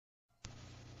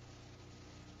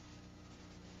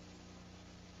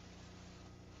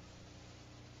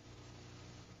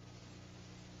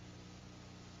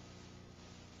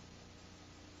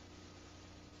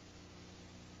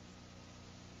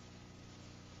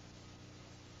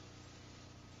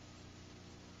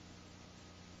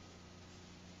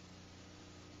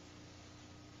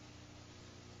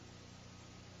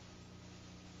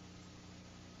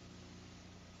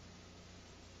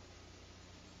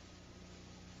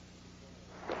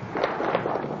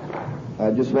I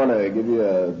just want to give you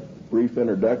a brief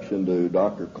introduction to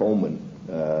Dr. Coleman.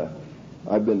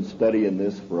 I've been studying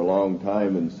this for a long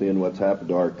time and seeing what's happened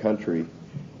to our country,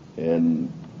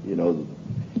 and you know,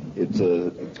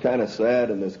 it's kind of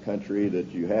sad in this country that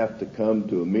you have to come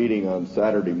to a meeting on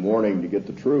Saturday morning to get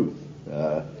the truth.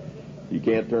 You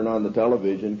can't turn on the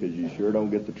television because you sure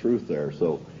don't get the truth there.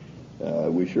 So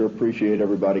we sure appreciate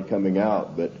everybody coming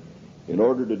out. But in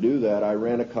order to do that, I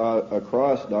ran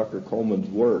across Dr. Coleman's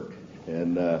work.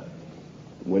 And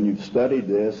when you've studied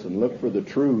this and looked for the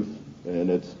truth,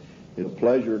 and it's a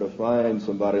pleasure to find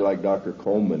somebody like Dr.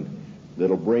 Coleman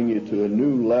that'll bring you to a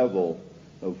new level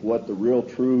of what the real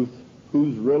truth,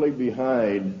 who's really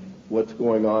behind what's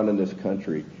going on in this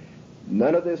country.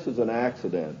 None of this is an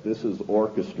accident. This is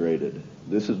orchestrated.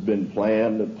 This has been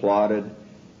planned and plotted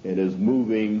and is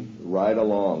moving right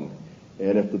along.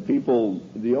 And if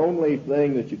the only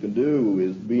thing that you can do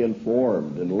is be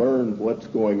informed and learn what's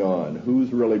going on,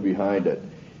 who's really behind it.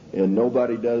 And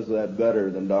nobody does that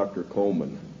better than Dr.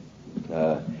 Coleman.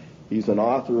 He's an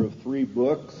author of 3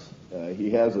 books. He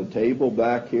has a table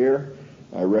back here.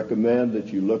 I recommend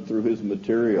that you look through his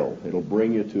material. It'll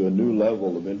bring you to a new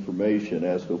level of information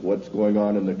as to what's going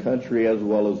on in the country as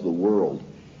well as the world.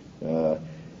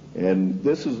 And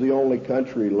this is the only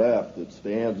country left that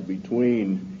stands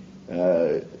between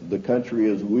the country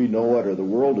as we know it, or the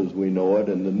world as we know it,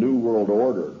 and the New World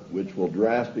Order, which will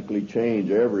drastically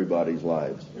change everybody's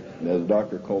lives, and as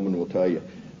Dr. Coleman will tell you.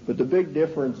 But the big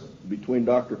difference between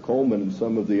Dr. Coleman and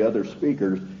some of the other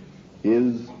speakers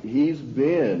is he's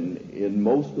been in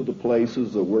most of the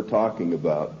places that we're talking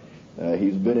about.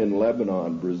 He's been in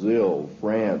Lebanon, Brazil,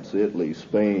 France, Italy,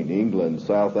 Spain, England,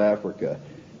 South Africa,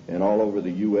 and all over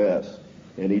the U.S.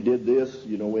 And he did this,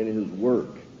 you know, in his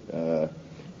work.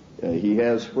 He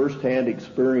has first-hand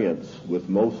experience with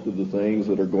most of the things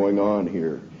that are going on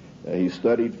here. He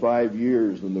studied 5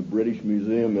 years in the British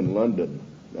Museum in London,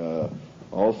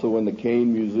 also in the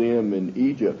Cain Museum in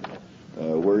Egypt,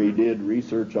 where he did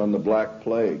research on the Black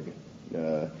Plague.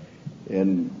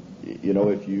 And, you know,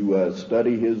 if you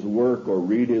study his work or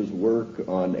read his work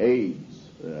on AIDS,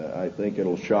 I think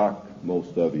it'll shock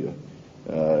most of you.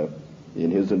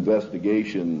 In his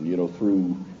investigation, you know,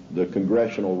 through the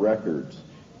congressional records.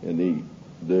 And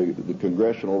the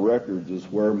congressional records is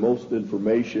where most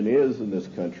information is in this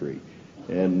country.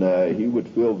 And he would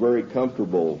feel very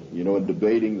comfortable, you know, in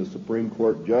debating the Supreme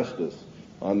Court justice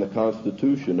on the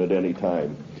Constitution at any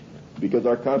time, because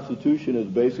our Constitution is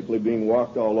basically being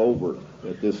walked all over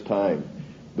at this time.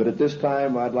 But at this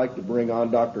time, I'd like to bring on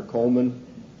Dr. Coleman,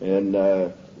 and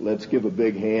let's give a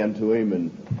big hand to him, and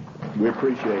we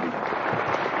appreciate him.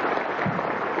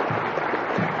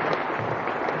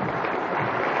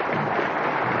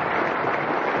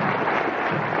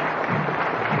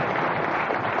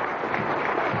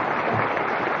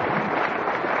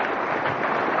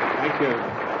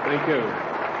 Thank you.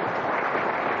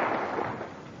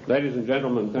 Ladies and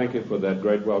gentlemen, thank you for that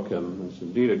great welcome. It's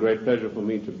indeed a great pleasure for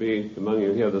me to be among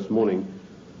you here this morning.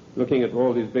 Looking at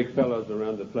all these big fellows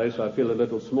around the place, I feel a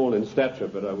little small in stature,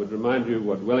 but I would remind you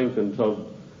what Wellington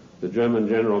told the German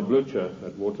General Blücher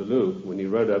at Waterloo when he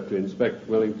rode up to inspect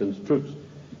Wellington's troops.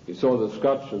 He saw the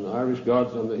Scotch and the Irish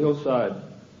guards on the hillside.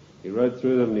 He rode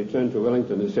through them and he turned to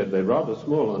Wellington and said, "They're rather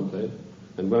small, aren't they?"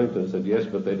 And Wellington said, "Yes,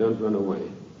 but they don't run away."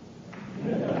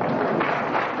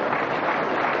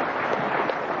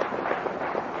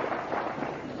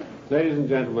 Ladies and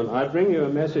gentlemen, I bring you a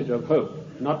message of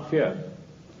hope, not fear.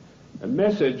 A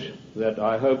message that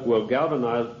I hope will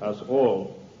galvanize us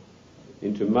all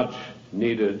into much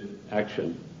needed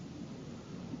action.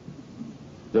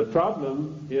 The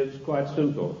problem is quite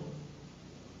simple.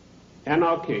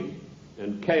 Anarchy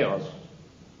and chaos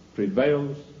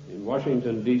prevails in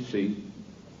Washington, D.C.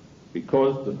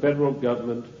 because the federal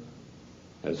government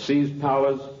has seized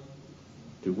powers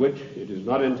to which it is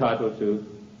not entitled to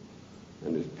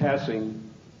and is passing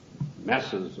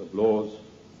masses of laws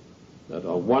that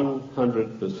are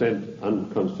 100%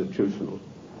 unconstitutional.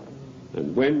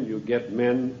 And when you get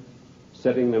men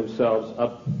setting themselves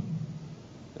up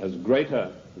as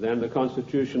greater than the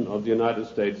Constitution of the United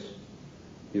States,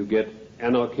 you get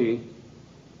anarchy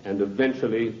and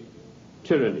eventually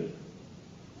tyranny.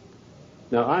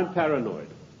 Now, I'm paranoid.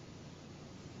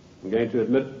 I'm going to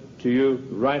admit to you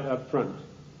right up front.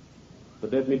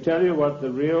 But let me tell you what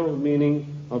the real meaning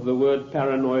of the word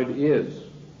paranoid is.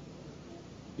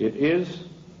 It is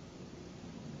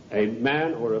a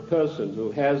man or a person who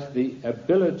has the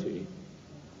ability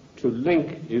to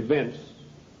link events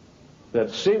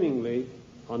that seemingly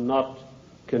are not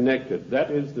connected. That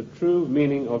is the true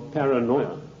meaning of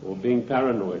paranoia, or being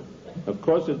paranoid. Of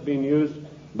course, it's been used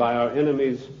by our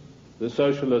enemies the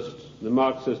socialists, the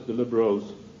Marxists, the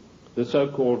liberals, the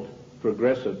so-called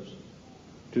progressives,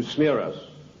 to smear us.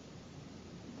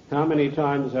 How many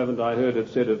times haven't I heard it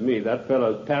said of me, that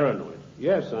fellow's paranoid?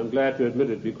 Yes, I'm glad to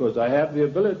admit it, because I have the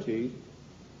ability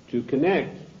to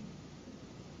connect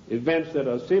events that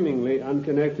are seemingly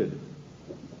unconnected.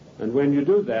 And when you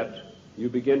do that, you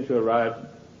begin to arrive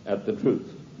at the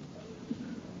truth.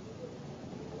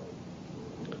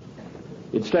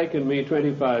 It's taken me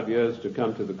 25 years to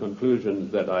come to the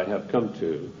conclusions that I have come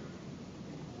to.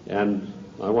 And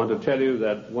I want to tell you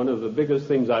that one of the biggest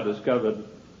things I discovered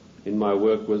in my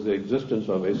work was the existence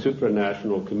of a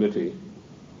supranational committee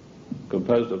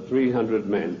composed of 300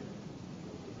 men.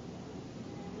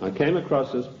 I came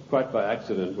across this quite by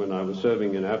accident when I was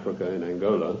serving in Africa, in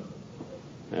Angola,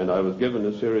 and I was given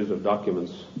a series of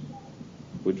documents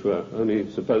which were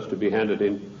only supposed to be handed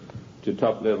in to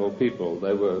top-level people.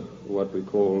 They were what we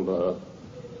call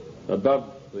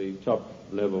above the top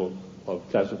level of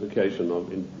classification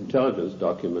of intelligence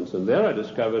documents. And there I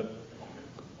discovered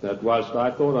that whilst I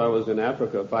thought I was in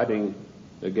Africa fighting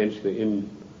against the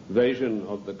invasion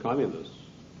of the communists,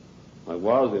 I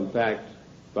was in fact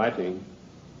fighting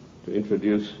to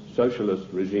introduce socialist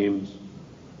regimes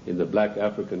in the black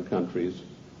African countries,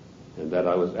 and that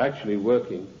I was actually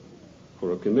working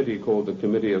for a committee called the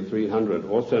Committee of 300,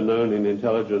 also known in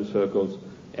intelligence circles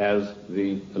as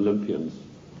the Olympians.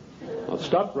 I'll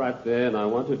stop right there, and I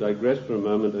want to digress for a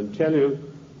moment and tell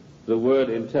you the word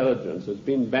intelligence has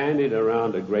been bandied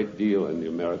around a great deal in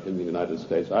the United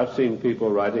States. I've seen people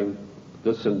writing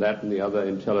this and that and the other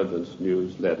intelligence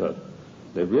newsletter.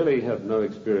 They really have no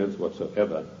experience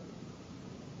whatsoever.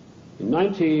 In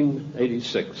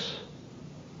 1986,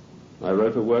 I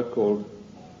wrote a work called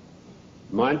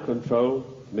Mind Control,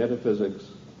 Metaphysics,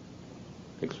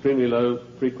 Extremely Low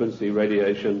Frequency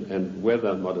Radiation, and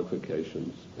Weather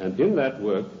Modifications. And in that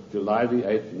work, July the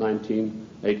 8th,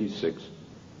 1986,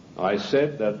 I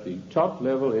said that the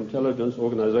top-level intelligence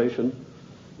organization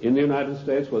in the United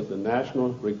States was the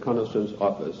National Reconnaissance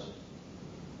Office,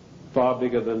 far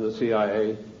bigger than the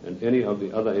CIA and any of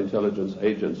the other intelligence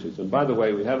agencies. And by the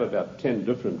way, we have about 10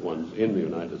 different ones in the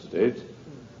United States.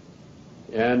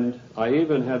 And I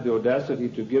even had the audacity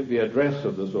to give the address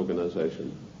of this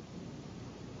organization.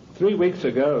 3 weeks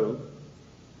ago,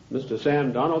 Mr.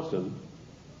 Sam Donaldson,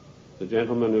 the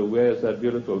gentleman who wears that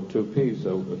beautiful toupee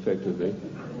so effectively,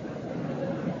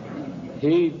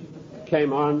 he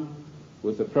came on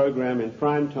with a program in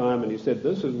prime time, and he said,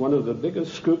 this is one of the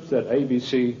biggest scoops that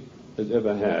ABC has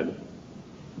ever had.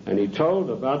 And he told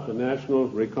about the National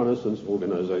Reconnaissance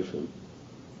Organization.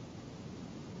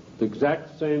 The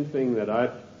exact same thing that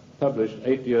I published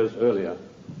 8 years earlier.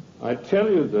 I tell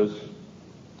you this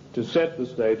to set the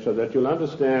stage so that you'll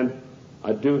understand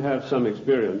I do have some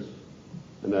experience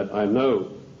and that I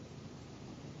know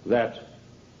that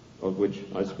of which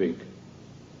I speak.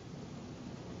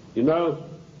 You know,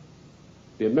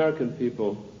 the American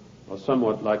people are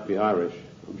somewhat like the Irish.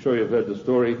 I'm sure you've heard the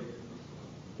story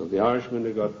of the Irishman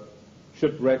who got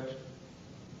shipwrecked,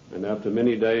 and after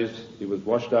many days he was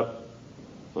washed up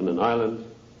on an island,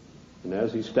 and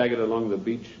as he staggered along the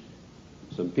beach,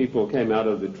 some people came out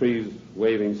of the trees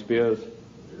waving spears,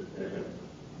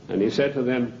 and he said to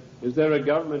them, is there a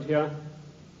government here?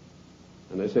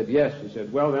 And they said, yes. He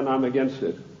said, well, then I'm against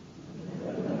it.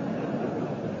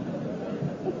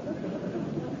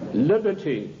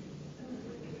 Liberty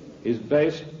is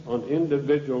based on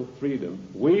individual freedom.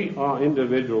 We are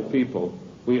individual people.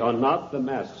 We are not the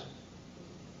mass,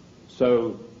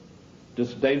 so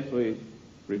disdainfully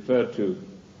referred to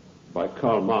by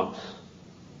Karl Marx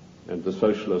and the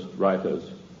socialist writers.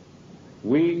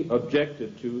 We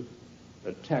objected to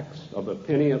a tax of a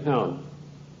penny a pound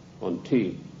on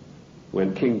tea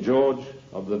when King George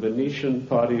of the Venetian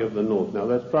Party of the North, now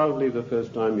that's probably the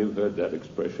first time you've heard that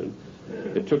expression.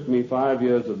 It took me 5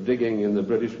 years of digging in the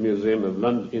British Museum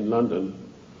in London,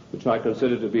 which I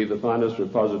consider to be the finest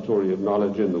repository of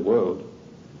knowledge in the world,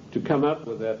 to come up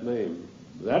with that name.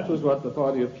 That was what the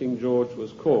party of King George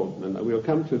was called, and we'll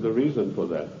come to the reason for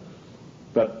that.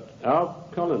 But our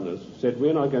colonists said,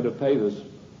 we're not going to pay this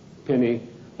penny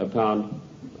a pound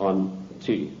on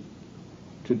tea.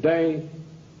 Today,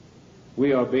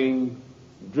 we are being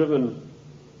driven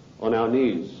on our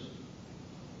knees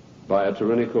by a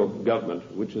tyrannical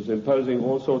government which is imposing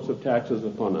all sorts of taxes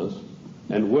upon us,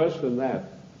 and worse than that,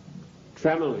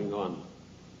 trammeling on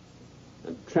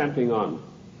and tramping on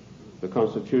the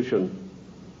Constitution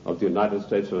of the United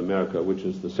States of America, which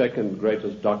is the second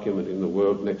greatest document in the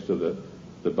world next to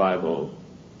the Bible.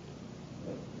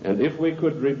 And if we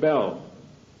could rebel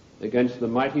against the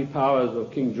mighty powers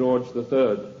of King George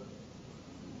III,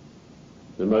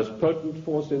 the most potent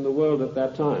force in the world at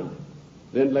that time.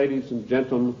 Then, ladies and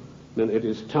gentlemen, it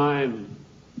is time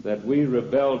that we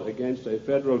rebelled against a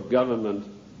federal government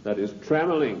that is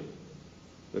trammeling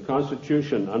the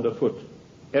Constitution underfoot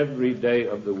every day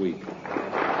of the week.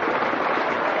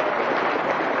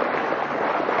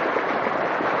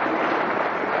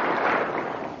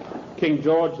 King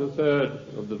George III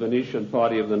of the Venetian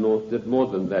Party of the North did more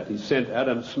than that. He sent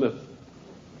Adam Smith,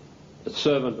 a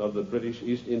servant of the British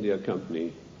East India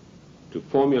Company, to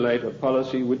formulate a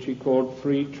policy which he called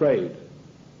free trade.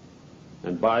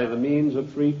 And by the means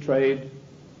of free trade,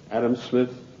 Adam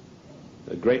Smith,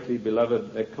 a greatly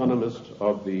beloved economist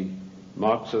of the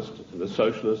Marxist, the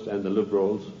socialist, and the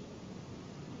liberals,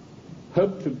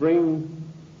 hoped to bring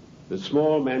the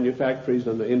small manufactories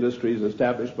and the industries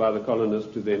established by the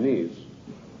colonists to their knees.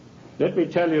 Let me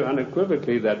tell you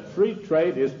unequivocally that free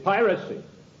trade is piracy.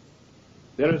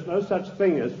 There is no such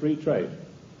thing as free trade.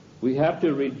 We have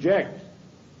to reject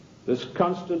this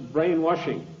constant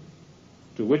brainwashing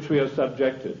to which we are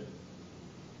subjected.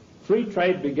 Free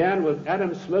trade began with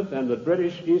Adam Smith and the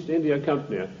British East India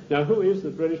Company. Now, who is the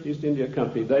British East India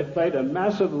Company? They played a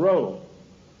massive role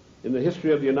in the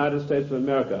history of the United States of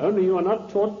America. Only you are not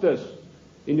taught this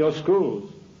in your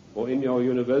schools or in your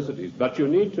universities, but you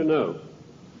need to know.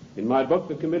 In my book,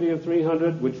 The Committee of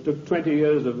 300, which took 20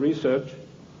 years of research,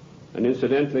 and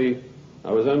incidentally,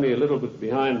 I was only a little bit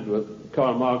behind with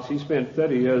Karl Marx. He spent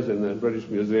 30 years in the British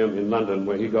Museum in London,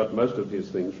 where he got most of his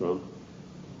things from.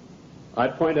 I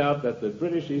point out that the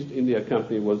British East India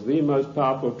Company was the most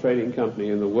powerful trading company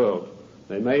in the world.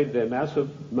 They made their massive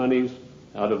monies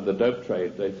out of the dope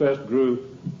trade. They first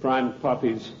grew prime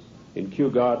poppies in Kew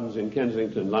Gardens in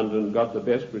Kensington, London, got the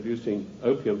best producing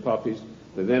opium poppies.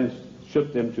 They then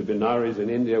shipped them to Benares in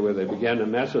India, where they began a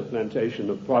massive plantation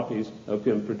of poppies,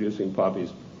 opium producing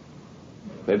poppies.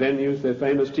 They then used their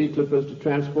famous tea clippers to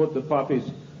transport the poppies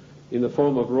in the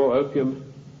form of raw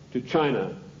opium to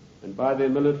China. And by their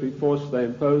military force, they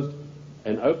imposed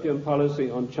an opium policy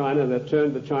on China that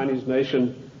turned the Chinese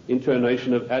nation into a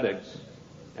nation of addicts.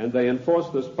 And they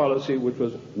enforced this policy, which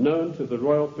was known to the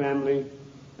royal family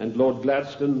and Lord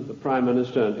Gladstone, the Prime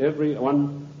Minister, and every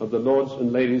one of the lords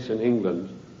and ladies in England.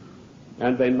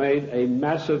 And they made a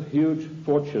massive, huge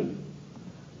fortune.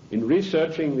 In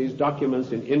researching these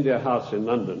documents in India House in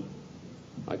London,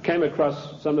 I came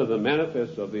across some of the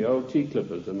manifests of the old tea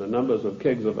clippers and the numbers of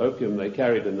kegs of opium they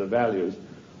carried and the values.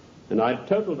 And I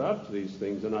totaled up these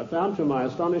things, and I found to my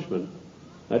astonishment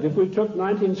that if we took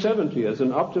 1970 as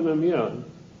an optimum year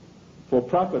for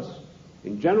profits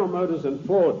in General Motors and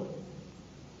Ford,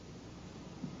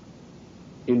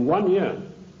 in 1 year,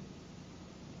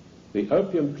 the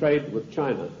opium trade with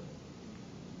China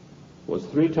was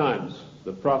 3 times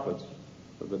the profits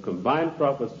of the combined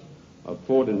profits of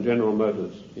Ford and General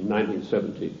Motors in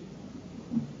 1970.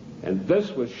 And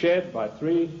this was shared by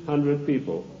 300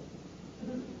 people.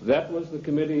 That was the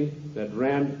committee that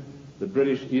ran the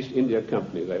British East India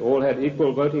Company. They all had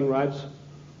equal voting rights.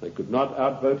 They could not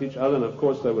outvote each other, and of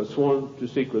course they were sworn to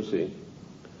secrecy.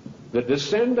 The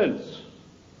descendants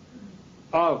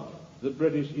of the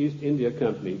British East India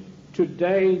Company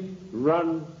today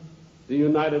run the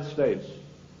United States.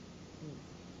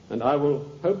 And I will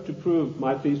hope to prove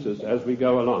my thesis as we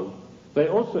go along. They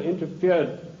also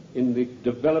interfered in the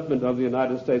development of the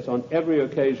United States on every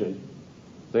occasion.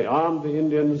 They armed the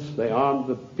Indians, they armed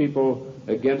the people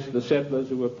against the settlers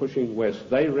who were pushing west.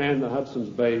 They ran the Hudson's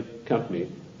Bay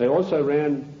Company. They also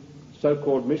ran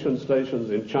so-called mission stations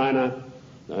in China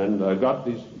and got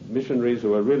these missionaries, who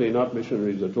were really not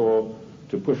missionaries at all,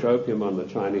 to push opium on the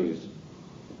Chinese.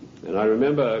 And I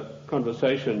remember a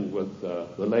conversation with the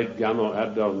late Gamal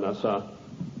Abdel Nasser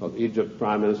of Egypt,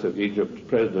 Prime Minister of Egypt,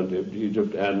 President of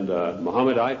Egypt, and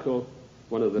Mohammed Eichel,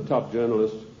 one of the top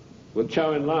journalists, with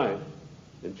Chow En-lai.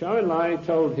 And Chow En-lai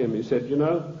told him, he said, you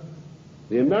know,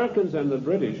 the Americans and the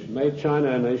British made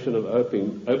China a nation of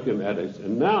opium addicts,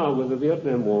 and now with the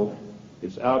Vietnam War,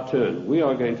 it's our turn. We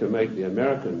are going to make the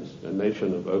Americans a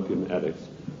nation of opium addicts.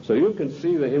 So you can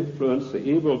see the influence, the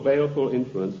evil, baleful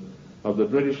influence of the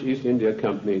British East India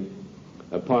Company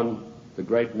upon the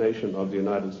great nation of the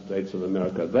United States of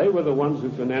America. They were the ones who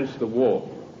financed the war.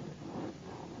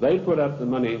 They put up the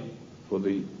money for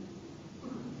the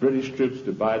British troops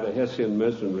to buy the Hessian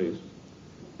mercenaries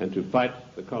and to fight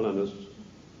the colonists.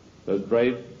 Those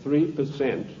brave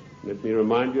 3%, let me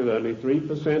remind you that only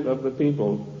 3% of the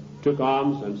people took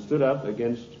arms and stood up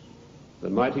against the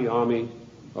mighty army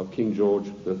of King George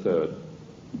III.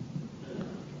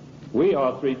 We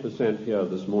are 3% here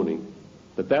this morning,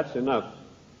 but that's enough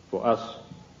for us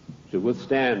to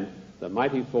withstand the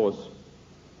mighty force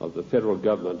of the federal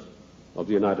government of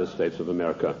the United States of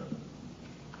America.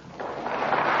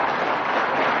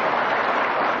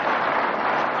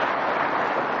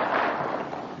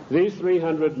 These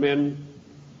 300 men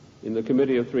in the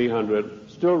Committee of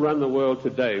 300 still run the world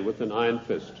today with an iron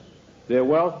fist. Their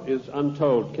wealth is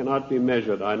untold, cannot be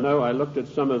measured. I know I looked at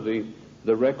some of the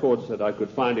records that I could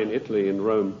find in Italy, in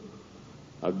Rome.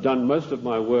 I've done most of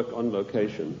my work on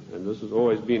location, and this has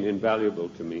always been invaluable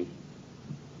to me.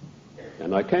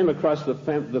 And I came across the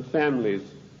families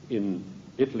in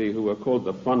Italy who were called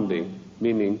the fondi,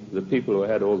 meaning the people who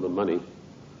had all the money.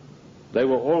 They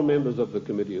were all members of the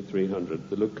Committee of 300,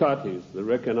 the Lucatis, the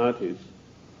Recanatis,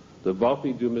 the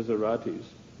Volpi du Miseratis.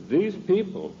 These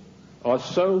people are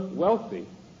so wealthy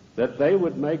that they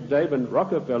would make David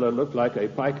Rockefeller look like a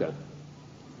piker.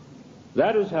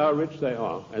 That is how rich they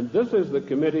are. And this is the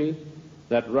committee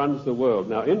that runs the world.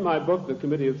 Now, in my book, The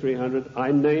Committee of 300,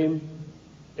 I name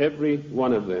every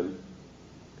one of them.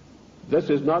 This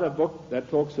is not a book that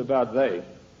talks about they.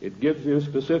 It gives you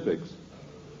specifics.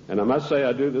 And I must say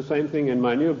I do the same thing in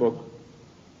my new book,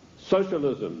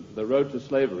 Socialism, The Road to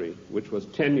Slavery, which was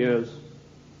 10 years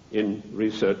in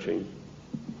researching.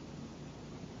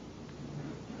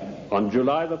 On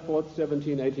July the 4th,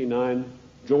 1789,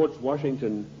 George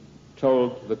Washington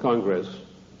told the Congress,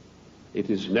 it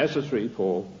is necessary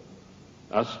for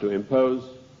us to impose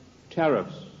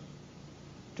tariffs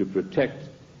to protect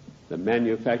the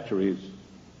manufactories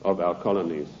of our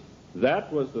colonies.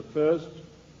 That was the first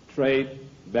trade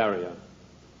barrier.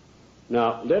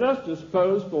 Now, let us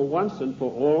dispose for once and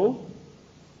for all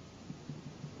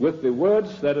with the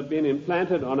words that have been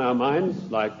implanted on our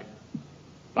minds, like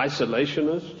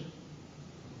isolationist,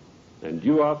 and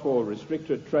you are for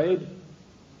restricted trade,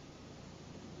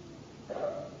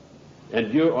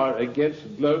 and you are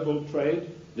against global trade.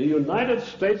 The United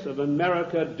States of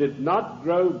America did not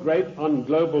grow great on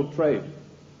global trade.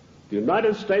 The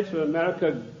United States of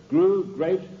America grew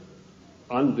great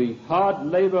on the hard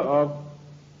labor of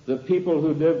the people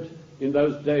who lived in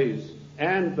those days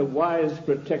and the wise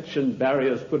protection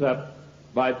barriers put up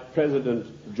by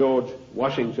President George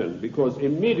Washington, because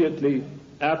immediately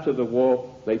after the war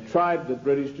they tried, the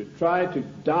British, to try to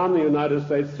down the United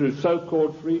States through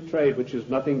so-called free trade, which is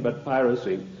nothing but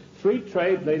piracy. Free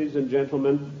trade, ladies and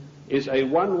gentlemen, is a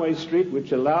one-way street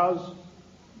which allows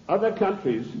other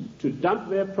countries to dump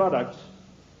their products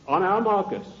on our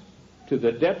markets to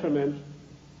the detriment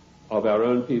of our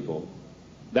own people.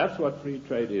 That's what free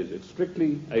trade is. It's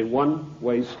strictly a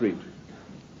one-way street.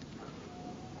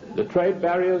 The trade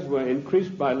barriers were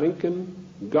increased by Lincoln,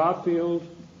 Garfield,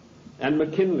 and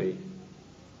McKinley,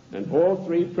 and all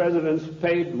three presidents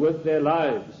paid with their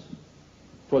lives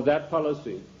for that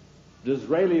policy.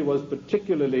 Disraeli was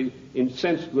particularly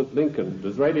incensed with Lincoln.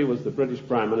 Disraeli was the British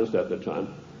Prime Minister at the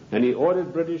time, and he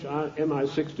ordered British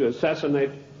MI6 to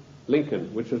assassinate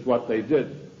Lincoln, which is what they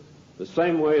did, the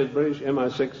same way as British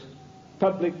MI6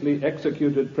 publicly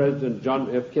executed President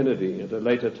John F. Kennedy at a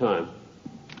later time.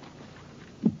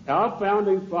 Our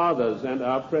founding fathers and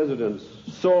our presidents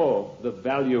saw the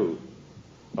value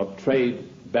of trade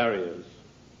barriers.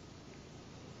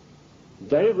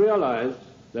 They realized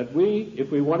that we,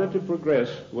 if we wanted to progress,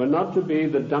 were not to be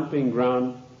the dumping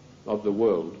ground of the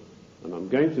world. And I'm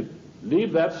going to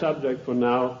leave that subject for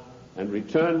now and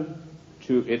return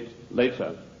to it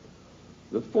later.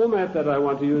 The format that I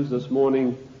want to use this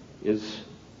morning is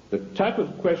the type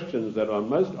of questions that are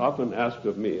most often asked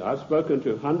of me. I've spoken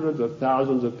to hundreds of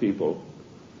thousands of people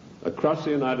across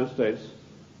the United States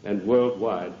and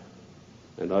worldwide,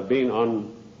 and I've been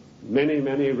on many,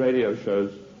 many radio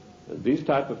shows, and these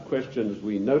type of questions,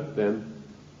 we note them,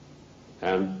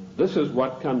 and this is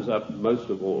what comes up most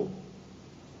of all.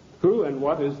 Who and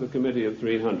what is the Committee of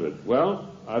 300? Well,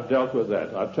 I've dealt with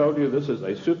that. I've told you this is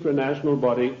a supranational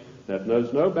body that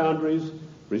knows no boundaries,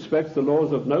 respects the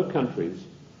laws of no countries.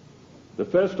 The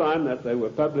first time that they were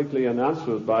publicly announced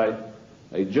was by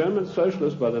a German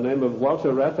socialist by the name of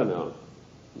Walter Rathenau.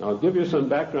 Now, I'll give you some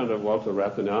background of Walter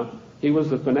Rathenau. He was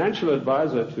the financial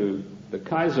advisor to the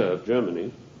Kaiser of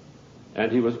Germany,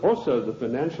 and he was also the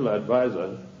financial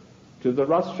advisor to the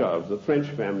Rothschilds, the French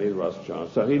family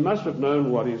Rothschild. So he must have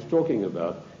known what he's talking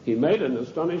about. He made an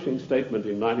astonishing statement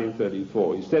in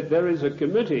 1934. He said, there is a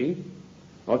committee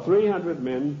of 300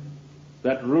 men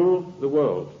that rule the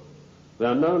world. They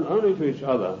are known only to each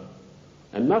other,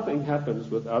 and nothing happens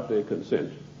without their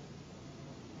consent.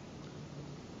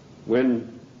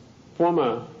 When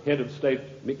former head of state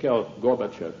Mikhail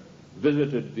Gorbachev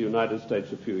visited the United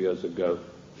States a few years ago,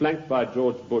 flanked by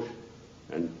George Bush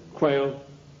and Quayle,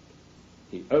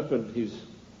 he opened his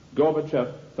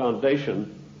Gorbachev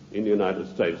Foundation in the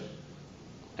United States.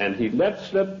 And he let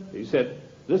slip, he said,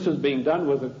 this is being done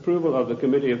with approval of the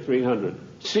Committee of 300.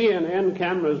 CNN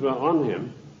cameras were on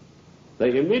him.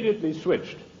 They immediately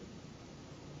switched.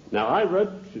 Now, I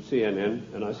wrote to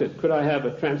CNN and I said, could I have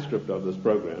a transcript of this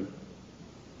program,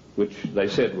 which they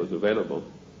said was available.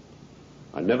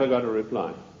 I never got a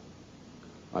reply.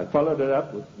 I followed it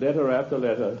up with letter after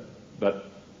letter, but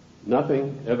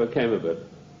nothing ever came of it.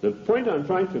 The point I'm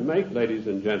trying to make, ladies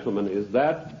and gentlemen, is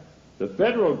that the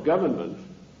federal government,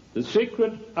 the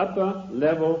secret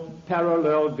upper-level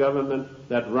parallel government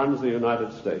that runs the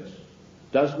United States,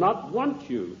 does not want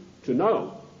you to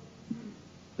know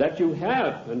that you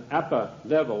have an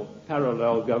upper-level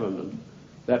parallel government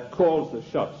that calls the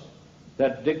shots,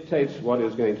 that dictates what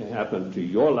is going to happen to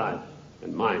your life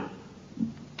and mine.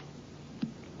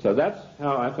 So that's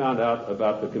how I found out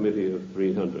about the Committee of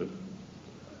 300.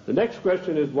 The next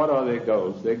question is, what are their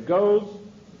goals? Their goals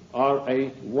are a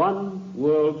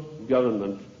one-world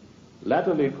government,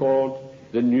 latterly called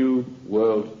the New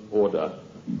World Order.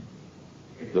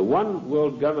 The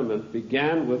one-world government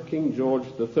began with King George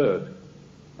III.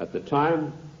 At the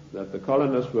time that the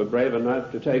colonists were brave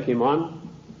enough to take him on,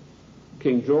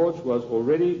 King George was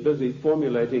already busy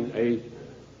formulating a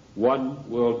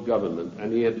one-world government,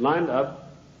 and he had lined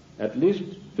up at least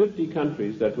 50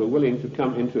 countries that were willing to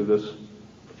come into this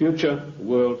future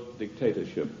world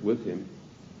dictatorship with him.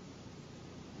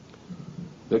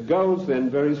 The goals then,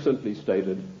 very simply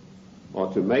stated,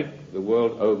 are to make the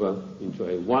world over into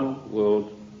a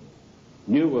one-world,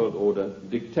 new world order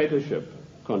dictatorship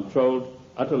controlled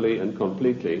utterly and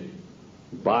completely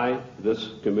by this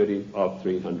Committee of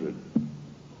 300.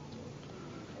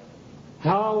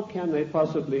 How can they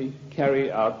possibly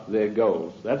carry out their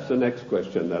goals? That's the next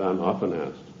question that I'm often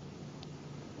asked.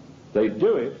 They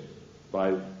do it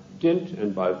by dint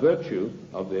and by virtue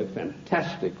of their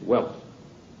fantastic wealth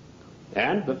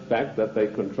and the fact that they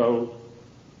control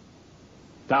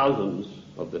thousands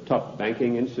of the top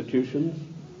banking institutions,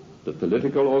 the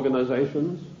political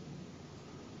organizations,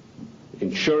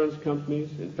 insurance companies.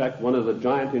 In fact, one of the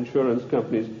giant insurance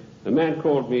companies, a man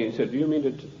called me and said, do you mean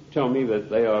to tell me that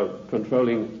they are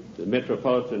controlling the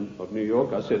Metropolitan of New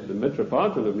York? I said, the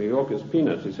Metropolitan of New York is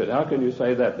peanuts. He said, how can you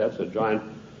say that? That's a giant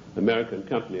American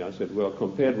company. I said, well,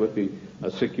 compared with the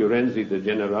Sicurezza de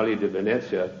Generali di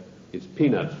Venezia, it's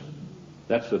peanuts.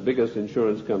 That's the biggest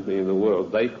insurance company in the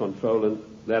world. They control in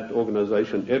that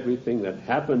organization everything that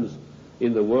happens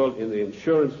in the world in the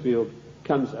insurance field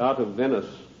comes out of Venice.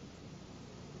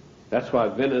 That's why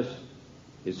Venice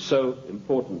is so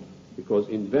important, because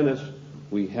in Venice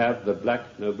we have the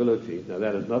black nobility. Now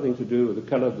that has nothing to do with the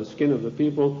color of the skin of the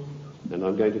people, and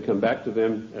I'm going to come back to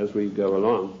them as we go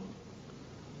along.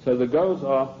 So the goals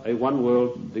are a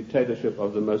one-world dictatorship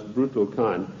of the most brutal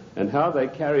kind, and how they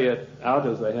carry it out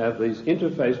is they have these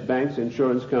interface banks,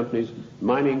 insurance companies,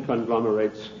 mining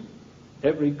conglomerates,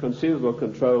 every conceivable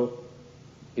control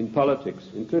in politics,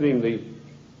 including the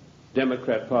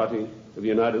Democrat Party of the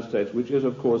United States, which is,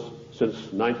 of course, since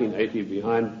 1980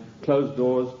 behind closed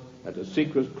doors at a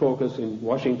secret caucus in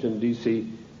Washington,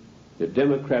 D.C. The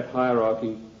Democrat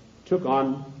hierarchy took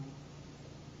on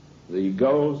the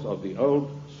goals of the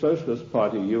old Socialist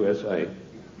Party USA,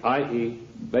 i.e.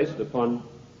 based upon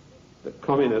the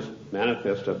Communist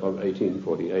Manifesto of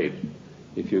 1848.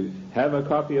 If you have a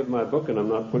copy of my book, and I'm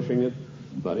not pushing it,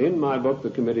 but in my book, The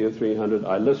Committee of 300,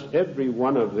 I list every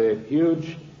one of their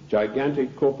huge,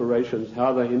 gigantic corporations,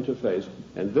 how they interface.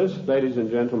 And this, ladies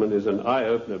and gentlemen, is an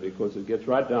eye-opener, because it gets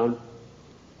right down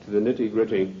to the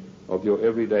nitty-gritty of your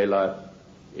everyday life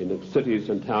in the cities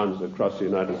and towns across the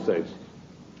United States.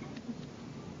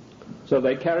 So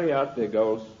they carry out their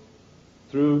goals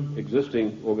through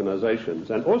existing organizations.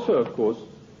 And also, of course,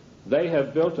 they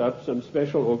have built up some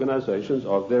special organizations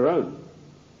of their own.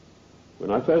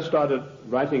 When I first started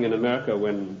writing in America,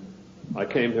 when I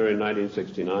came here in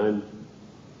 1969,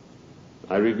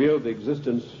 I revealed the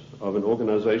existence of an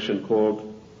organization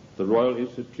called the Royal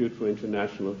Institute for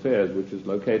International Affairs, which is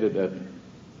located at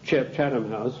Chatham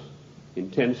House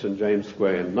in 10 St. James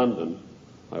Square in London.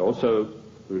 I also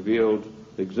revealed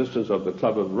the existence of the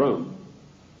Club of Rome,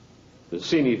 the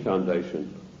Cini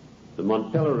Foundation, the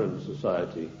Mont Pelerin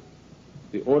Society,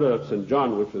 the Order of St.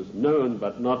 John, which was known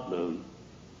but not known.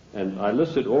 And I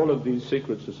listed all of these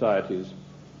secret societies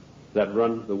that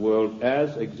run the world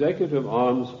as executive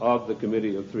arms of the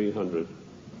Committee of 300.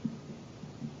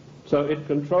 So it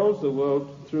controls the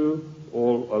world through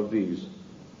all of these.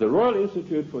 The Royal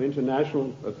Institute for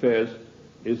International Affairs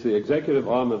is the executive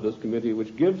arm of this committee,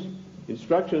 which gives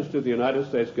instructions to the United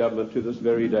States government to this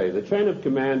very day. The chain of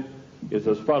command is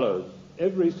as follows.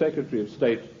 Every Secretary of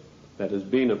State that has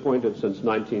been appointed since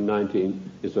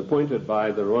 1919 is appointed by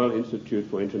the Royal Institute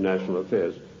for International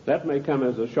Affairs. That may come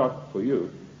as a shock for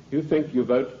you. You think you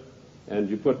vote and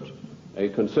you put a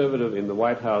conservative in the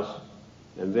White House,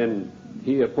 and then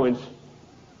he appoints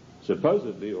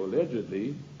supposedly or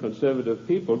allegedly conservative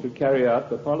people to carry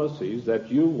out the policies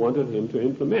that you wanted him to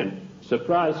implement.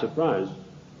 Surprise, surprise.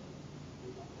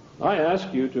 I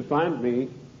ask you to find me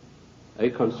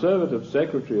a conservative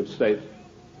Secretary of State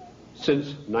since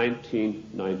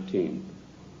 1919.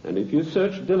 And if you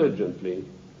search diligently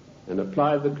and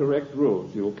apply the correct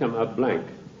rules, you will come out blank.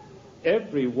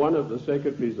 Every one of the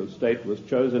Secretaries of State was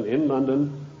chosen in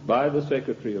London by the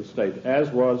Secretary of State, as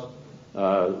was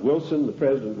Wilson, the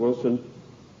President Wilson,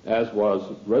 as was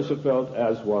Roosevelt,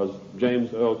 as was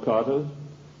James Earl Carter.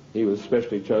 He was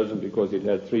specially chosen because he'd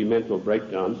had 3 mental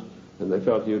breakdowns, and they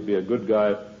felt he would be a good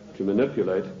guy to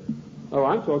manipulate. Oh,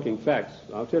 I'm talking facts.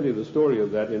 I'll tell you the story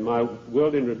of that. In my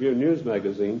World in Review news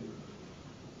magazine,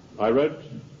 I wrote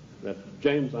that,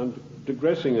 James, I'm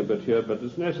digressing a bit here, but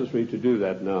it's necessary to do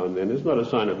that now and then. It's not a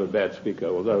sign of a bad speaker,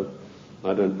 although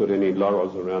I don't put any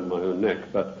laurels around my own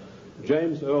neck. But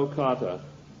James Earl Carter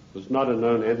was not a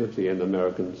known entity in the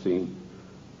American scene.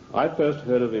 I first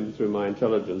heard of him through my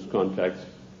intelligence contacts,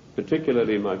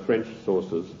 particularly my French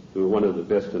sources, who were one of the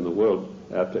best in the world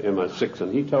after MI6,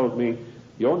 and he told me,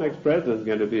 your next president is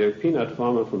going to be a peanut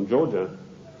farmer from Georgia.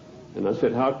 And I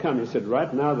said, how come? He said,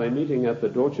 right now they're meeting at the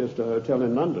Dorchester Hotel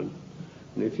in London.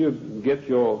 And if you get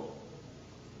your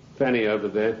fanny over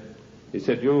there, he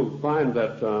said, you'll find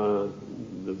that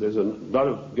there's a lot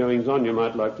of goings-on you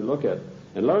might like to look at.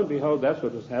 And lo and behold, that's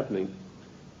what was happening.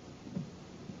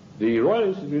 The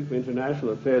Royal Institute for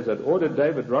International Affairs had ordered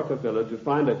David Rockefeller to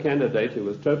find a candidate who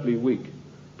was totally weak,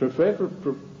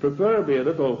 preferably a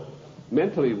little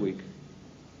mentally weak.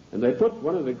 And they put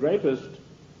one of the greatest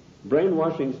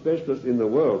brainwashing specialists in the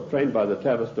world, trained by the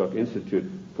Tavistock Institute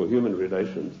for Human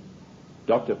Relations,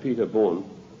 Dr. Peter Bourne,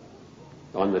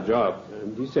 on the job.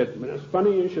 And he said, it's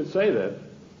funny you should say that.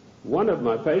 One of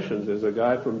my patients is a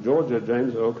guy from Georgia,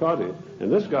 James Earl Carter, and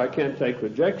this guy can't take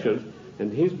rejection,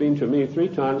 and he's been to me 3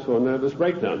 times for a nervous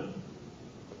breakdown.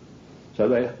 So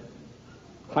they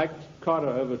hiked Carter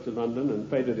over to London and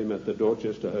feted him at the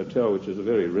Dorchester Hotel, which is a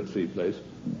very ritzy place.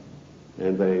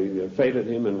 And they feted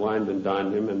him and wined and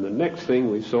dined him, and the next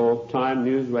thing we saw, Time,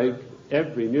 Newsweek,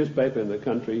 every newspaper in the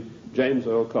country, James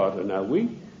Earl Carter. Now we,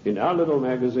 in our little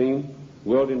magazine,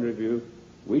 World in Review,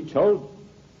 we told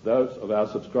those of our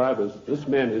subscribers, this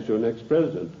man is your next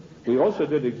president. We also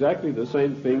did exactly the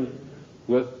same thing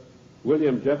with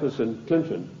William Jefferson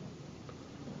Clinton,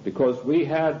 because we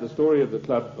had the story of the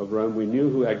Club of Rome. We knew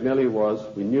who Agnelli was.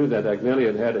 We knew that Agnelli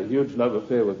had had a huge love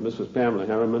affair with Mrs. Pamela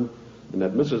Harriman, and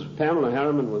that Mrs. Pamela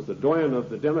Harriman was the doyen of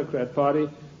the Democrat Party,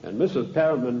 and Mrs.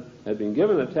 Harriman had been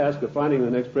given the task of finding the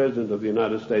next president of the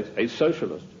United States, a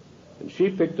socialist. And she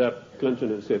picked up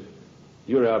Clinton and said,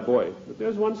 you're our boy. But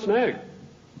there's one snag.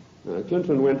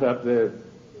 Clinton went up there,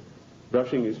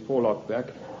 brushing his forelock back,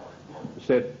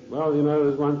 said, well, you know,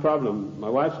 there's one problem. My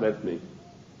wife's left me.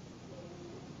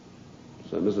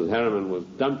 So Mrs. Harriman was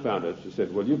dumbfounded. She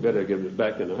said, well, you better give it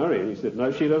back in a hurry. And he said,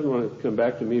 no, she doesn't want to come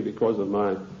back to me because of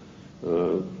my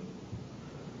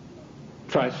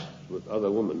tryst with other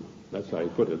women. That's how he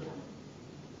put it.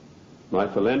 My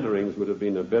philanderings would have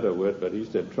been a better word, but he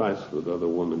said tryst with other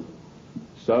women.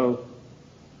 So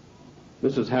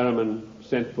Mrs. Harriman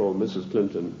sent for Mrs.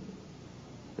 Clinton,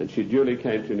 and she duly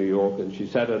came to New York, and she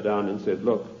sat her down and said,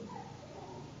 look,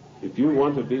 if you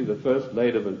want to be the first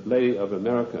lady of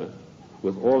America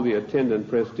with all the attendant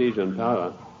prestige and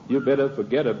power, you better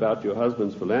forget about your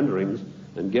husband's philanderings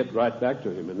and get right back to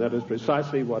him. And that is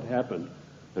precisely what happened.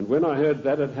 And when I heard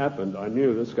that had happened, I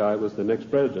knew this guy was the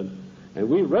next president. And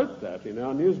we wrote that in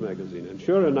our news magazine. And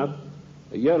sure enough,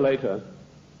 a year later,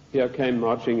 here came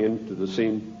marching into the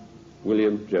scene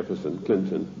William Jefferson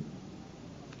Clinton.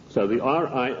 So the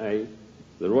RIA,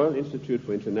 the Royal Institute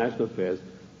for International Affairs,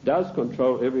 does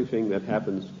control everything that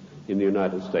happens in the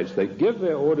United States. They give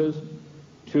their orders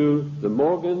to the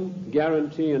Morgan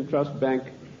Guarantee and Trust Bank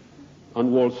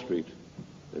on Wall Street.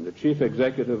 And the chief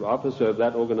executive officer of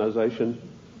that organization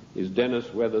is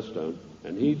Dennis Weatherstone.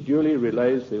 And he duly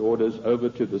relays the orders over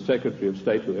to the Secretary of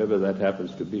State, whoever that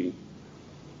happens to be.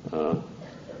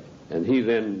 And he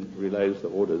then relays the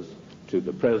orders to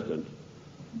the President.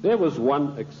 There was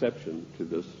one exception to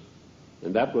this,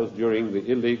 and that was during the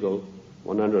illegal,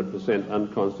 100%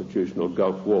 unconstitutional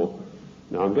Gulf War.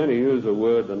 Now, I'm going to use a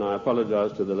word, and I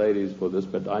apologize to the ladies for this,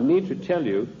 but I need to tell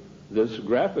you this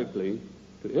graphically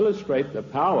to illustrate the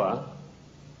power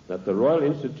that the Royal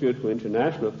Institute for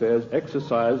International Affairs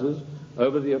exercises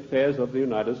over the affairs of the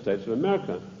United States of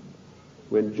America.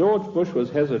 when George Bush was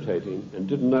hesitating and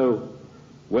didn't know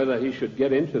whether he should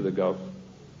get into the Gulf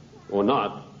or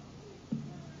not,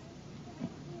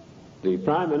 the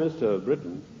Prime Minister of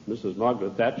Britain, Mrs.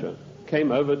 Margaret Thatcher,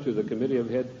 came over to the Committee of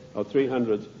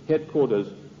 300's headquarters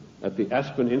at the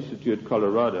Aspen Institute,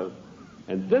 Colorado,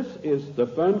 and this is the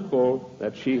phone call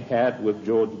that she had with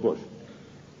George Bush.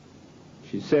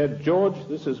 She said, "George,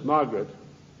 this is Margaret.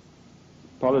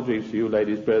 Apologies to you,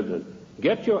 ladies president.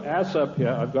 Get your ass up here.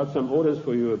 I've got some orders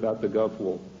for you about the Gulf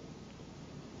War."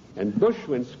 And Bush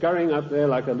went scurrying up there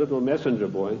like a little messenger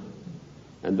boy,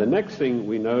 and the next thing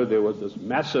we know, there was this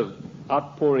massive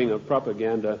outpouring of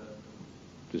propaganda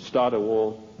to start a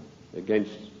war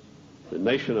against the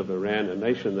nation of Iran, a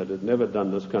nation that had never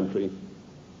done this country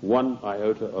one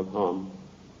iota of harm.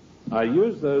 I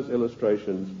use those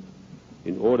illustrations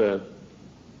in order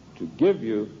to give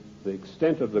you the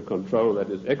extent of the control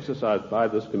that is exercised by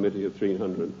this Committee of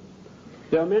 300.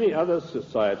 There are many other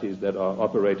societies that are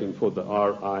operating for the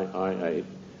RIIA.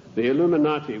 The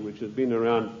Illuminati, which has been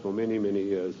around for many, many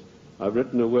years. I've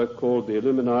written a work called The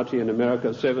Illuminati in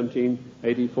America,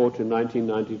 1784 to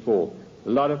 1994. A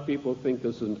lot of people think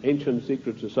this is an ancient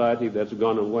secret society that's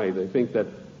gone away. They think that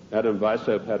Adam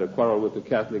Weishaupt had a quarrel with the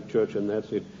Catholic Church and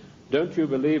that's it. Don't you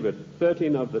believe it?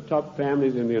 13 of the top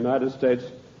families in the United States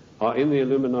are in the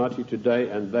Illuminati today,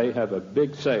 and they have a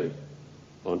big say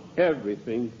on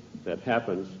everything that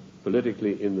happens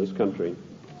politically in this country.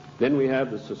 Then we have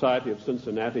the Society of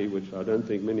Cincinnati, which I don't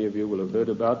think many of you will have heard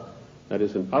about. That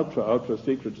is an ultra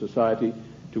secret society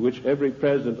to which every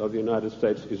president of the United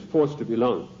States is forced to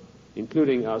belong,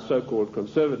 including our so-called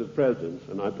conservative presidents.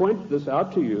 And I point this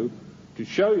out to you to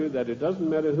show you that it doesn't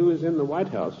matter who is in the White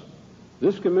House.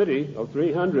 This Committee of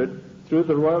 300, through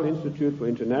the Royal Institute for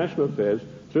International Affairs,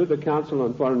 through the Council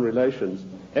on Foreign Relations,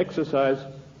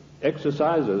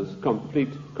 exercises complete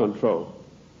control.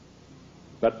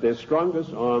 But their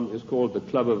strongest arm is called the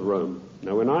Club of Rome.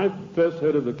 Now, when I first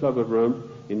heard of the Club of Rome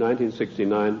in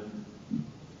 1969,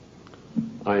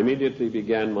 I immediately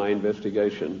began my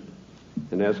investigation.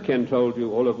 And as Ken told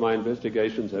you, all of my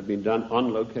investigations have been done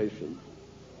on location.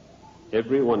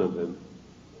 Every one of them.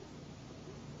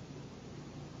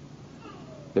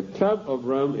 The Club of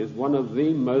Rome is one of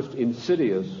the most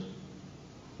insidious,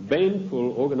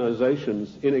 baneful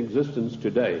organizations in existence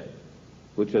today,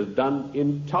 which has done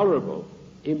intolerable,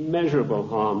 immeasurable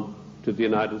harm to the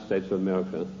United States of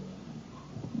America.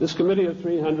 This Committee of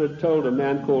 300 told a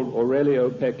man called Aurelio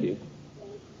Pecci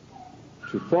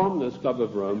to form this Club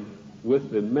of Rome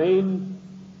with the main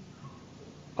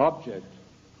object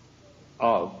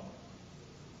of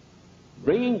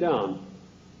bringing down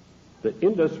the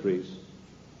industries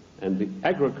and the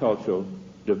agricultural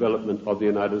development of the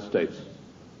United States.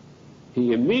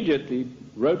 He immediately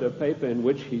wrote a paper in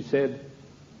which he said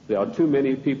there are too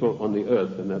many people on the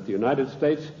earth and that the United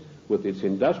States, with its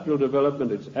industrial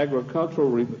development, its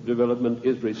agricultural development,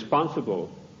 is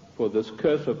responsible for this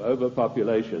curse of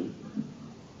overpopulation.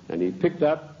 And he picked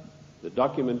up the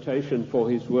documentation for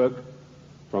his work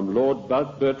from Lord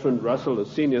Bertrand Russell, a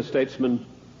senior statesman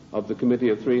of the Committee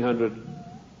of 300.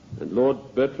 And Lord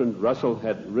Bertrand Russell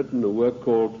had written a work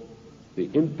called The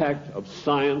Impact of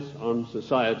Science on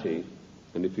Society.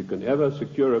 And if you can ever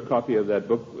secure a copy of that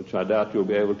book, which I doubt you'll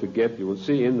be able to get, you will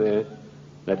see in there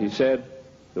that he said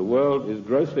the world is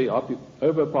grossly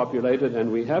overpopulated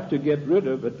and we have to get rid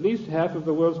of at least half of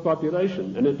the world's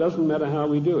population, and it doesn't matter how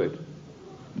we do it.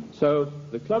 So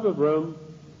the Club of Rome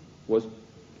was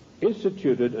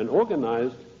instituted and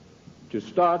organized to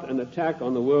start an attack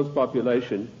on the world's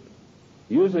population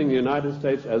using the United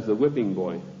States as the whipping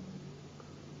boy.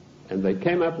 And they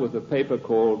came up with a paper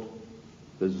called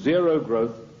the Zero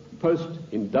Growth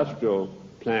Post-Industrial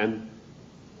Plan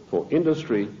for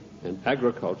Industry and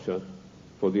Agriculture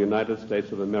for the United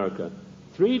States of America.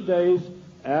 3 days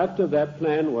after that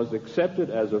plan was accepted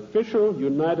as official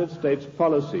United States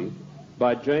policy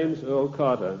by James Earl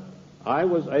Carter, I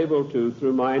was able to,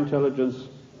 through my intelligence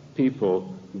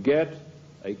people, get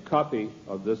a copy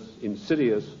of this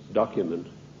insidious document.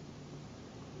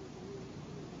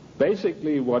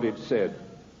 Basically what it said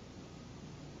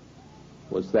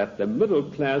was that the middle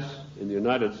class in the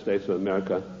United States of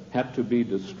America had to be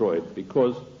destroyed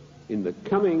because in the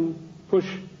coming push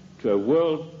to a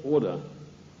world order,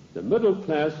 the middle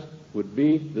class would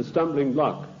be the stumbling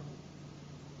block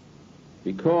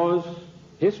because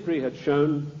history had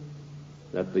shown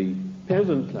that the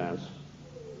peasant class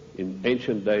in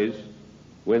ancient days,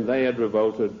 when they had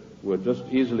revolted, were just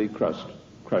easily crushed.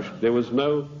 There was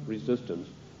no resistance.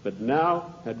 But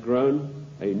now had grown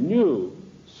a new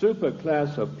super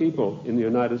class of people in the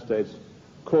United States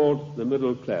called the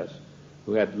middle class,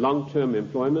 who had long-term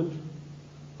employment,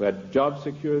 who had job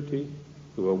security,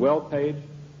 who were well paid,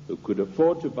 who could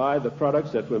afford to buy the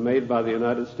products that were made by the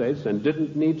United States and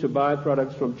didn't need to buy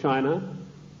products from China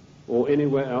or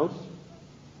anywhere else.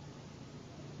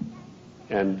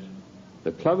 And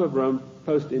the Club of Rome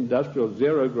post-industrial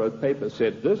zero-growth paper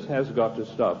said this has got to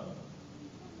stop.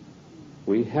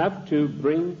 We have to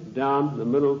bring down the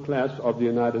middle class of the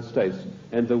United States.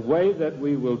 And the way that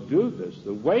we will do this,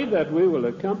 the way that we will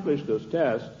accomplish this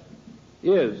task,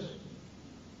 is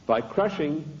by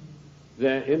crushing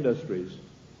their industries.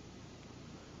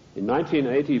 In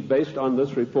 1980, based on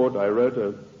this report, I wrote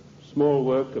a small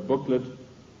work, a booklet,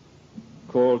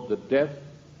 called The Death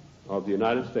of the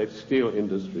United States Steel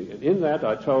Industry. And in that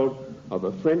I told of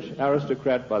a French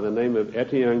aristocrat by the name of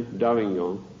Etienne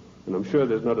Davignon, and I'm sure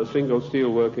there's not a single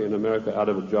steel worker in America out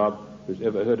of a job who's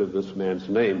ever heard of this man's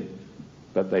name.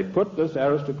 But they put this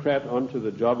aristocrat onto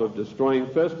the job of destroying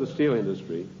first the steel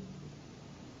industry.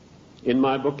 In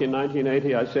my book in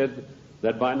 1980, I said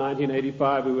that by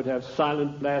 1985 we would have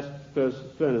silent blast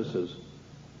furnaces.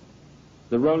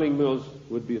 The rolling mills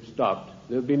would be stopped.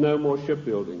 There would be no more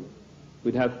shipbuilding.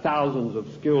 We'd have thousands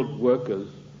of skilled workers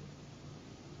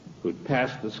who'd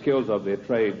pass the skills of their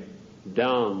trade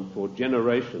down for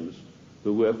generations,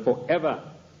 who were forever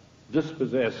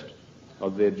dispossessed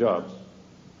of their jobs.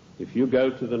 If you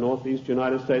go to the northeast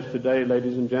United States today,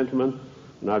 ladies and gentlemen,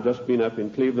 and I've just been up in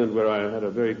Cleveland where I had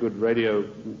a very good radio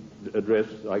address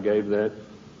I gave there,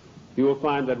 you will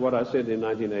find that what I said in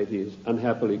 1980 has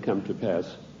unhappily come to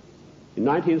pass. In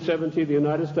 1970, the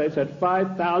United States had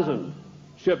 5,000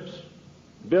 ships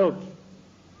built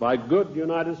by good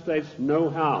United States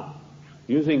know-how,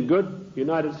 using good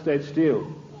United States steel.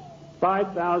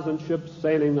 5,000 ships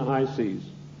sailing the high seas.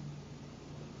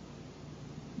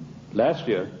 Last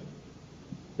year,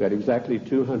 we had exactly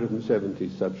 270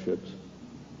 such ships,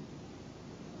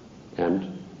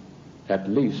 and at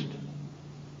least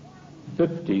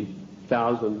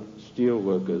 50,000 steel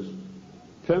workers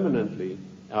permanently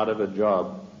out of a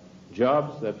job,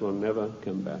 jobs that will never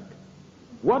come back.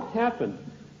 What happened?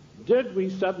 Did we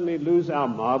suddenly lose our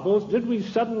marbles? Did we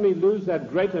suddenly lose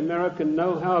that great American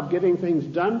know-how of getting things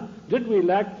done? Did we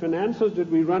lack finances?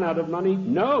 Did we run out of money?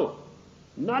 No.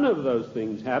 None of those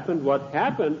things happened. What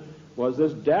happened was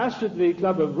this dastardly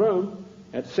Club of Rome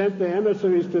had sent their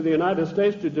emissaries to the United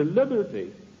States to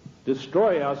deliberately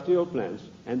destroy our steel plants,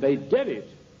 and they did it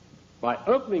by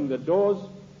opening the doors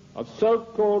of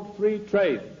so-called free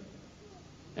trade.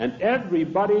 And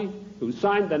everybody who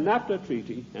signed the NAFTA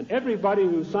treaty and everybody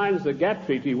who signs the GATT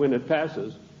treaty when it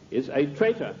passes is a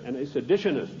traitor and a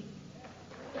seditionist.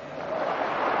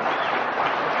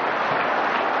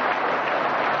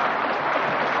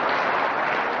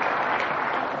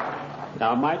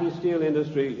 Our mighty steel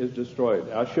industry is destroyed.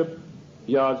 Our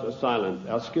shipyards are silent.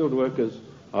 Our skilled workers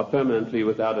are permanently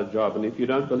without a job. And if you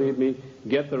don't believe me,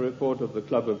 get the report of the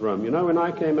Club of Rome. You know, when I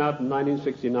came out in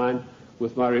 1969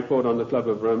 with my report on the Club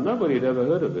of Rome, nobody had ever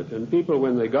heard of it. And people,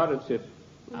 when they got it, said,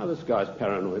 "Oh, this guy's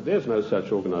paranoid. There's no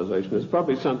such organization. It's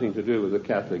probably something to do with the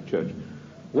Catholic Church."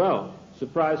 Well,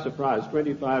 surprise, surprise,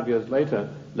 25 years later,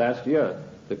 last year,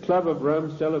 the Club of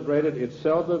Rome celebrated its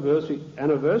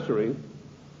anniversary,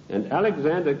 and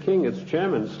Alexander King, its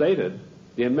chairman, stated,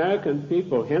 "The American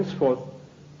people henceforth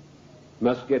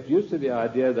must get used to the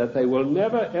idea that they will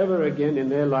never, ever again in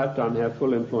their lifetime have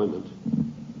full employment."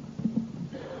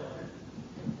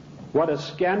 What a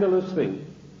scandalous thing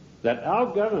that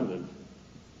our government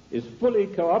is fully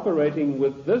cooperating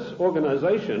with this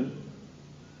organization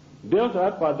built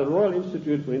up by the Royal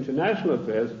Institute for International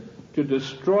Affairs to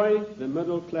destroy the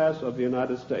middle class of the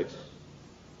United States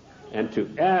and to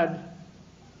add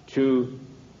to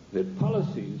the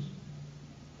policies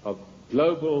of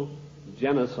global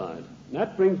genocide. And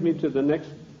that brings me to the next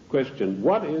question.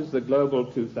 What is the Global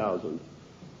 2000?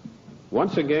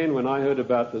 Once again, when I heard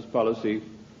about this policy,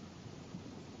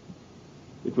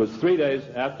 it was 3 days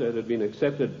after it had been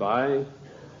accepted by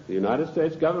the United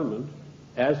States government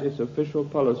as its official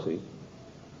policy.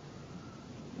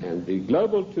 And the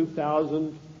Global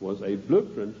 2000 was a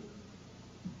blueprint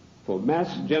for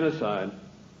mass genocide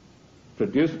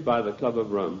produced by the Club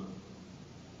of Rome.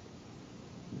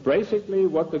 Basically,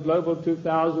 what the Global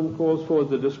 2000 calls for is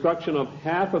the destruction of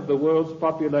half of the world's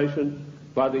population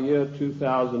by the year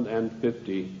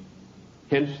 2050.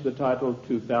 Hence the title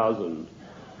 2000.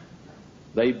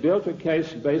 They built a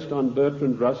case based on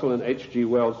Bertrand Russell and H.G.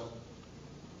 Wells'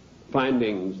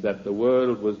 findings that the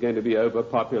world was going to be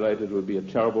overpopulated, would be a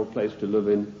terrible place to live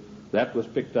in. That was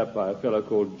picked up by a fellow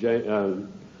called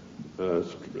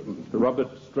Robert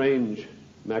Strange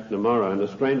McNamara, and a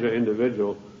stranger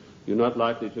individual you're not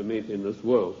likely to meet in this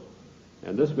world.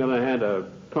 And this Miller had a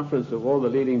conference of all the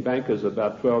leading bankers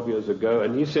about 12 years ago,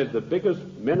 and he said the biggest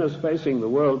menace facing the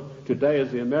world today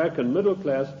is the American middle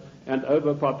class and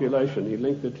overpopulation. He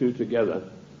linked the two together.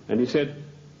 And he said,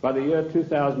 by the year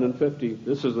 2050,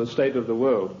 this is the state of the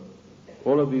world.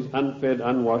 All of these unfed,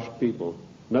 unwashed people,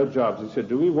 no jobs. He said,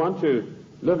 do we want to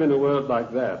live in a world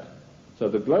like that? So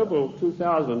the Global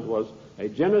 2000 was a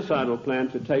genocidal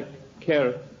plan to take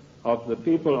care of the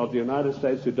people of the United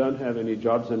States who don't have any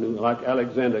jobs and who, like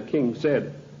Alexander King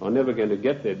said, are never going to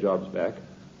get their jobs back,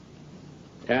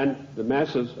 and the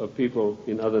masses of people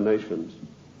in other nations.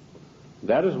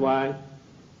 That is why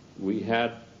we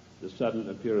had the sudden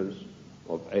appearance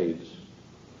of AIDS.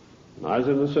 When I was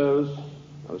in the service,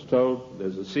 I was told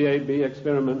there's a CAB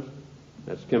experiment,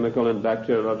 that's chemical and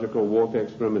bacteriological warfare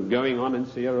experiment, going on in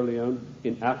Sierra Leone,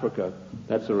 in Africa.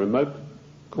 That's a remote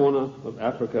corner of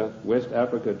Africa, West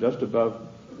Africa, just above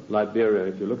Liberia.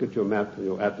 If you look at your map,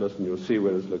 your atlas, and you'll see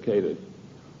where it's located.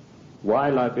 Why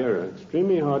Liberia?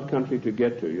 Extremely hard country to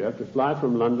get to. You have to fly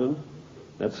from London.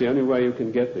 That's the only way you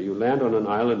can get there. You land on an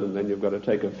island, and then you've got to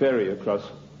take a ferry across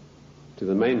to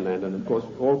the mainland. And, of course,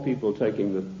 all people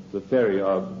taking the ferry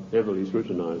are heavily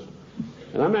scrutinized.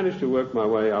 And I managed to work my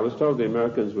way. I was told the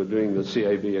Americans were doing the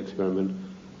CAB experiment.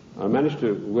 I managed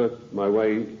to work my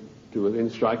way to within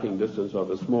striking distance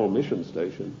of a small mission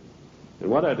station. And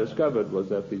what I discovered was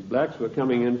that these blacks were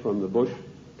coming in from the bush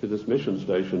to this mission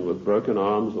station with broken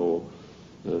arms or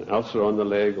an ulcer on the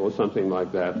leg or something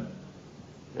like that.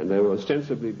 And they were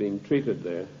ostensibly being treated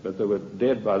there, but they were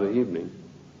dead by the evening.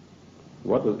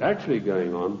 What was actually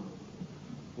going on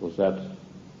was that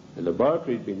a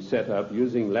laboratory had been set up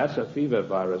using Lassa fever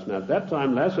virus. Now, at that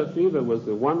time, Lassa fever was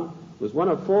one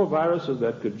of 4 viruses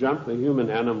that could jump the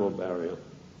human-animal barrier.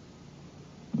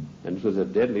 And it was a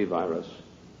deadly virus.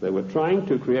 They were trying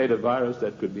to create a virus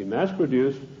that could be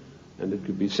mass-produced and it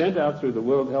could be sent out through the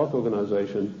World Health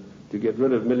Organization to get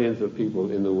rid of millions of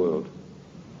people in the world.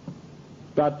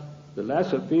 But the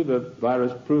Lassa fever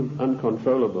virus proved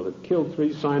uncontrollable. It killed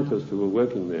 3 scientists who were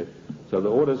working there. So the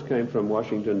orders came from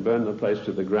Washington, burn the place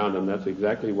to the ground, and that's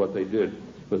exactly what they did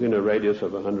within a radius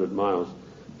of 100 miles.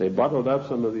 They bottled up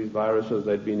some of these viruses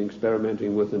they'd been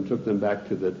experimenting with and took them back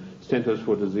to the Centers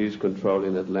for Disease Control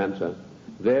in Atlanta.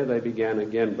 There they began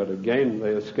again, but again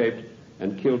they escaped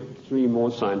and killed 3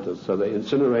 more scientists. So they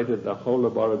incinerated the whole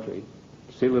laboratory,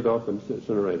 sealed it off and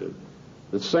incinerated.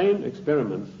 The same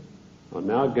experiments are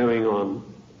now going on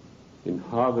in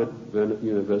Harvard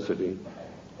University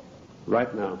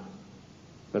right now.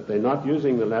 But they're not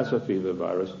using the Lassa fever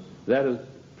virus. That has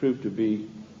proved to be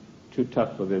too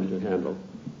tough for them to handle.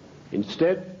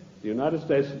 Instead, the United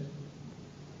States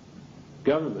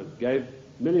government gave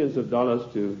millions of dollars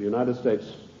to the United States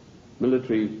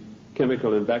military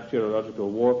chemical and bacteriological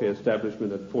warfare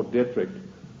establishment at Fort Detrick,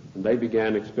 and they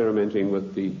began experimenting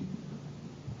with the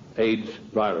AIDS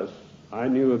virus. I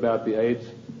knew about the AIDS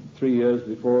 3 years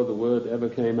before the word ever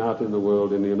came out in the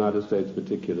world, in the United States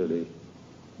particularly,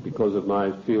 because of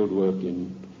my field work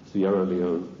in Sierra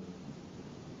Leone.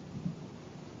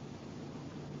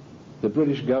 The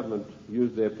British government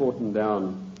used their Porton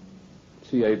Down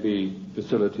CAB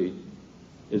facility.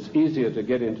 It's easier to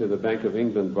get into the Bank of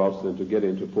England vaults than to get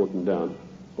into Porton Down.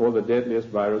 All the deadliest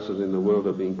viruses in the world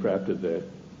are being crafted there,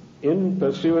 in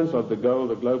pursuance of the goal,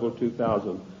 the Global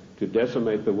 2000, to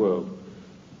decimate the world.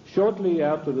 Shortly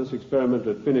after this experiment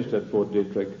had finished at Fort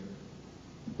Detrick,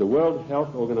 the World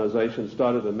Health Organization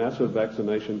started a massive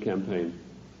vaccination campaign.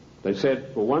 They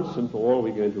said, for once and for all,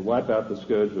 we're going to wipe out the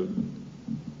scourge of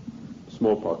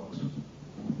smallpox.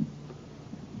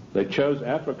 They chose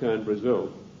Africa and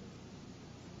Brazil,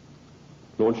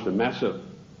 launched a massive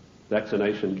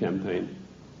vaccination campaign.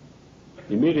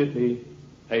 Immediately,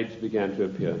 AIDS began to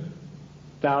appear.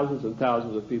 Thousands and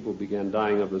thousands of people began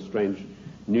dying of the strange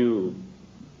new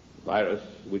virus,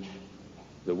 which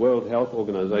the World Health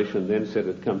Organization then said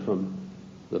had come from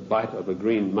the bite of a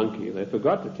green monkey. They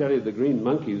forgot to tell you the green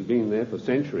monkey's been there for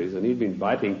centuries, and he'd been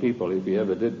biting people, if he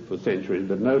ever did, for centuries,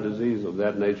 but no disease of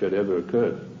that nature had ever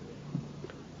occurred.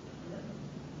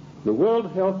 The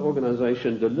World Health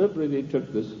Organization deliberately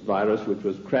took this virus, which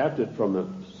was crafted from a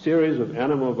series of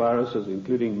animal viruses,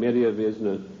 including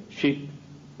Mediavirus sheep,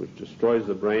 which destroys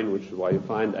the brain, which is why you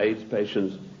find AIDS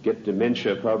patients get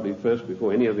dementia probably first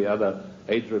before any of the other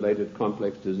AIDS-related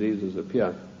complex diseases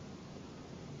appear.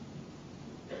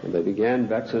 And they began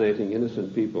vaccinating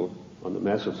innocent people on a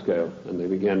massive scale, and they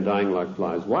began dying like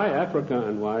flies. Why Africa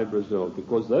and why Brazil?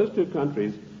 Because those 2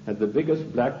 countries had the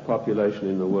biggest black population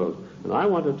in the world. And I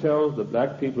want to tell the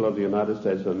black people of the United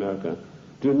States of America,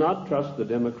 do not trust the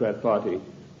Democrat Party.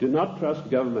 Do not trust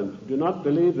government. Do not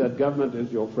believe that government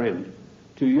is your friend.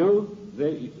 To you,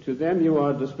 to them you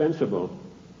are dispensable,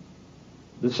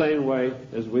 the same way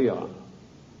as we are.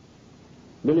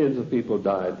 Millions of people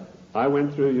died. I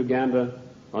went through Uganda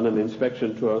on an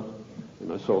inspection tour,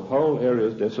 and I saw whole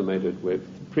areas decimated where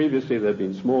previously there had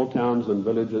been small towns and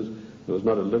villages. There was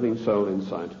not a living soul in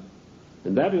sight.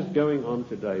 And that is going on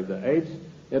today. The AIDS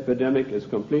epidemic is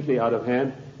completely out of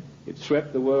hand. It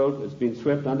swept the world. It's been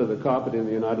swept under the carpet in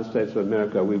the United States of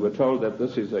America. We were told that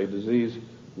this is a disease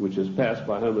which is passed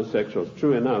by homosexuals.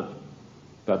 True enough,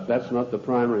 but that's not the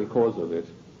primary cause of it.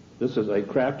 This is a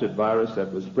crafted virus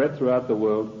that was spread throughout the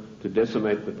world to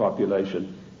decimate the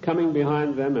population. Coming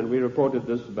behind them, and we reported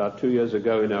this about 2 years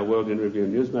ago in our World in Review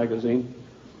news magazine,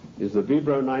 is the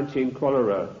Vibro 19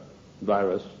 cholera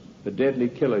virus, a deadly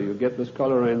killer. You get this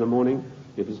cholera in the morning.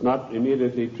 If it's not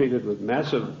immediately treated with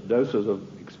massive doses of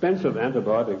expensive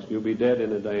antibiotics, you'll be dead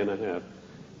in a day and a half.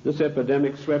 This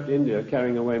epidemic swept India,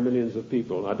 carrying away millions of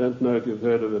people. I don't know if you've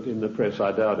heard of it in the press.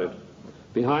 I doubt it.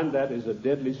 Behind that is a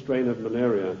deadly strain of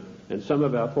malaria, and some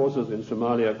of our forces in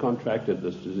Somalia contracted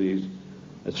this disease.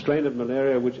 A strain of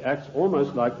malaria which acts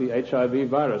almost like the HIV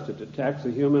virus. It attacks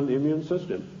the human immune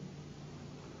system.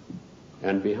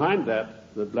 And behind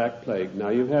that, the Black Plague. Now,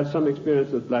 you've had some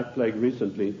experience with Black Plague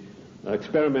recently.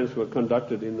 Experiments were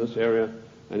conducted in this area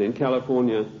and in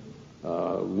California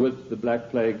with the Black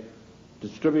Plague,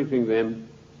 distributing them,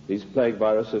 these plague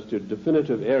viruses, to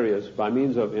definitive areas by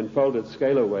means of enfolded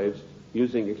scalar waves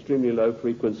using extremely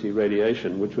low-frequency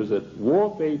radiation, which was a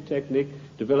warfare technique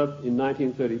developed in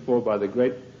 1934 by the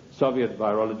great Soviet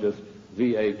virologist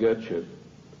V.A. Gertchev.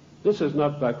 This is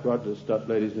not Buck Rogers stuff,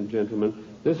 ladies and gentlemen.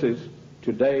 This is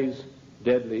today's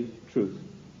deadly truth.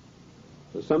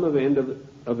 So some of the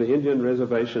Indian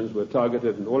reservations were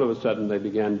targeted, and all of a sudden they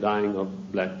began dying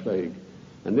of Black Plague.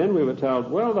 And then we were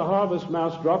told, well, the harvest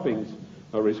mouse droppings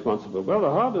are responsible. Well, the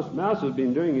harvest mouse has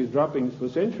been doing his droppings for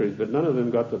centuries, but none of them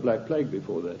got the Black Plague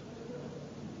before that.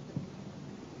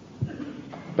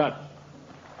 But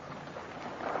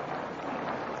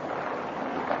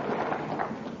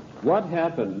what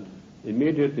happened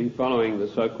immediately following the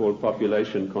so-called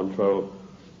population control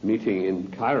meeting in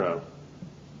Cairo?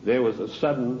 There was a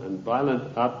sudden and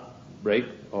violent outbreak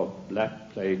of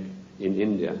Black Plague in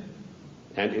India,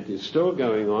 and it is still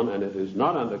going on, and it is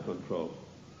not under control.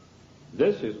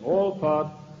 This is all part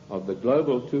of the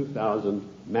Global 2000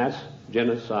 mass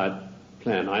genocide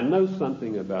plan. I know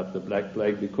something about the Black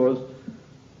Plague because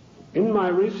in my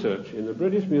research in the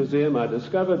British Museum I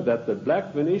discovered that the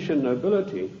black Venetian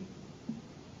nobility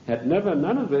had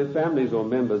none of their families or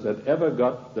members had ever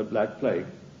got the Black Plague.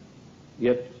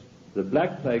 Yet the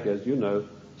Black Plague, as you know,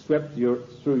 swept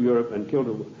through Europe and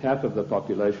killed half of the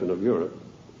population of Europe.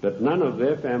 But none of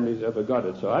their families ever got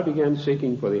it. So I began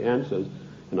seeking for the answers,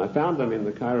 and I found them in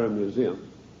the Cairo Museum.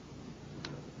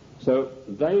 So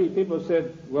people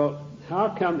said, well,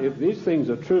 how come, if these things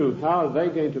are true, how are they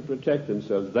going to protect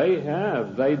themselves? They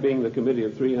being the Committee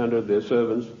of 300, their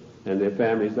servants and their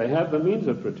families, they have the means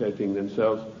of protecting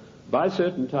themselves by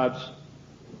certain types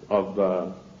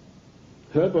of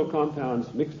herbal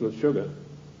compounds mixed with sugar.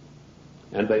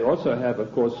 And they also have,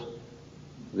 of course,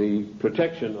 the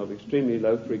protection of extremely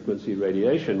low-frequency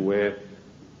radiation, where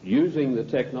using the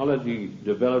technology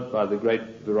developed by the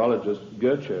great virologist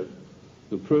Gertchev,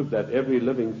 who proved that every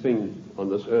living thing on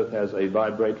this earth has a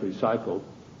vibratory cycle,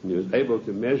 and he was able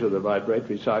to measure the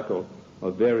vibratory cycle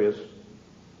of various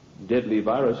deadly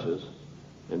viruses,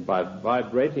 and by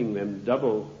vibrating them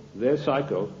double their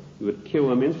cycle, you would kill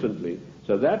them instantly.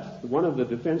 So that's one of the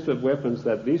defensive weapons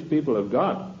that these people have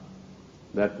got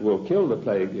that will kill the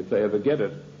plague if they ever get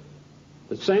it.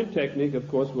 The same technique, of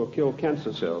course, will kill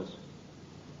cancer cells.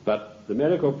 But the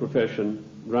medical profession,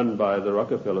 run by the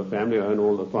Rockefeller family, who own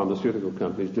all the pharmaceutical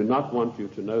companies, do not want you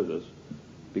to know this,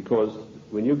 because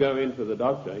when you go in for the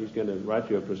doctor, he's going to write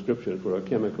you a prescription for a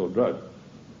chemical drug.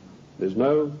 There's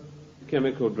no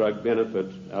chemical drug benefit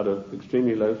out of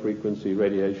extremely low-frequency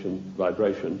radiation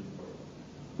vibration.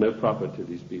 No profit to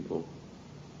these people.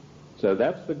 So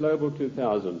that's the Global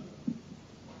 2000.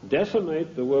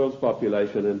 Decimate the world's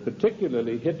population, and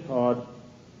particularly hit hard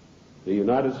the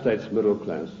United States middle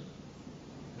class.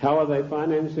 How are they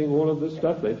financing all of this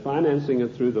stuff? They're financing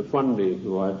it through the fondi,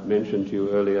 who I mentioned to you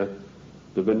earlier,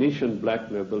 the Venetian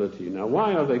Black Nobility. Now,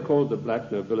 why are they called the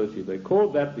Black Nobility? They're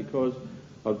called that because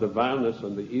of the vileness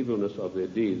and the evilness of their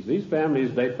deeds. These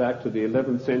families date back to the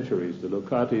 11th centuries, the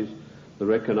Locatis, the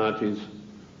Recanatis.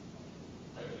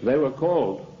 They were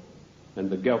called, and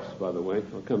the Guelphs, by the way,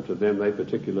 I'll come to them, they're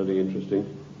particularly interesting.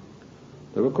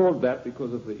 They were called that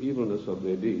because of the evilness of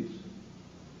their deeds.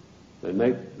 They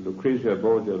made Lucrezia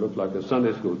Borgia look like a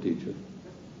Sunday school teacher.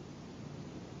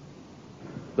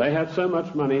 They had so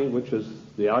much money, which is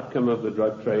the outcome of the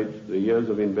drug trade, the years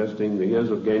of investing, the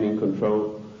years of gaining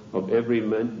control of every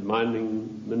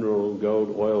mining, mineral,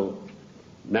 gold, oil,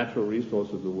 natural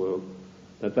resource of the world,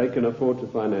 that they can afford to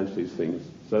finance these things.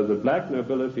 So the black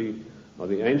nobility are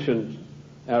the ancient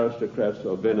aristocrats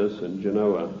of Venice and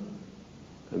Genoa,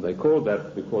 and they called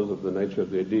that because of the nature of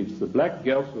their deeds. The black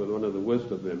Guelphs were one of the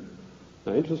worst of them.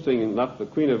 Now, interesting enough, the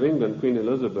Queen of England, Queen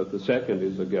Elizabeth II,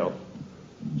 is a Guelph.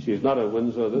 She's not a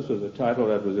Windsor. This was a title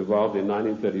that was evolved in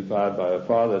 1935 by her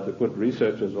father to put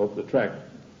researchers off the track.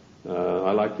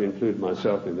 I like to include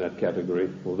myself in that category,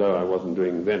 although I wasn't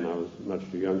doing it then. I was much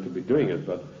too young to be doing it,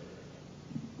 but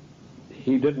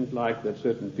he didn't like that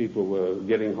certain people were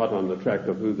getting hot on the track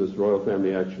of who this royal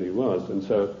family actually was, and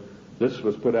so this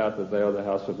was put out that they are the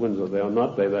House of Windsor. They are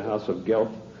not. They're the House of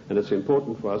Guelph, and it's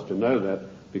important for us to know that,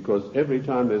 because every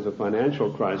time there's a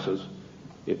financial crisis,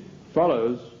 it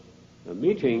follows a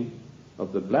meeting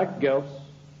of the black Guelphs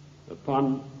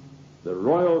upon the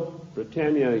Royal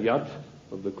Britannia yacht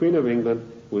of the Queen of England,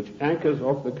 which anchors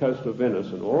off the coast of Venice,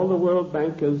 and all the world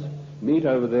bankers meet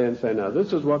over there and say, now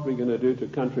this is what we're going to do to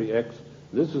country X,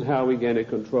 this is how we're going to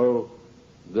control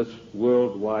this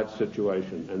worldwide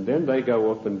situation, and then they go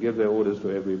off and give their orders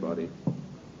to everybody.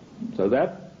 So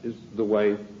that is the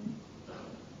way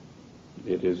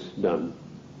it is done.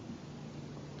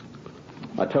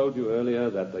 I told you earlier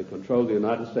that they controlled the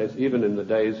United States. Even in the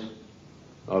days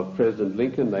of President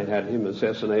Lincoln, they had him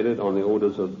assassinated on the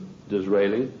orders of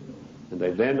Disraeli, and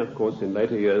they then, of course, in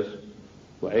later years,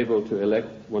 were able to elect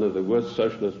one of the worst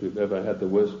socialists we've ever had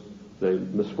the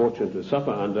misfortune to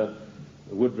suffer under,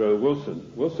 Woodrow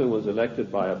Wilson. Wilson was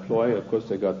elected by a ploy. Of course,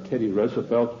 they got Teddy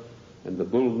Roosevelt and the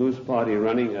Bull Moose Party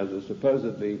running as a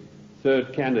supposedly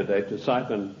third candidate to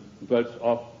siphon votes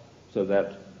off so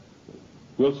that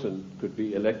Wilson could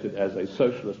be elected as a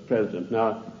socialist president.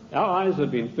 Now, our eyes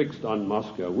have been fixed on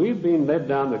Moscow. We've been led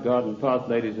down the garden path,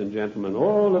 ladies and gentlemen.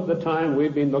 All of the time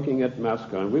we've been looking at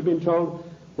Moscow, and we've been told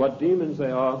what demons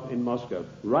they are in Moscow.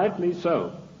 Rightly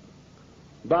so.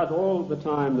 But all the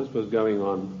time this was going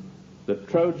on, the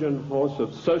Trojan horse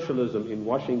of socialism in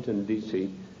Washington,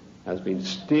 D.C. has been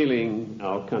stealing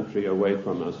our country away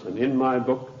from us. And in my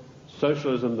book,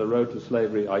 Socialism, The Road to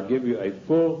Slavery, I give you a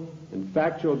full and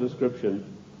factual description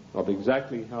of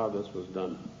exactly how this was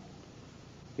done.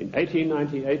 In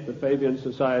 1898, the Fabian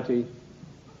Society,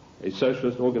 a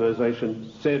socialist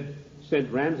organization,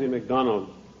 sent Ramsay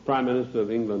MacDonald, Prime Minister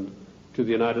of England, to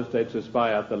the United States to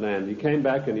spy out the land. He came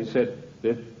back and he said,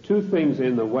 there are two things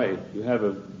in the way. You have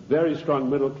a very strong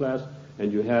middle class,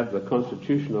 and you have the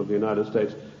Constitution of the United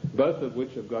States, both of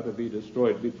which have got to be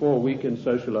destroyed before we can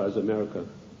socialize America.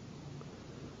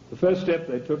 The first step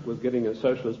they took was getting a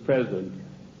socialist president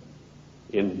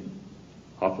in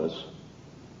office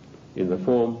in the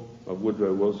form of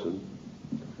Woodrow Wilson.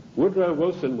 Woodrow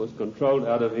Wilson was controlled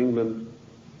out of England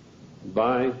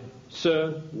by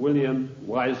Sir William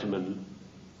Wiseman,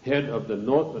 head of the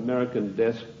North American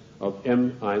desk of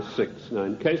MI6. Now,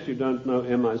 in case you don't know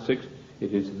MI6,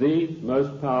 it is the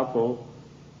most powerful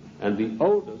and the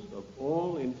oldest of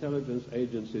all intelligence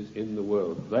agencies in the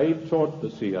world. They taught the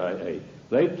CIA.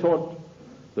 They taught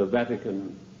the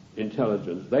Vatican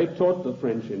intelligence. They taught the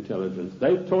French intelligence.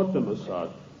 They taught the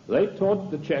Mossad. They taught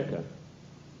the Cheka.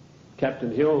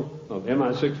 Captain Hill of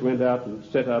MI6 went out and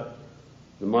set up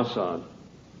the Mossad.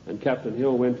 And Captain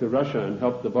Hill went to Russia and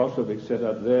helped the Bolsheviks set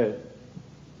up their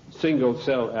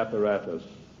single-cell apparatus.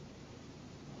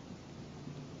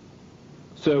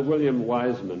 Sir William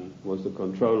Wiseman was the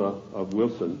controller of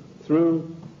Wilson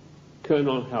through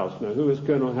Colonel House. Now, who is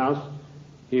Colonel House?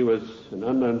 He was an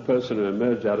unknown person who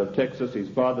emerged out of Texas. His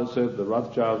father served the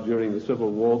Rothschilds during the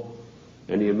Civil War,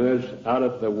 and he emerged out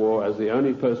of the war as the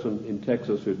only person in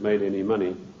Texas who'd made any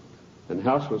money. And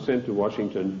House was sent to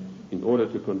Washington in order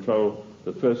to control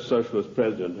the first socialist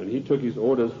president, and he took his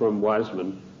orders from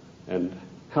Wiseman, and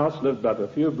House lived but a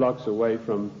few blocks away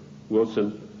from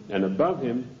Wilson, and above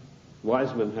him,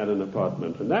 Wiseman had an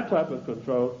apartment. And that type of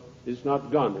control is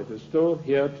not gone. It is still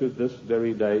here to this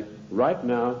very day, right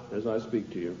now, as I speak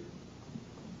to you.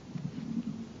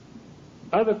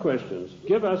 Other questions?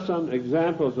 Give us some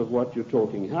examples of what you're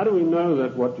talking. How do we know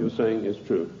that what you're saying is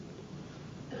true?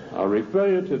 I'll refer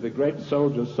you to the great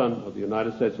soldier son of the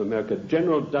United States of America,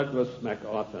 General Douglas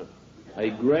MacArthur, a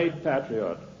great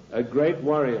patriot, a great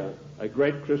warrior, a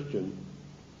great Christian.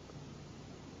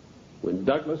 When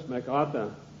Douglas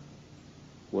MacArthur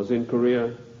was in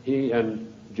Korea, he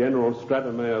and General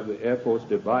Stratemeyer of the Air Force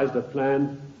devised a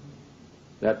plan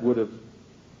that would have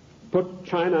put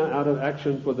China out of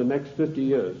action for the next 50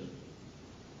 years.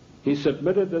 He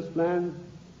submitted this plan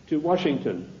to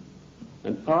Washington,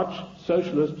 an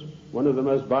arch-socialist, one of the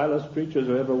most vilest creatures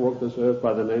who ever walked this earth,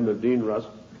 by the name of Dean Rusk,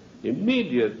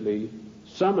 immediately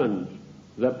summoned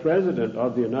the President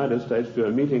of the United States to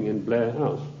a meeting in Blair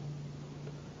House.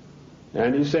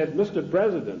 And he said, "Mr.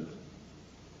 President,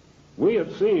 we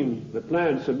have seen the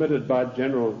plan submitted by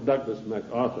General Douglas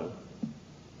MacArthur,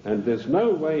 and there's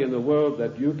no way in the world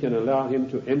that you can allow him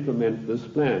to implement this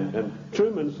plan." And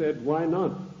Truman said, "Why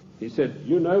not?" He said,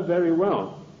 "You know very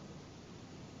well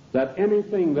that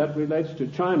anything that relates to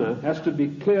China has to be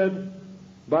cleared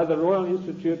by the Royal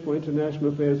Institute for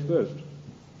International Affairs first."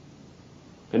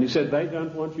 And he said, "They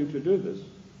don't want you to do this."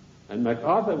 And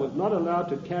MacArthur was not allowed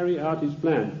to carry out his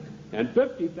plan. And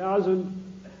 50,000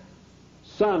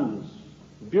 sons,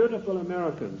 beautiful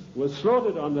Americans, were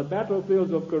slaughtered on the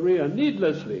battlefields of Korea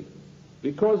needlessly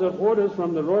because of orders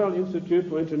from the Royal Institute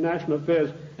for International Affairs.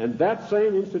 And that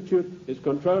same institute is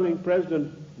controlling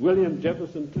President William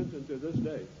Jefferson Clinton to this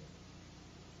day.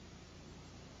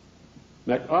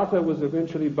 MacArthur was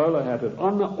eventually bowler-hatted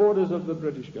on the orders of the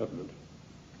British government.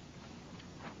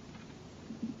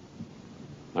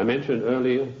 I mentioned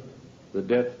earlier the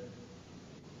death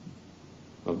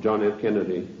of John F.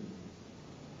 Kennedy.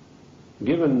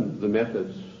 Given the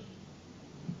methods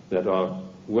that are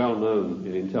well known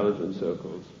in intelligence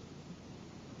circles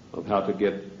of how to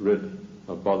get rid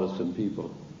of bothersome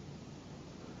people,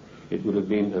 it would have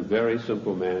been a very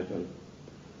simple matter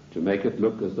to make it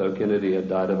look as though Kennedy had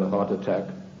died of a heart attack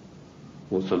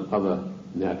or some other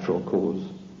natural cause.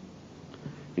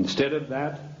 Instead of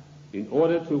that, in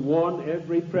order to warn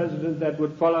every president that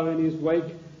would follow in his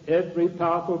wake, every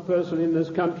powerful person in this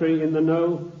country in the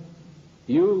know,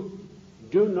 you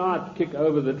do not kick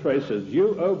over the traces.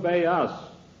 You obey us,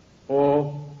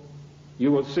 or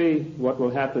you will see what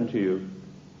will happen to you.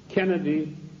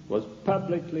 Kennedy was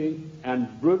publicly and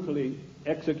brutally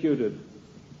executed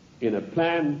in a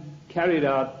plan carried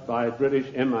out by British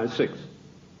MI6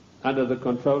 under the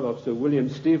control of Sir William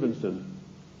Stevenson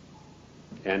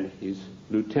and his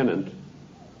lieutenant,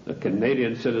 a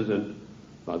Canadian citizen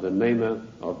by the name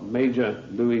of Major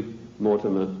Louis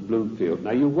Mortimer Bloomfield.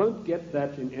 Now, you won't get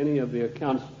that in any of the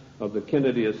accounts of the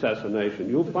Kennedy assassination.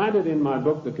 You'll find it in my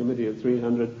book, The Committee of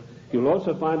 300. You'll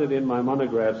also find it in my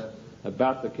monographs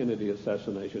about the Kennedy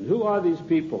assassination. Who are these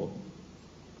people?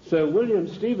 Sir William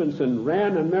Stevenson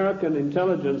ran American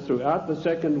intelligence throughout the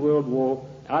Second World War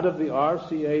out of the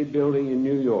RCA building in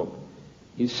New York.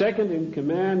 His second in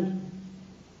command,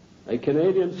 a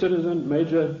Canadian citizen,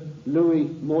 Major Louis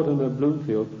Mortimer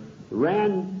Bloomfield,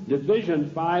 ran Division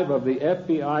 5 of the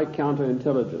FBI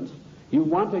counterintelligence. You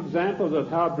want examples of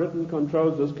how Britain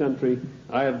controls this country?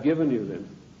 I have given you them.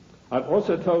 I've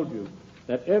also told you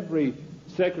that every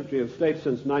Secretary of State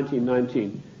since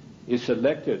 1919 is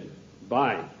selected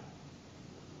by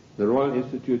the Royal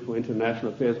Institute for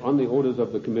International Affairs on the orders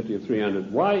of the Committee of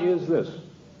 300. Why is this?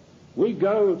 We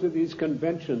go to these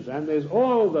conventions and there's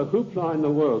all the hoopla in the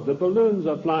world. The balloons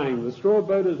are flying, the straw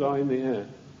boaters are in the air.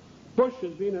 Bush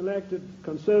has been elected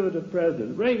conservative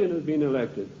president. Reagan has been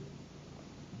elected.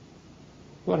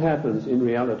 What happens in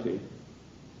reality?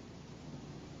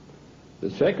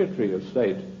 The Secretary of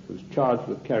State, who's charged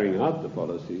with carrying out the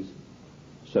policies,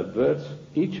 subverts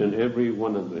each and every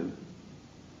one of them.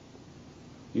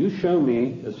 You show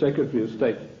me a Secretary of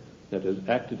State that has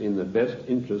acted in the best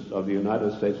interest of the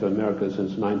United States of America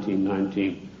since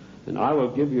 1919, and I will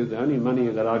give you the only money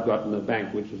that I've got in the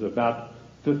bank, which is about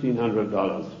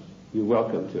 $1,500. You're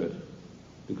welcome to it,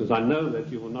 because I know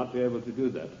that you will not be able to do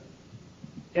that.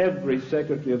 Every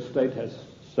Secretary of State has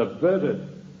subverted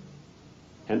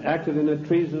and acted in a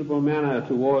treasonable manner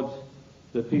towards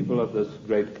the people of this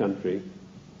great country.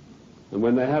 And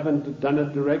when they haven't done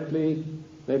it directly,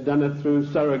 they've done it through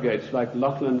surrogates like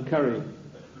Lachlan Curry,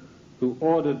 who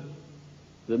ordered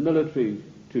the military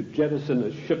to jettison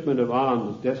a shipment of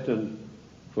arms destined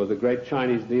for the great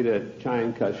Chinese leader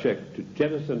Chiang Kai-shek, to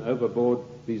jettison overboard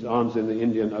these arms in the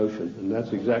Indian Ocean. And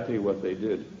that's exactly what they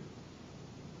did.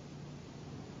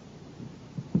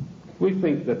 We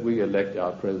think that we elect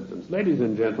our presidents. Ladies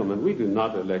and gentlemen, we do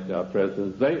not elect our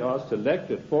presidents. They are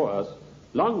selected for us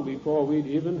long before we'd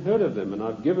even heard of them. And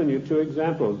I've given you two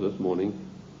examples this morning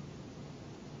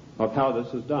of how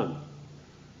this is done.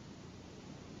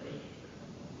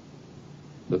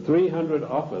 The 300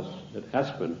 office at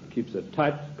Aspen keeps a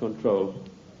tight control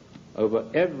over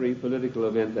every political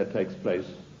event that takes place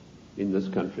in this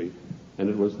country. And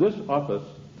it was this office,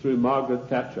 through Margaret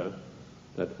Thatcher,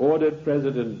 that ordered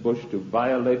President Bush to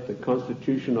violate the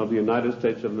Constitution of the United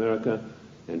States of America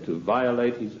and to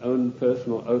violate his own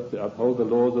personal oath to uphold the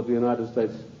laws of the United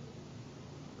States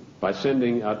by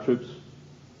sending our troops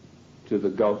to the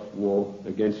Gulf War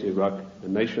against Iraq, a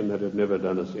nation that had never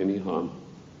done us any harm.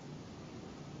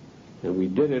 And we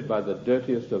did it by the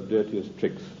dirtiest of dirtiest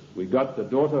tricks. We got the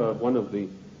daughter of one of the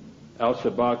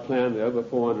Al-Shabaab clan, there are over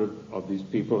 400 of these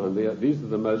people, and these are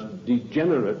the most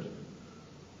degenerate,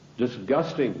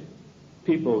 disgusting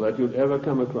people that you'd ever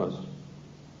come across.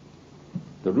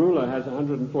 The ruler has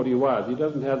 140 wives. He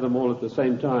doesn't have them all at the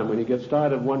same time. When he gets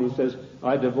tired of one, he says,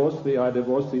 I divorce thee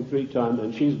 3 times,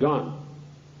 and she's gone.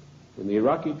 When the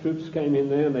Iraqi troops came in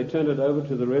there and they turned it over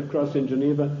to the Red Cross in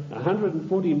Geneva,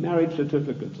 140 marriage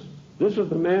certificates. This is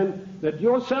the man that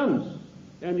your sons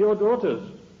and your daughters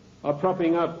are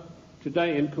propping up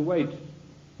today in Kuwait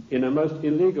in a most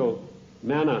illegal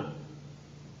manner,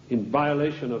 in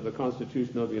violation of the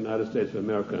Constitution of the United States of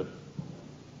America.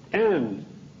 And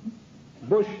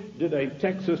Bush did a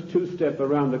Texas two-step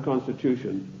around the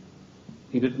Constitution.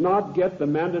 He did not get the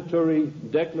mandatory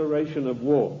declaration of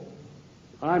war.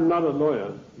 I'm not a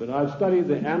lawyer, but I've studied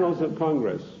the annals of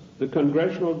Congress, the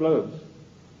congressional globes,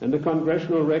 and the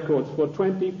congressional records for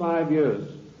 25 years.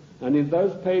 And in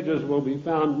those pages will be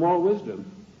found more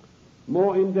wisdom,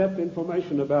 more in-depth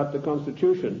information about the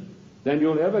Constitution than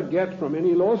you'll ever get from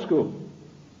any law school.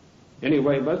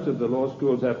 Anyway, most of the law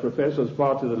schools have professors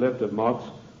far to the left of Marx,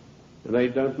 and they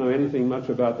don't know anything much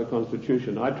about the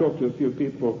Constitution. I talked to a few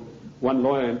people, one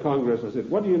lawyer in Congress, I said,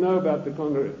 what do you know about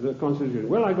the Constitution?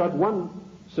 Well, I got 1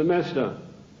 semester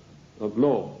of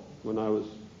law when I was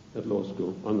at law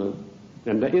school,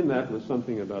 and in that was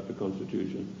something about the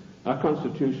Constitution. Our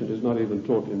Constitution is not even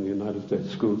taught in the United States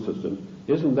school system.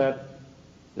 Isn't that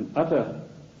an utter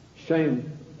shame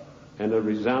and a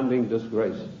resounding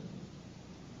disgrace?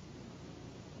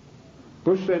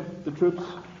 Bush said the troops...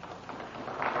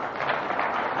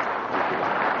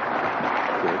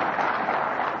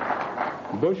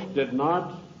 Bush did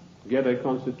not get a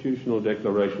constitutional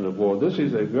declaration of war. This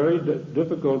is a very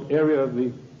difficult area of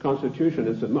the Constitution.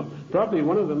 It's probably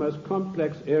one of the most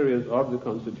complex areas of the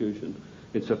Constitution.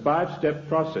 It's a 5-step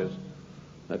process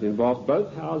that involves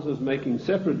both houses making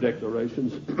separate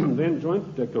declarations, then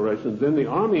joint declarations, then the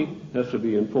army has to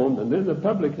be informed, and then the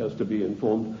public has to be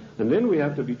informed, and then we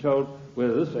have to be told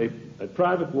whether this is a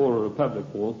private war or a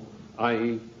public war,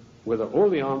 i.e. whether all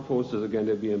the armed forces are going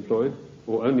to be employed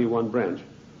or only one branch.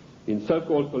 In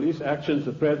so-called police actions,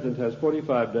 the President has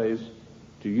 45 days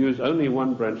to use only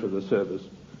one branch of the service.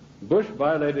 Bush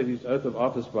violated his oath of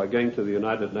office by going to the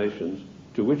United Nations,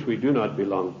 to which we do not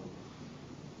belong,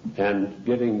 and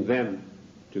getting them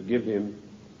to give him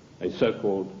a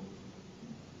so-called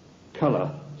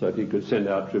color so that he could send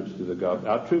our troops to the Gulf.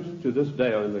 Our troops to this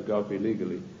day are in the Gulf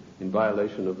illegally, in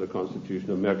violation of the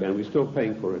Constitution of America, and we're still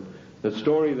paying for it. The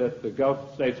story that the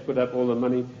Gulf states put up all the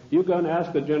money, you go and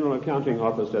ask the General Accounting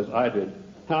Office, as I did,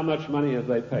 how much money have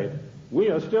they paid? We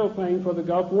are still paying for the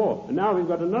Gulf War, and now we've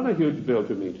got another huge bill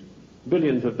to meet,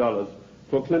 billions of dollars,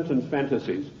 for Clinton's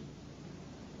fantasies,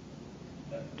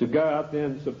 to go out there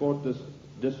and support this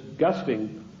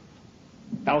disgusting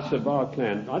Al-Shabaab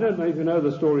clan. I don't know if you know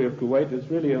the story of Kuwait. It's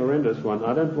really a horrendous one.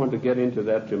 I don't want to get into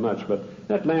that too much, but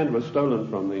that land was stolen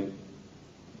from the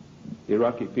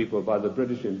Iraqi people by the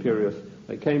British imperialists.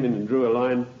 They came in and drew a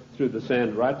line through the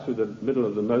sand right through the middle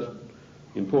of the most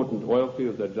important oil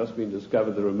fields that had just been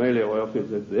discovered, the Rumelia oil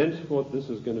fields. Thenceforth, this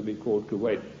is going to be called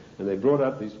Kuwait. And they brought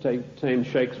up these tame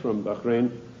sheikhs from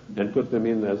Bahrain and put them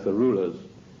in as the rulers.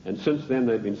 And since then,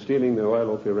 they've been stealing the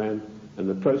oil off Iran, and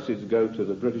the proceeds go to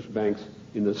the British banks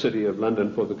in the city of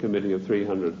London for the Committee of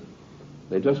 300.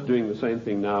 They're just doing the same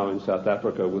thing now in South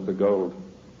Africa with the gold.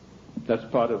 That's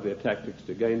part of their tactics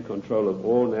to gain control of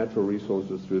all natural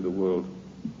resources through the world.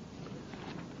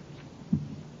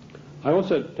 I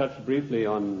also touched briefly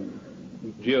on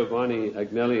Giovanni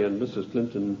Agnelli and Mrs.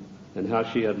 Clinton and how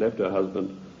she had left her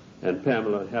husband, and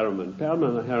Pamela Harriman.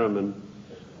 Pamela Harriman,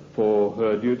 for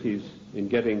her duties in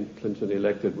getting Clinton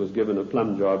elected, was given a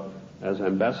plum job as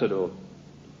ambassador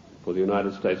for the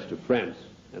United States to France.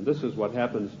 And this is what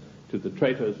happens to the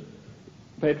traitors.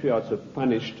 Patriots are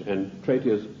punished and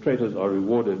traitors are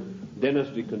rewarded. Dennis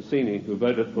DeConcini, who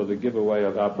voted for the giveaway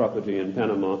of our property in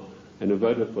Panama and who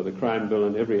voted for the crime bill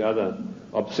and every other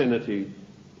obscenity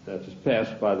that is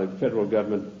passed by the federal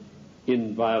government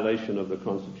in violation of the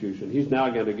Constitution, he's now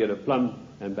going to get a plum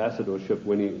ambassadorship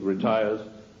when he retires,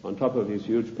 on top of his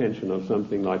huge pension of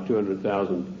something like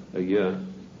 $200,000 a year.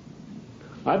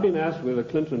 I've been asked whether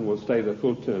Clinton will stay the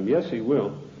full term. Yes, he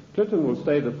will. Clinton will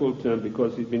stay the full term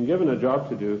because he's been given a job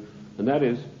to do, and that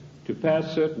is to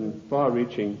pass certain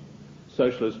far-reaching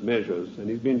socialist measures. And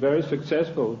he's been very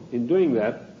successful in doing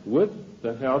that with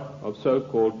the help of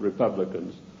so-called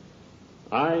Republicans.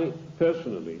 I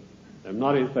personally am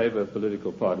not in favor of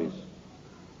political parties.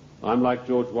 I'm like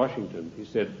George Washington. He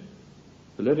said,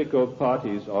 political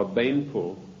parties are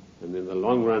baneful, and in the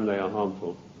long run they are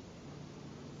harmful.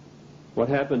 What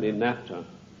happened in NAFTA?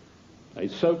 A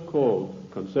so-called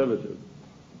conservative,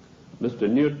 Mr.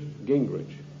 Newt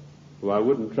Gingrich, who I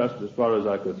wouldn't trust as far as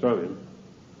I could throw him,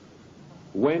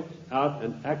 went out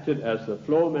and acted as the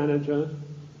floor manager,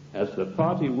 as the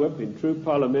party whip in true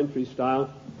parliamentary style,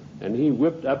 and he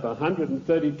whipped up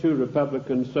 132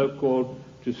 Republicans, so-called,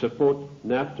 to support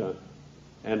NAFTA.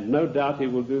 And no doubt he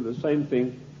will do the same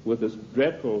thing with this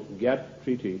dreadful GATT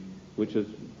treaty, which is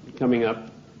coming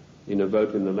up in a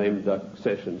vote in the lame duck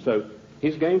session. So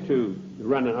he's going to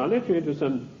run, and I'll let you into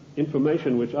some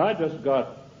information which I just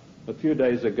got a few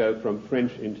days ago from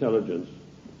French intelligence.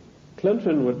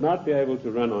 Clinton would not be able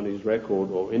to run on his record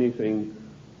or anything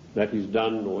that he's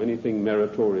done or anything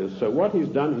meritorious. So what he's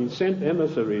done, he sent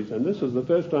emissaries, and this is the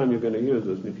first time you're going to hear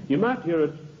this. You might hear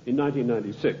it in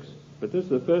 1996, but this is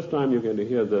the first time you're going to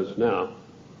hear this now.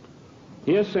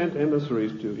 He has sent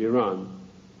emissaries to Iran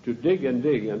to dig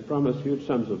and promise huge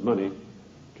sums of money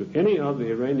to any of the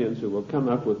Iranians who will come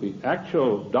up with the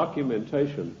actual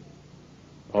documentation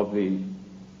of the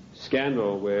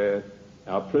scandal where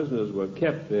our prisoners were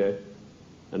kept there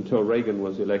until Reagan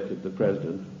was elected the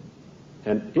president.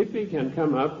 And if he can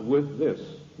come up with this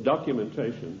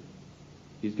documentation,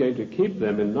 he's going to keep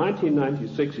them. In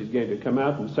 1996, he's going to come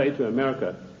out and say to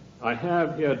America, I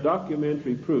have here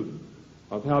documentary proof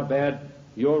of how bad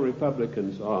your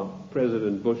Republicans are,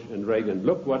 President Bush and Reagan.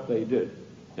 Look what they did.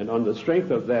 And on the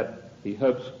strength of that, he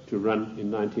hopes to run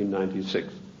in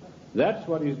 1996. That's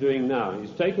what he's doing now.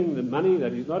 He's taking the money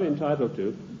that he's not entitled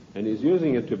to, and he's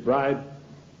using it to bribe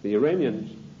the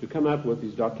Iranians to come up with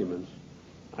these documents.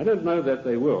 I don't know that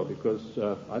they will, because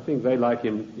I think they like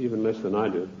him even less than I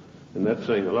do, and that's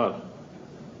saying a lot.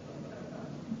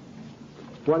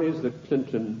 What is the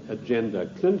Clinton agenda?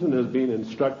 Clinton has been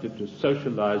instructed to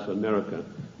socialize America,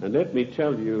 and let me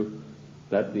tell you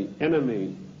that the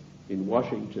enemy in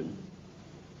Washington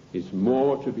is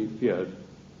more to be feared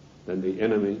than the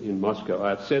enemy in Moscow.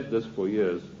 I've said this for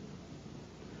years.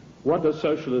 What does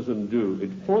socialism do?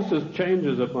 It forces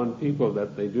changes upon people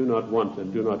that they do not want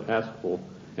and do not ask for.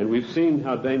 And we've seen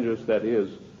how dangerous that is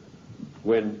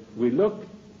when we look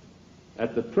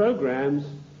at the programs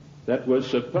that were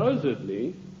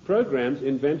supposedly programs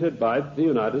invented by the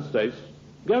United States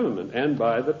government and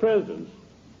by the presidents.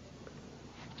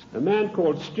 A man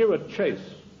called Stuart Chase,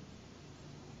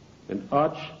 an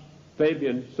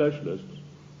arch-Fabian socialist,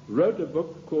 wrote a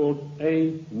book called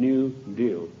A New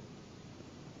Deal.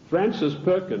 Frances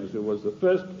Perkins, who was the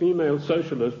first female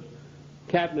socialist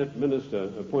cabinet minister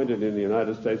appointed in the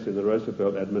United States in the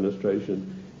Roosevelt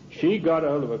administration, she got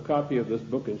hold of a copy of this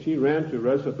book and she ran to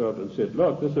Roosevelt and said,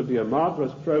 look, this would be a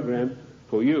marvelous program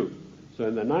for you. So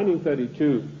in the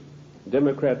 1932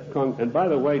 Democrat and by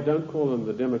the way, don't call them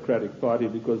the Democratic Party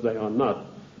because they are not.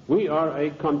 We are a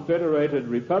confederated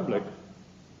republic.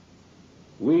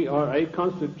 We are a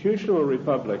constitutional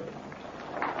republic.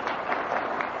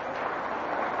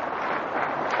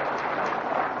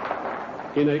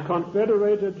 In a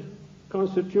confederated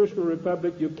constitutional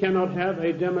republic, you cannot have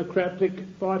a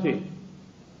Democratic Party.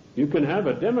 You can have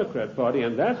a Democrat Party,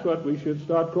 and that's what we should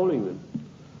start calling them.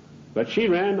 But she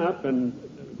ran up, and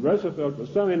Roosevelt was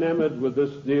so enamored with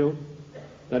this deal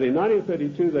that in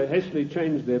 1932 they hastily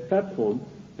changed their platform,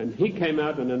 and he came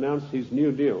out and announced his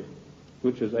New Deal,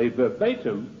 which is a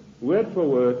verbatim,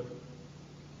 word-for-word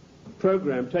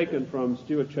program taken from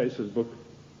Stuart Chase's book,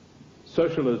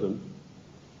 Socialism,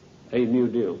 A New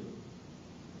Deal.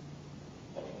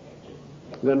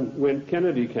 Then when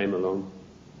Kennedy came along,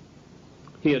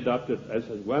 he adopted as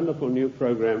a wonderful new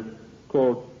program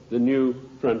called The New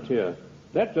Frontier.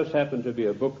 That just happened to be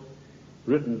a book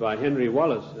written by Henry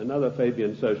Wallace, another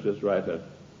Fabian socialist writer.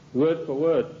 Word for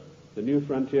word, The New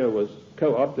Frontier was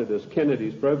co-opted as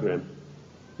Kennedy's program.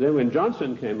 Then when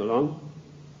Johnson came along,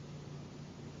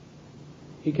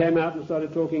 he came out and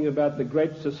started talking about the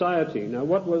Great Society. Now,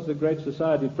 what was the Great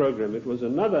Society program? It was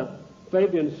another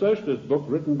Fabian socialist book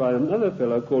written by another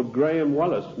fellow called Graham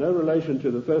Wallace, no relation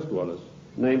to the first Wallace,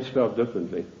 name spelled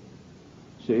differently.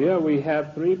 So here we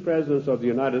have three presidents of the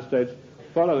United States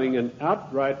following an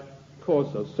outright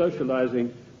course of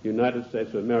socializing the United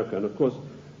States of America. And of course,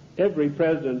 every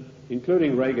president,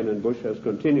 including Reagan and Bush, has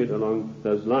continued along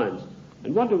those lines.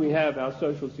 And what do we have? Our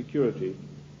Social Security.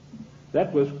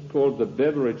 That was called the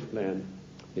Beveridge Plan.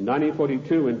 In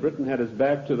 1942, when Britain had its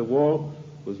back to the wall,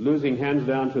 was losing hands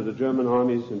down to the German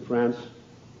armies in France,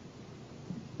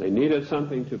 they needed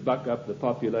something to buck up the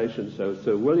population. So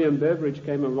Sir William Beveridge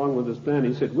came along with this plan.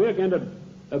 He said, we're going to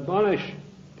abolish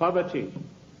poverty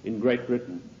in Great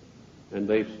Britain. and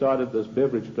they've started this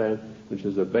beverage plan, which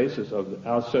is the basis of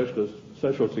our socialist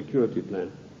social security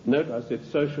plan. Note, I said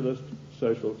socialist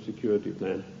social security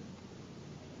plan.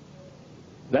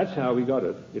 That's how we got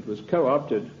it. It was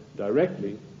co-opted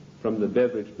directly from the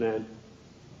beverage plan,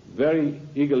 very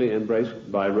eagerly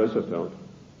embraced by Roosevelt.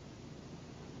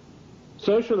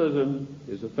 Socialism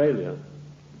is a failure.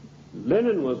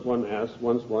 Lenin was once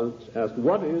asked,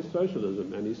 what is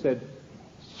socialism? And he said,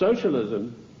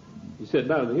 socialism, he said,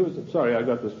 no, he was, sorry, I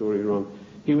got the story wrong.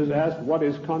 He was asked, what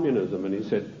is communism? And he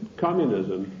said,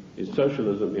 communism is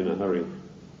socialism in a hurry.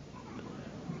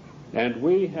 And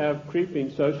we have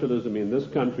creeping socialism in this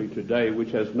country today,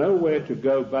 which has nowhere to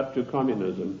go but to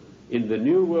communism. In the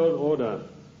New World Order,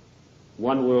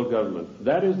 one world government.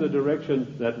 That is the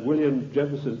direction that William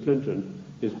Jefferson Clinton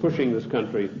is pushing this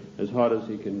country as hard as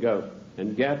he can go.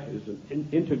 And GATT is an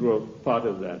integral part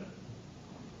of that.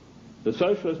 The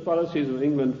socialist policies of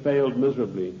England failed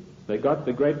miserably. They got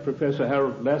the great Professor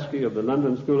Harold Lasky of the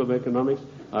London School of Economics.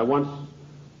 I once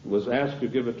was asked to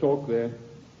give a talk there,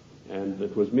 and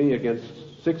it was me against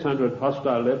 600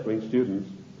 hostile left-wing students.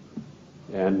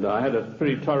 And I had a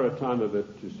pretty torrid time of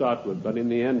it to start with, but in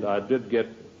the end I did get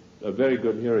a very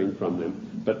good hearing from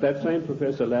them. But that same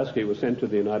Professor Lasky was sent to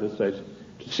the United States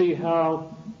to see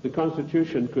how the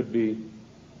Constitution could be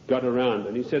got around.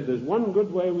 And he said, there's one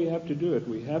good way we have to do it.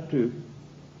 We have to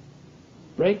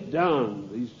break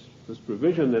down this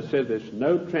provision that says there's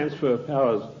no transfer of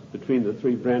powers between the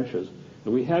three branches.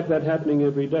 And we have that happening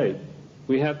every day.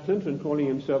 We have Clinton calling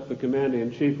himself the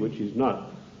Commander-in-Chief, which he's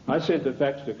not. I sent a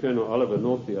fax to Colonel Oliver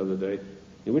North the other day,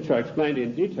 in which I explained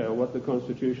in detail what the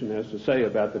Constitution has to say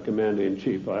about the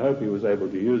Commander-in-Chief. I hope he was able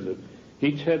to use it.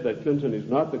 He said that Clinton is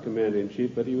not the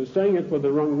Commander-in-Chief, but he was saying it for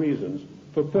the wrong reasons,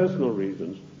 for personal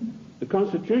reasons. The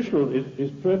Constitution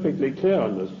is perfectly clear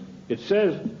on this. It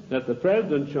says that the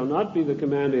President shall not be the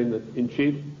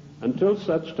Commander-in-Chief until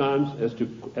such times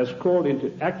as called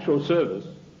into actual service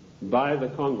by the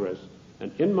Congress.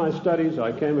 And in my studies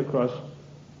I came across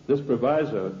this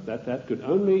proviso that could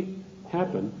only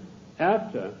happen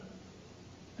after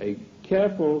a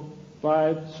careful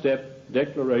 5-step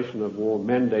declaration of war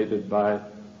mandated by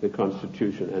the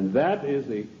Constitution. And that is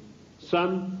the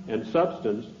sum and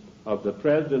substance of the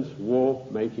President's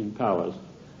war-making powers.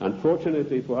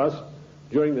 Unfortunately for us,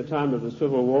 during the time of the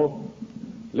Civil War,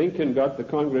 Lincoln got the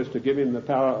Congress to give him the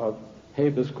power of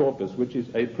habeas corpus, which is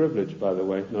a privilege, by the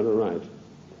way, not a right.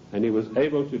 And he was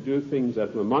able to do things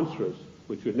that were monstrous,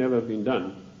 which would never have been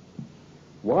done.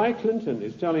 Why Clinton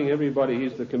is telling everybody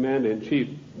he's the Commander-in-Chief,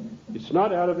 it's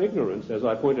not out of ignorance, as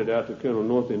I pointed out to Colonel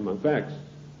North in my facts.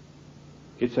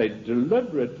 It's a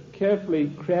deliberate, carefully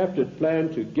crafted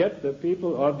plan to get the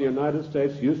people of the United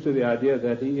States used to the idea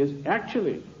that he is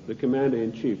actually the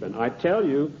Commander-in-Chief. And I tell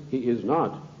you, he is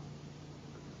not.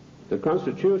 The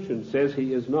Constitution says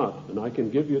he is not, and I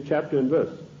can give you a chapter and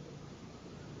verse.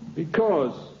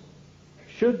 Because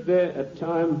should there a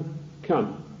time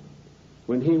come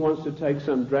when he wants to take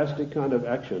some drastic kind of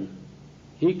action,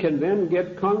 he can then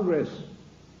get Congress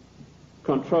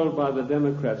controlled by the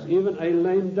Democrats, even a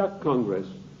lame duck Congress,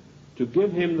 to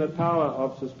give him the power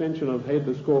of suspension of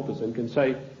habeas corpus, and can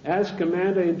say, as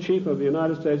Commander-in-Chief of the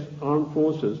United States Armed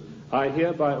Forces, I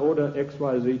hereby order X,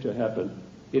 Y, Z to happen.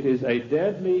 It is a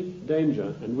deadly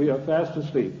danger, and we are fast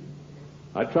asleep.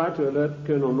 I tried to alert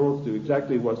Colonel North to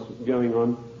exactly what's going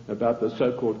on about the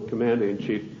so-called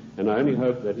Commander-in-Chief, and I only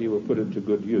hope that he will put it to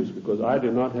good use, because I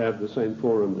do not have the same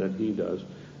forum that he does.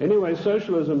 Anyway,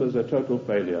 socialism is a total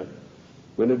failure.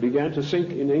 When it began to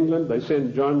sink in England, they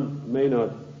sent John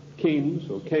Maynard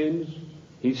Keynes, or Keynes.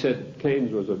 He said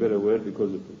Keynes was a better word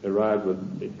because it rhymed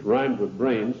with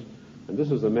brains, and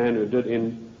this is the man who did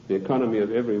in the economy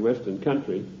of every Western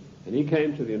country. And he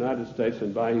came to the United States,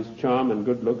 and by his charm and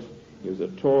good looks, he was a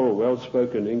tall,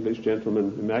 well-spoken English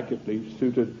gentleman, immaculately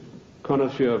suited,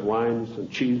 connoisseur of wines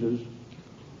and cheeses.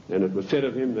 And it was said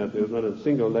of him that there was not a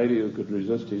single lady who could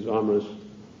resist his amorous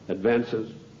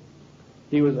advances.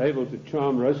 He was able to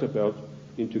charm Roosevelt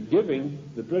into giving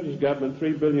the British government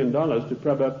 $3 billion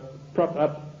to prop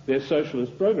up their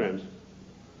socialist programs.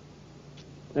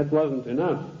 That wasn't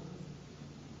enough.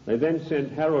 They then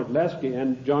sent Harold Lasky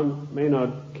and John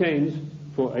Maynard Keynes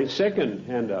for a second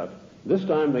handout. This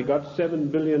time they got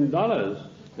 $7 billion.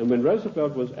 And when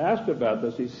Roosevelt was asked about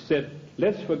this, he said,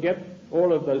 let's forget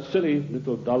all of those silly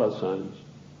little dollar signs.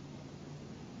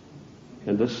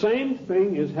 And the same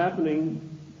thing is happening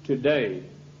today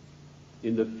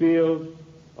in the field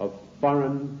of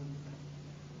foreign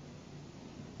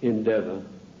endeavor.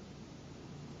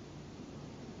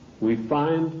 We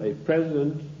find a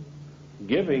president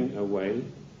giving away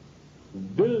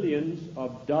billions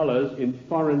of dollars in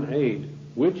foreign aid,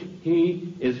 which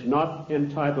he is not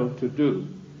entitled to do.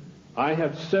 I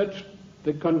have searched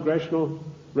the congressional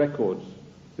records,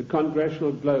 the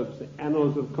congressional globes, the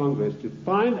annals of Congress, to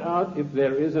find out if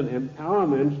there is an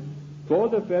empowerment for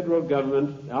the federal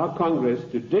government, our Congress,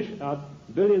 to dish out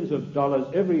billions of dollars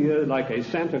every year like a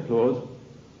Santa Claus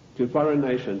to foreign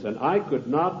nations. And I could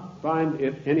not find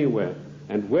it anywhere.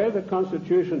 And where the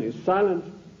Constitution is silent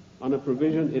on a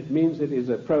provision, it means it is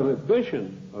a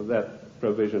prohibition of that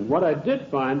provision. What I did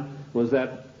find was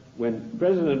that when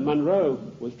President Monroe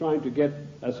was trying to get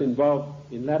us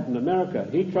involved in Latin America,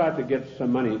 he tried to get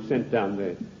some money sent down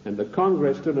there. And the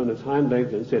Congress stood on its hind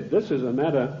legs and said, this is a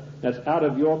matter that's out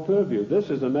of your purview. This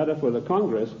is a matter for the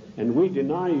Congress, and we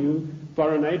deny you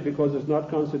foreign aid because it's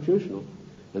not constitutional.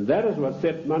 And that is what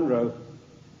set Monroe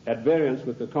at variance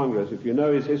with the Congress. If you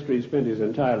know his history, he spent his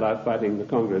entire life fighting the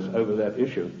Congress over that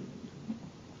issue.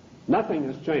 Nothing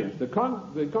has changed. The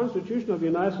Constitution of the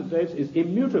United States is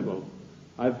immutable.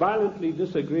 I violently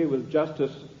disagree with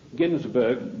Justice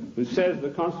Ginsburg, who says the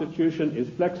Constitution is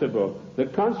flexible. The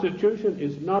Constitution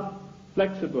is not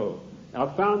flexible. Our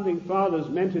founding fathers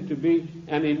meant it to be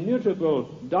an immutable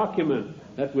document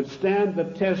that would stand the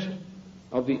test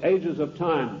of the ages of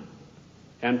time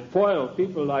and foil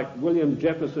people like William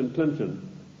Jefferson Clinton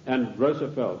and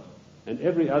Roosevelt and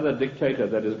every other dictator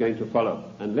that is going to follow,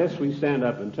 unless we stand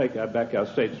up and take back our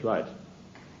states' rights.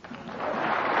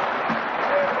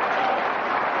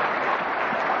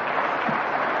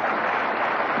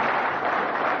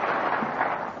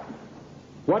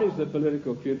 What is the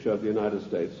political future of the United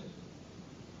States?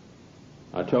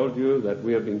 I told you that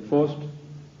we are being forced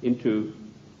into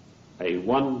a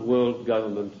one-world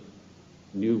government,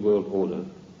 new world order,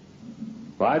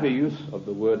 by the use of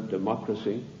the word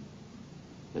democracy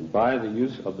and by the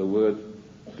use of the word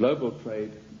global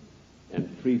trade and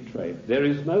free trade. There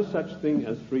is no such thing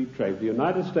as free trade. The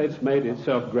United States made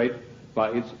itself great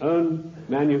by its own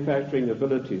manufacturing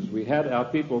abilities. We had our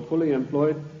people fully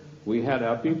employed. We had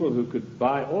our people who could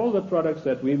buy all the products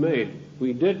that we made.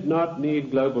 We did not need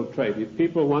global trade. If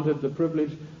people wanted the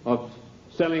privilege of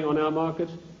selling on our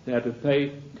markets, they had to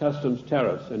pay customs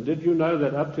tariffs. And did you know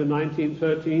that up to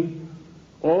 1913,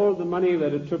 all the money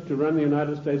that it took to run the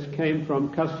United States came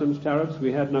from customs tariffs?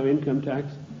 We had no income tax.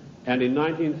 And in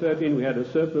 1913, we had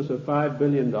a surplus of $5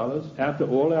 billion after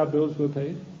all our bills were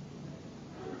paid.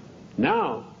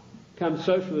 Now comes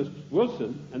Socialist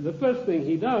Wilson, and the first thing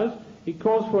he does, he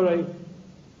calls for a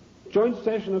joint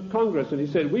session of Congress, and he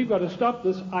said, we've got to stop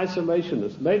this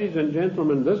isolationist. Ladies and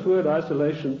gentlemen, this word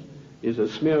isolation is a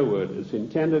smear word. It's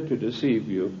intended to deceive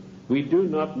you. We do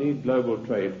not need global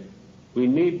trade. We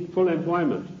need full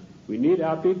employment. We need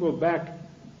our people back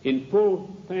in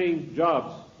full-paying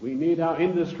jobs. We need our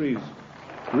industries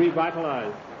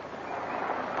revitalized.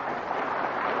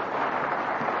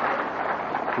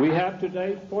 We have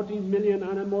today 40 million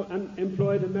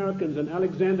unemployed Americans, and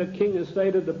Alexander King has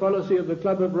stated the policy of the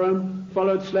Club of Rome,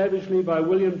 followed slavishly by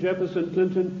William Jefferson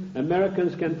Clinton.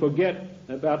 Americans can forget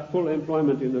about full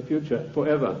employment in the future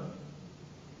forever.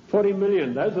 40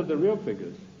 million, those are the real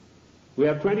figures. We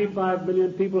have 25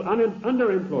 million people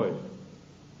underemployed,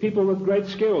 people with great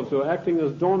skills who are acting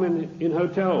as doormen in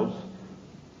hotels,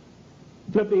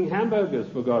 flipping hamburgers,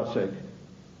 for God's sake.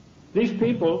 These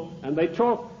people, and they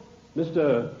talk,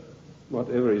 Mr.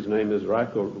 whatever his name is,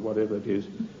 Reich or whatever it is,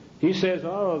 he says,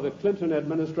 oh, the Clinton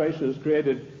administration has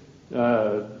created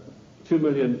 2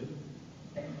 million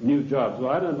new jobs.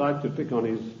 Well, I don't like to pick on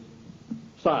his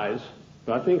size,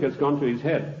 but I think it's gone to his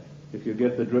head, if you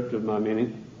get the drift of my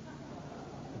meaning.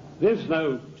 There's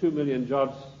no 2 million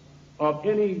jobs of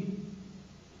any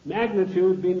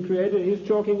magnitude being created. He's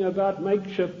talking about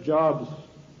makeshift jobs.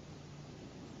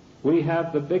 We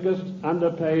have the biggest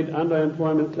underpaid,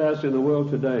 underemployment class in the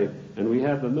world today, and we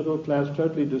have the middle class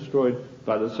totally destroyed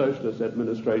by the socialist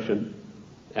administration,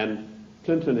 and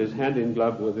Clinton is hand in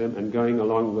glove with him and going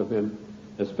along with him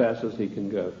as fast as he can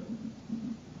go.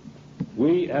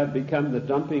 We have become the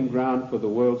dumping ground for the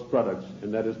world's products,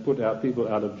 and that has put our people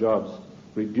out of jobs,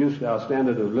 reduced our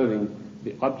standard of living,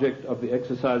 the object of the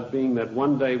exercise being that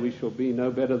one day we shall be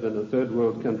no better than a third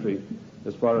world country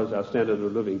as far as our standard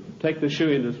of living. Take the shoe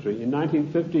industry. In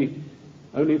 1950,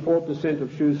 only 4%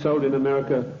 of shoes sold in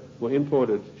America were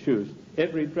imported shoes.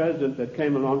 Every president that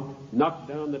came along knocked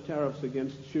down the tariffs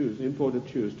against shoes, imported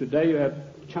shoes. Today you have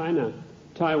China,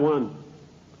 Taiwan,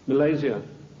 Malaysia.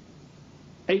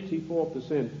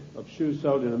 84% of shoes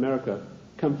sold in America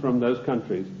come from those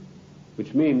countries,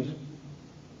 which means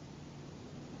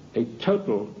a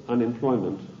total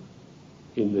unemployment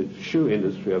in the shoe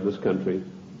industry of this country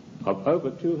of over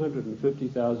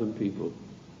 250,000 people.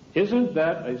 Isn't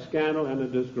that a scandal and a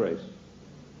disgrace?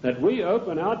 That we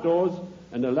open our doors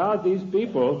and allow these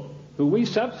people who we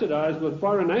subsidize with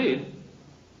foreign aid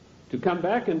to come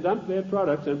back and dump their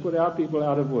products and put our people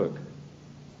out of work.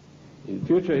 In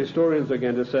future, historians are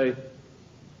going to say,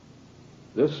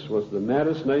 this was the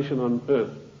maddest nation on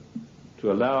earth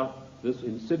to allow this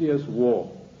insidious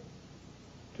war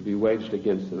to be waged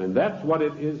against them. And that's what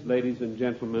it is, ladies and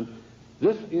gentlemen.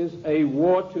 This is a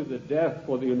war to the death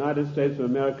for the United States of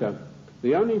America.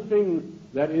 The only thing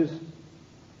that is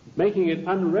making it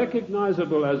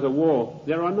unrecognizable as a war,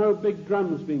 there are no big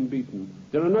drums being beaten,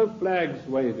 there are no flags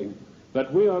waving,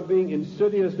 but we are being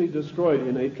insidiously destroyed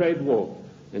in a trade war.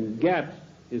 And GATT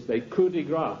is a coup de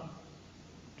grace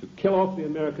to kill off the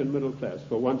American middle class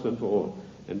for once and for all.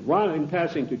 And while in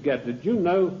passing to GATT, did you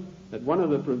know that one of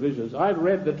the provisions, I've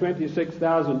read the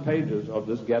 26,000 pages of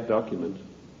this GATT document,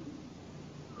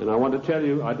 and I want to tell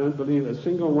you, I don't believe a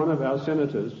single one of our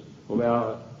senators or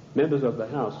our members of the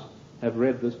House have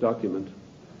read this document.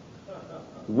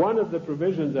 One of the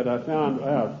provisions that I found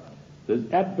out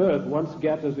is at birth, once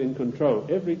GATT is in control,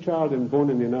 every child born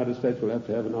in the United States will have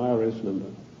to have an IRS number.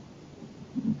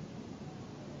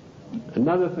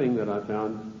 Another thing that I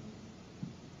found,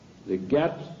 the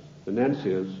GATT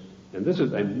financiers, and this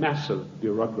is a massive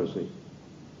bureaucracy,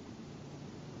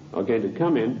 are going to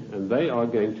come in and they are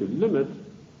going to limit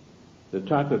the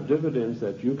type of dividends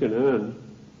that you can earn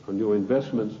on your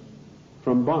investments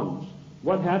from bonds.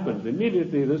 What happened?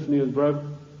 Immediately this news broke,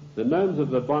 the gnomes of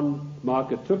the bond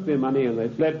market took their money and they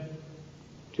fled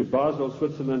to Basel,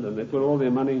 Switzerland, and they put all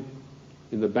their money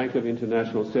in the Bank of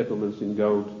International Settlements in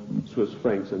gold, Swiss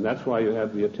francs, and that's why you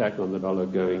have the attack on the dollar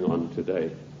going on today.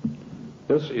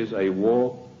 This is a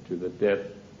war to the death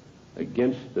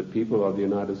against the people of the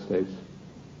United States.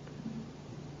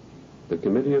 The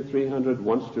Committee of 300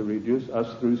 wants to reduce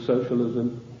us through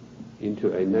socialism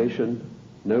into a nation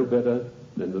no better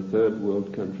than the third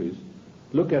world countries.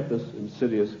 Look at this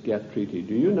insidious GATT treaty.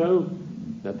 Do you know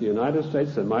that the United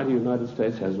States, the mighty United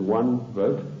States, has one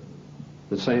vote,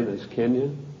 the same as Kenya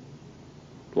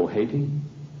or Haiti?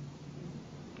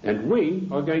 And we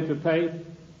are going to pay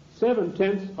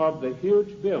 7/10 of the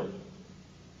huge bill.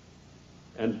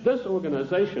 And this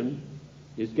organization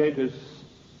is going to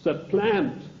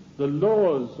supplant the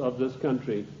laws of this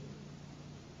country.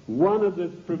 One of the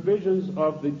provisions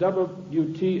of the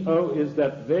WTO is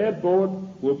that their board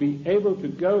will be able to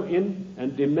go in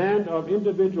and demand of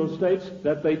individual states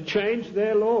that they change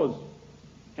their laws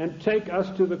and take us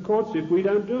to the courts if we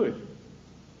don't do it.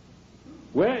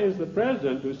 Where is the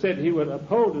president who said he would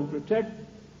uphold and protect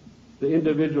the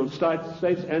individual states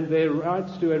and their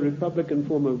rights to a republican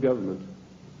form of government?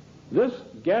 This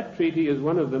GATT treaty is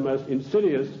one of the most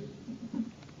insidious,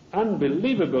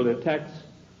 unbelievable attacks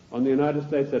on the United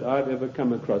States that I've ever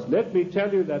come across. Let me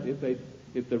tell you that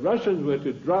if the Russians were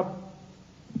to drop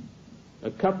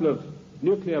a couple of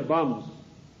nuclear bombs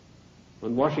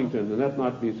on Washington, and that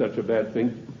might be such a bad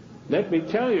thing, let me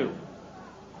tell you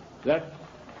that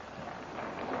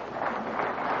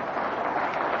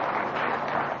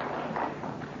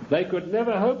they could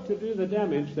never hope to do the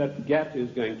damage that GATT is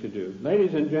going to do.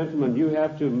 Ladies and gentlemen, you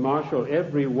have to marshal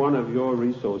every one of your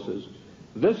resources.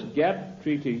 This GATT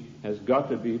treaty has got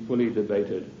to be fully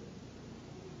debated.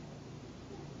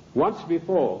 Once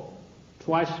before,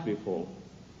 twice before,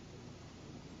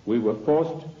 we were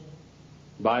forced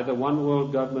by the one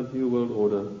world government, new world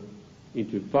order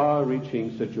into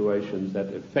far-reaching situations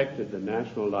that affected the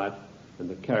national life and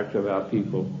the character of our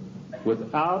people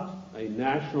without a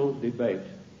national debate.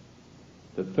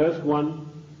 The first one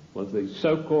was the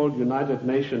so-called United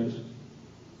Nations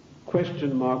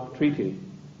question mark treaty.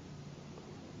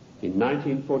 In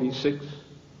 1946,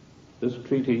 this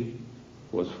treaty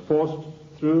was forced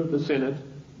through the Senate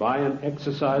by an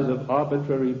exercise of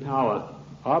arbitrary power.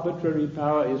 Arbitrary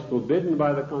power is forbidden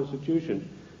by the Constitution.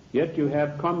 Yet you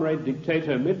have Comrade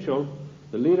Dictator Mitchell,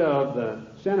 the leader of the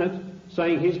Senate,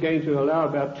 saying he's going to allow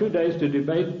about 2 days to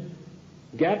debate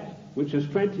GATT, which is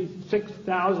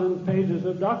 26,000 pages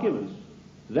of documents.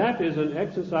 That is an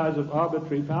exercise of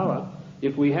arbitrary power.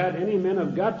 If we had any men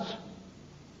of guts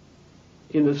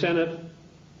in the Senate,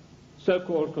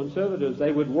 so-called conservatives,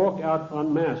 they would walk out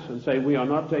en masse and say, we are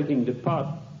not taking part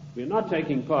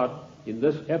in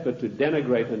this effort to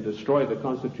denigrate and destroy the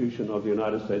Constitution of the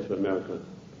United States of America.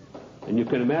 And you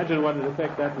can imagine what an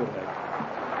effect that would have.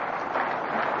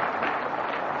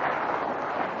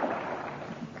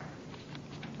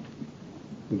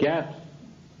 GATT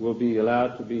will be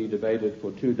allowed to be debated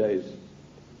for 2 days,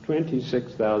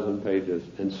 26,000 pages,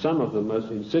 and some of the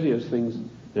most insidious things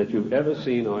that you've ever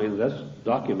seen are in this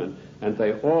document, and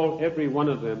they all, every one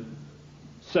of them,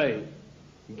 say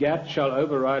GATT shall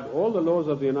override all the laws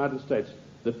of the United States.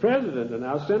 The President and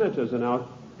our senators and our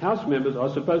House members are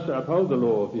supposed to uphold the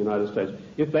law of the United States.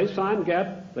 If they sign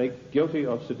GATT, they're guilty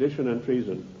of sedition and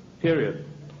treason. Period.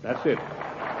 That's it.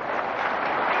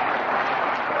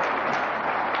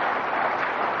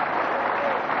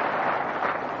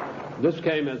 This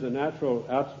came as a natural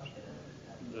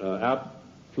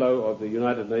outflow of the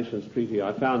United Nations Treaty.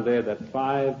 I found there that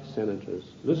 5 senators,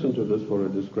 listen to this for a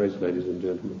disgrace, ladies and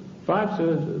gentlemen, 5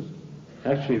 senators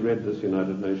actually read this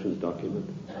United Nations document.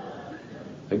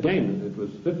 Again, it was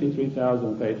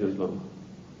 53,000 pages long.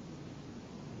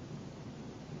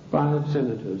 5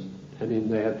 senators,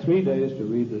 and they had 3 days to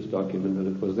read this document, and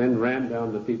it was then rammed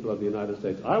down the people of the United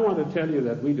States. I want to tell you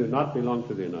that we do not belong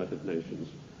to the United Nations.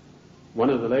 One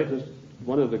of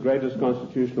the greatest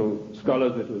constitutional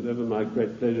scholars it was ever my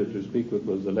great pleasure to speak with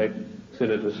was the late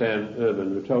Senator Sam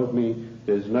Ervin, who told me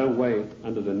there's no way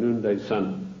under the noonday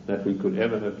sun that we could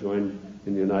ever have joined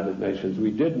in the United Nations.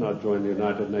 We did not join the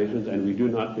United Nations, and we do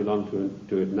not belong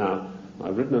to it now.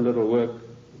 I've written a little work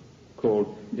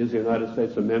called Is the United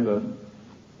States a Member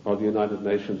of the United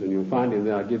Nations? And you'll find in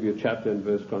there I give you chapter and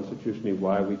verse constitutionally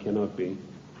why we cannot be.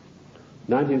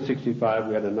 1965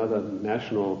 we had another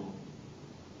national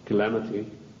calamity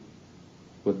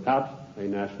without a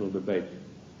national debate.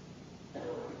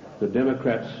 The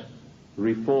Democrats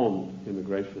reformed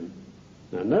immigration.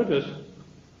 Now notice,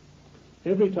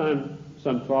 every time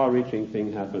some far-reaching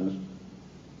thing happens,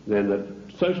 then the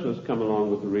socialists come along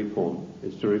with the reform.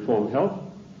 It's to reform health,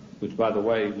 which, by the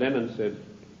way, Lenin said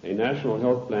a national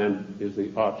health plan is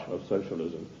the arch of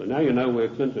socialism. So now you know where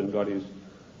Clinton got his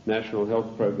national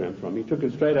health program from. He took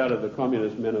it straight out of the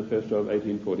Communist Manifesto of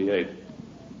 1848.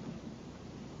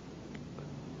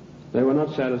 They were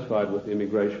not satisfied with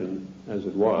immigration as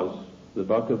it was. The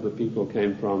bulk of the people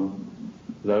came from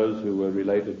those who were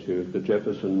related to the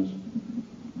Jeffersons,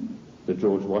 the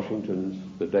George Washingtons,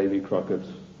 the Davy Crockett's.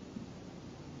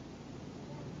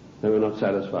 They were not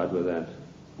satisfied with that.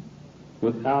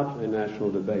 Without a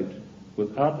national debate,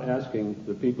 without asking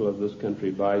the people of this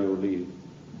country by your leave,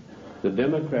 the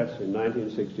Democrats in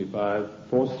 1965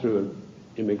 forced through an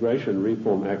Immigration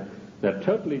Reform Act that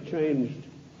totally changed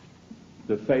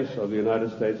the face of the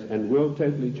United States and will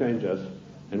totally change us.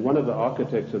 And one of the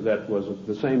architects of that was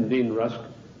the same Dean Rusk,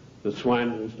 the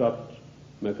swine who stopped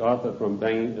MacArthur from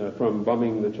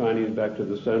bombing the Chinese back to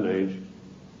the Stone Age,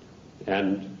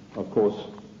 and, of course,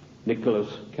 Nicholas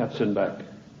Katzenbach.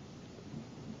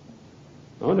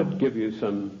 I want to give you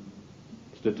some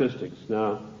statistics.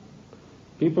 Now,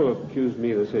 people have accused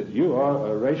me, they said, you are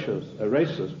a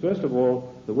racist. First of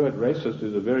all, the word racist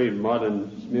is a very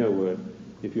modern smear word.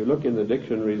 If you look in the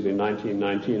dictionaries in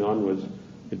 1919 onwards,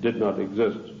 it did not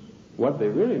exist. What they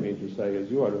really mean to say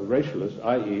is you are a racialist,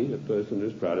 i.e. a person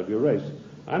who's proud of your race.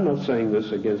 I'm not saying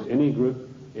this against any group,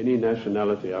 any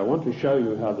nationality. I want to show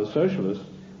you how the socialists,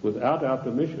 without our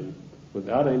permission,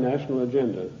 without a national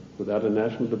agenda, without a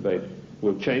national debate,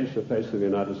 will change the face of the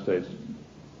United States.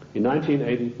 In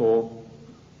 1984,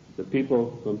 the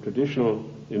people from traditional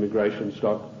immigration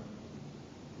stock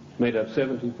made up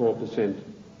 74%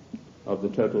 of the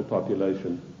total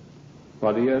population.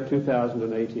 By the year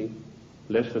 2080,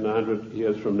 less than 100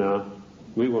 years from now,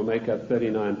 we will make up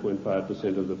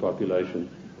 39.5% of the population.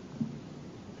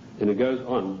 And it goes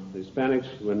on. The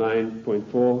Hispanics were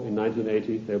 9.4 in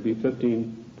 1980, they'll be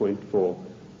 15.4.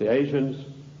 The Asians,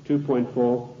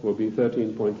 2.4, will be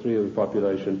 13.3 of the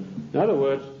population. In other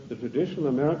words, the traditional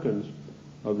Americans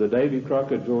of the Davy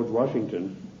Crockett, George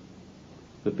Washington,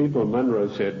 the people Monroe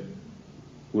said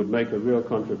would make a real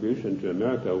contribution to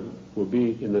America, will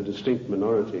be in the distinct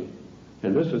minority.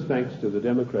 And this is thanks to the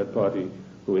Democrat Party,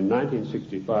 who in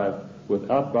 1965,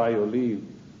 without by your leave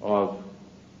of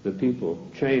the people,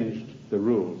 changed the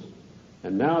rules.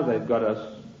 And now they've got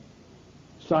us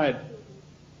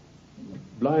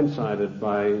blindsided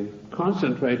by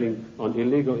concentrating on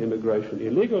illegal immigration.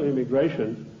 Illegal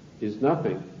immigration is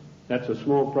nothing. That's a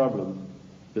small problem.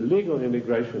 The legal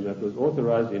immigration that was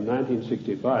authorized in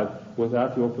 1965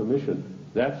 without your permission,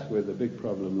 that's where the big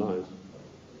problem lies.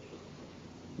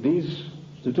 These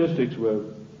statistics were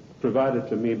provided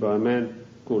to me by a man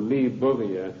called Lee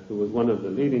Bouvier, who was one of the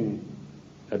leading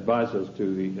advisors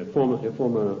to a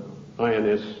former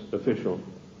INS official.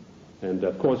 And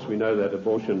of course we know that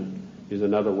abortion is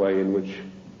another way in which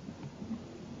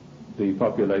the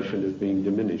population is being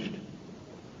diminished.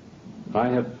 I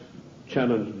have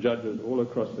challenged judges all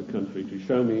across the country to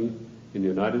show me in the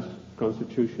United States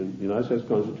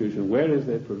Constitution, where is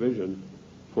their provision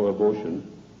for abortion?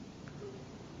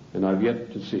 And I've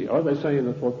yet to see. Oh, they say in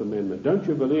the Fourth Amendment. Don't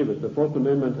you believe it? The Fourth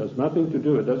Amendment has nothing to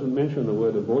do. It doesn't mention the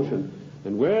word abortion.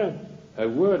 And where a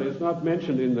word is not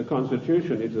mentioned in the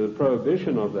Constitution, it is a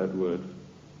prohibition of that word.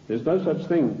 There's no such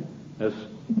thing as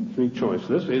free choice.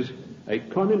 This is a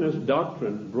communist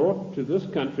doctrine brought to this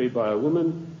country by a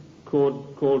woman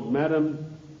called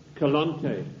Madame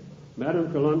Calonte.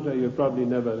 Madame Calonte you've probably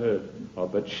never heard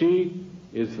of, but she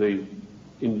is the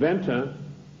inventor,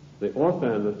 the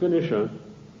author and the finisher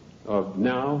of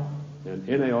NOW and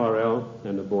NARL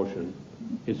and abortion.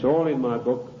 It's all in my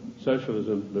book,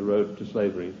 Socialism, The Road to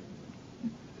Slavery.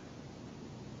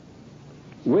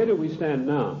 Where do we stand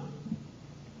now?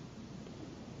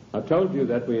 I told you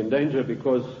that we're in danger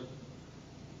because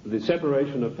the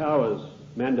separation of powers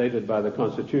mandated by the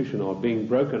Constitution are being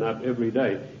broken up every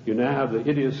day. You now have the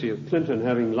idiocy of Clinton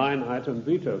having line item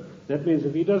veto. That means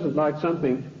if he doesn't like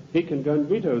something, he can go and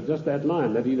veto just that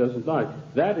line that he doesn't like.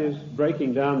 That is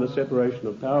breaking down the separation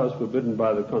of powers forbidden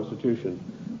by the Constitution.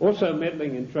 Also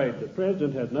meddling in trade. The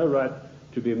President has no right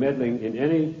to be meddling in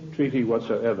any treaty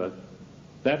whatsoever.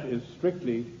 That is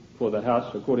strictly for the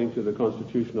House according to the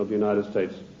Constitution of the United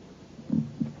States.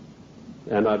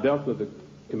 And I dealt with the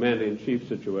Commander-in-Chief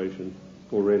situation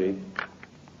already.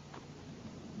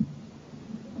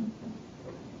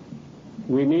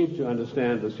 We need to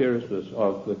understand the seriousness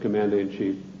of the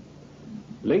Commander-in-Chief.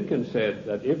 Lincoln said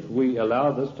that if we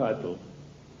allow this title,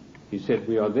 he said,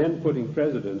 we are then putting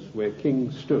presidents where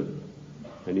kings stood.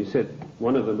 And he said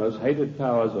one of the most hated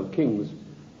powers of kings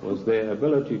was their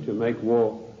ability to make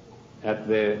war at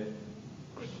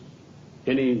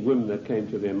any whim that came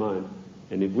to their mind.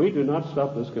 And if we do not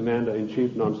stop this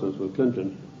Commander-in-Chief nonsense with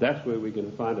Clinton, that's where we're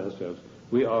going to find ourselves.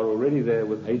 We are already there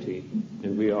with Haiti,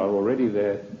 and we are already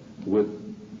there with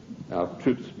our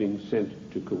troops being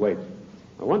sent to Kuwait.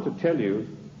 I want to tell you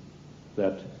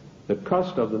that the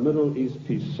cost of the Middle East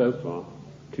peace so far,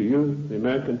 to you, the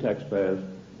American taxpayers,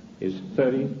 is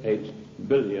 $38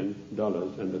 billion,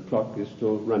 and the clock is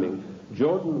still running.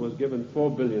 Jordan was given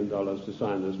 $4 billion to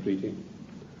sign this treaty.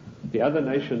 The other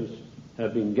nations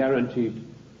have been guaranteed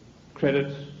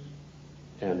credits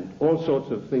and all sorts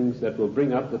of things that will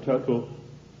bring up the total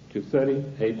to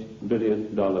 $38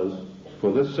 billion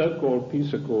for this so-called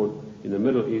peace accord in the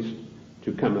Middle East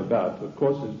to come about. Of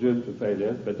course, it's doomed to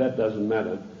failure, but that doesn't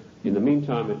matter. In the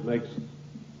meantime, it makes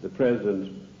the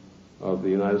President of the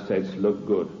United States look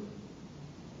good.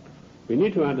 We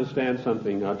need to understand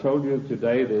something. I told you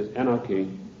today there's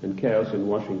anarchy and chaos in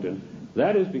Washington.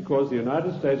 That is because the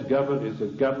United States government is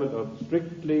a government of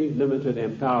strictly limited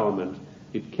empowerment.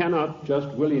 It cannot just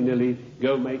willy-nilly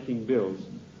go making bills.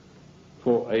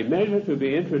 For a measure to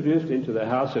be introduced into the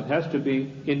House, it has to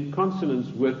be in consonance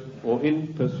with or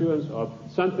in pursuance of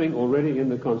something already in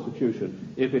the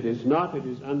Constitution. If it is not, it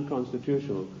is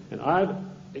unconstitutional. And I've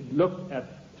looked at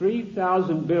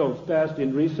 3,000 bills passed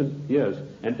in recent years,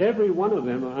 and every one of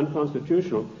them are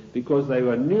unconstitutional because they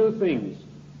were new things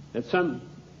that some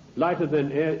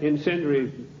lighter-than-air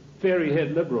incendiary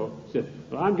fairy-head liberal said,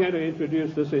 well, I'm going to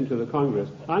introduce this into the Congress.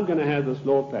 I'm going to have this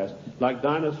law passed, like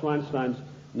Dinah Swinstein's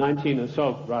 19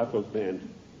 assault rifles banned.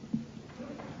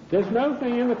 There's no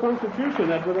thing in the Constitution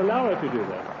that would allow her to do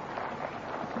that.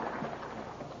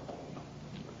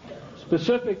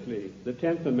 Specifically, the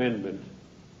 10th Amendment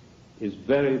is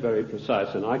very, very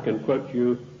precise, and I can quote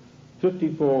you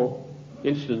 54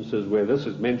 instances where this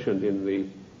is mentioned in the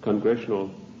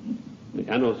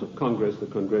Annals of Congress, the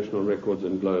Congressional Records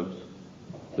and Globes.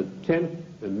 The 10th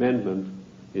Amendment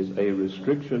is a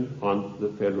restriction on the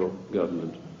federal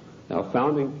government. Our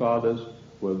founding fathers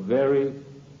were very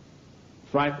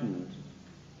frightened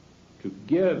to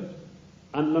give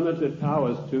unlimited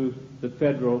powers to the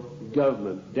federal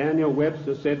government. Daniel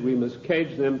Webster said we must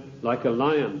cage them like a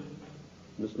lion,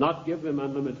 must not give them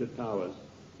unlimited powers.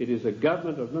 It is a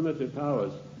government of limited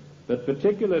powers, but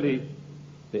particularly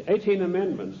the 18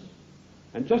 amendments.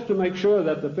 And just to make sure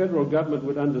that the federal government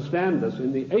would understand this,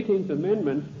 in the 18th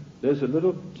Amendment, there's a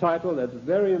little title that's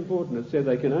very important. It says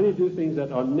they can only do things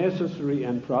that are necessary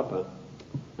and proper.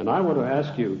 And I want to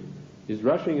ask you, is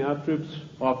rushing our troops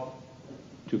off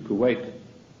to Kuwait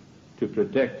to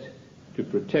protect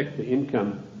the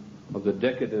income of the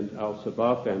decadent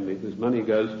Al-Sabah family, whose money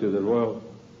goes to the Royal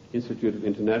Institute of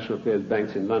International Affairs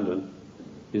banks in London,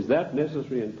 is that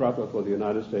necessary and proper for the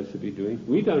United States to be doing?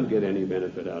 We don't get any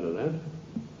benefit out of that.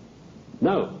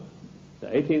 No. The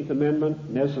 18th Amendment,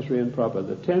 necessary and proper.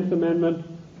 The 10th Amendment,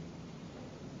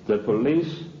 the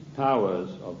police powers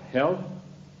of health,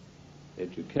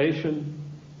 education,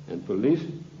 and police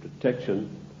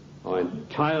protection are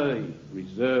entirely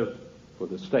reserved for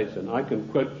the states. And I can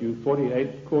quote you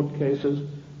 48 court cases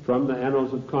from the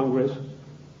Annals of Congress,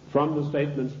 from the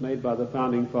statements made by the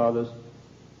Founding Fathers.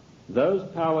 Those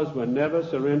powers were never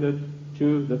surrendered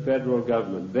to the federal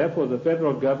government. Therefore, the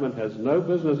federal government has no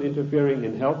business interfering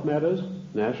in health matters,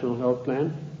 national health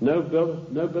plan, no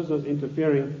business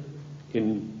interfering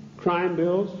in crime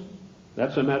bills,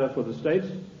 that's a matter for the states,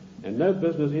 and no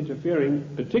business interfering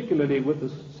particularly with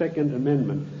the Second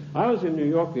Amendment. I was in New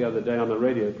York the other day on a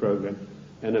radio program,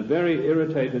 and a very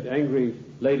irritated, angry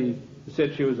lady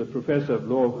said she was a professor of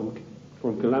law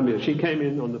from Columbia. She came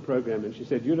in on the program and she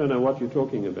said, "You don't know what you're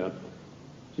talking about."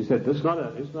 She said, it's not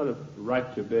a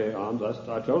right to bear arms.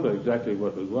 I told her exactly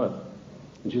what it was.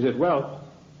 And she said, well,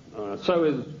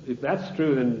 if that's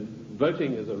true, then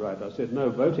voting is a right. I said, no,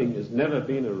 voting has never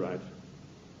been a right.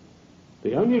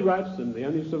 The only rights and the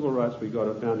only civil rights we got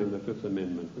are found in the Fifth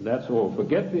Amendment. And that's all.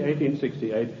 Forget the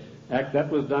 1868 Act. That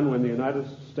was done when the United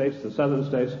States, the southern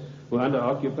states, were under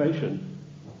occupation.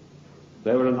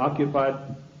 They were occupied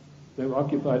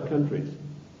countries.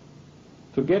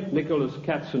 Forget Nicholas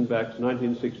Katzenbach's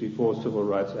 1964 Civil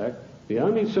Rights Act. The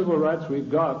only civil rights we've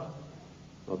got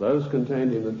are those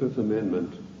contained in the Fifth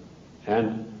Amendment.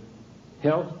 And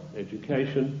health,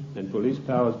 education, and police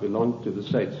powers belong to the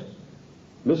states.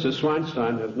 Mrs.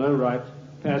 Swinstein has no right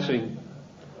passing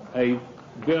a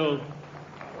bill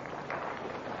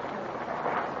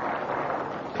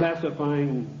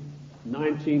classifying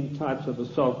 19 types of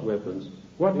assault weapons.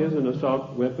 What is an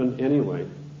assault weapon anyway?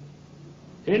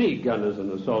 Any gun is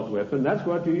an assault weapon. That's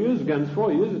what you use guns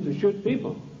for. You use it to shoot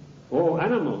people or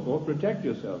animals or protect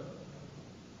yourself.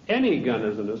 Any gun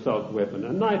is an assault weapon.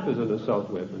 A knife is an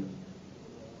assault weapon.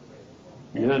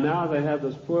 You know, now they have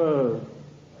this poor,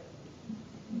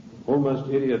 almost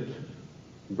idiot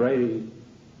Brady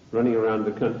running around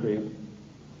the country.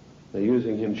 They're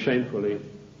using him shamefully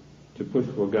to push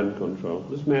for gun control.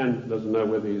 This man doesn't know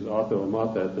whether he's Arthur or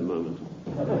Martha at the moment.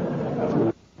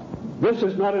 This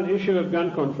is not an issue of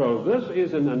gun control. This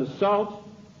is an assault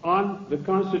on the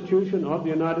Constitution of the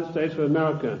United States of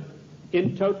America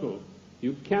in total.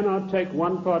 You cannot take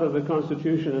one part of the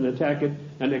Constitution and attack it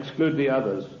and exclude the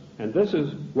others. And this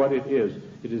is what it is.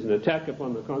 It is an attack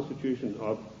upon the Constitution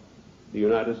of the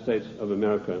United States of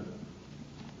America.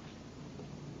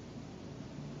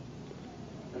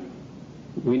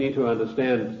 We need to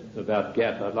understand about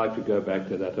GATT. I'd like to go back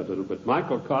to that a little bit.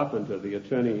 Michael Carpenter, the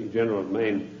Attorney General of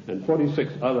Maine, and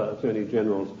 46 other Attorney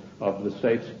Generals of the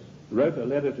states wrote a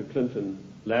letter to Clinton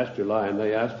last July, and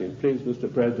they asked him, please,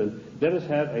 Mr. President, let us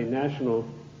have a national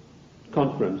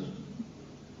conference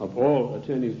of all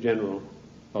Attorneys General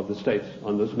of the states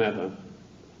on this matter.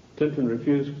 Clinton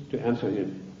refused to answer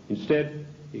him. Instead,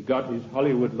 he got his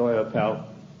Hollywood lawyer pal,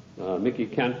 Mickey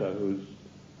Cantor, whose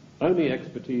only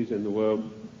expertise in the world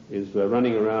is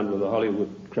running around with a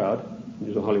Hollywood crowd.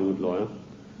 He's a Hollywood lawyer.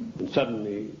 And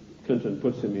suddenly, Clinton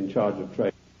puts him in charge of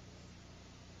trade.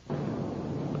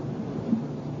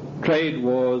 Trade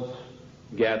wars,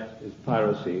 GATT, is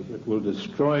piracy. It will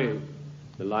destroy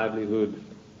the livelihood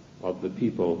of the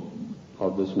people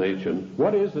of this nation.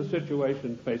 What is the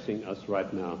situation facing us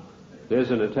right now?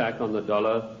 There's an attack on the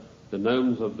dollar. The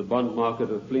gnomes of the bond market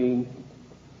are fleeing.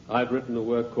 I've written a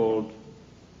work called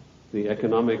The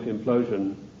Economic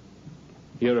Implosion,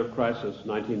 Year of Crisis,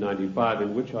 1995,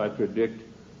 in which I predict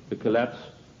the collapse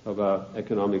of our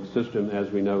economic system as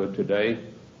we know it today,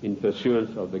 in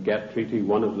pursuance of the GATT Treaty.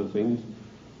 One of the things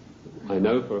I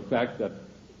know for a fact that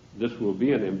this will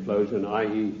be an implosion,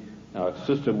 i.e. our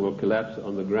system will collapse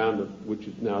on the ground of which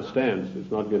it now stands.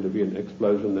 It's not going to be an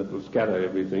explosion that will scatter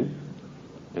everything.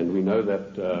 And we know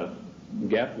that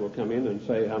GATT will come in and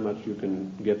say how much you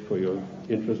can get for your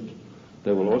interest.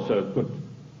 They will also put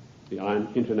the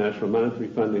International Monetary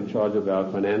Fund in charge of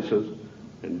our finances,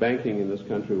 and banking in this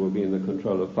country will be in the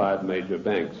control of 5 major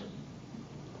banks.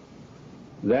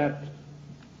 That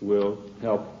will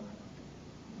help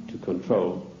to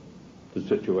control the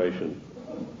situation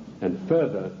and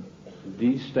further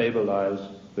destabilize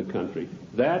the country.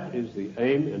 That is the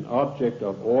aim and object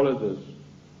of all of this.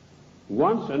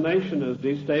 Once a nation is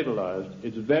destabilized,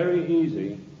 it's very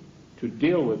easy to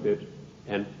deal with it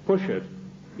and push it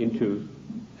into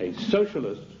a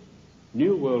socialist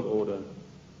new world order,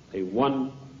 a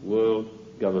one world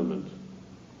government.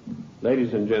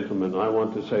 Ladies and gentlemen, I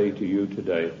want to say to you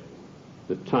today,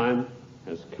 the time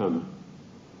has come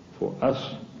for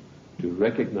us to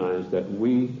recognize that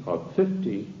we are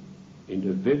 50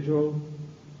 individual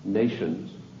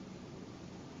nations.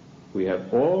 We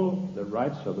have all the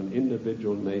rights of an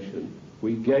individual nation.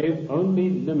 We gave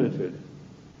only limited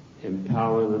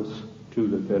empowerments to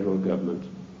the federal government.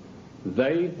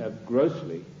 They have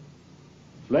grossly,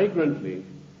 flagrantly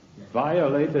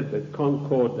violated the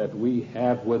concord that we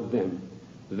have with them.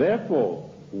 Therefore,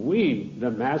 we,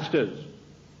 the masters,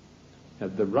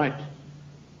 have the right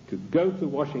to go to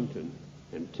Washington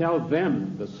and tell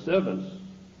them, the servants,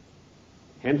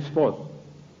 henceforth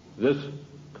this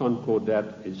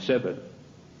concordat is severed,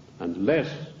 unless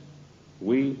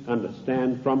we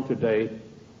understand from today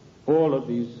all of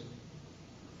these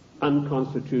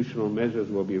unconstitutional measures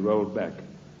will be rolled back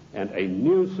and a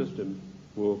new system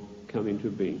will come into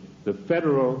being. The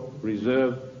Federal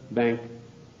Reserve Bank,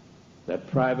 that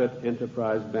private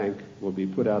enterprise bank, will be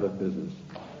put out of business.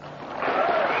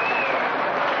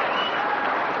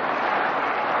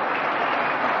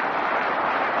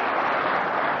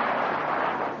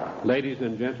 Ladies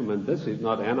and gentlemen, this is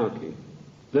not anarchy.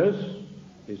 This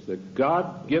is the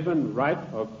God-given right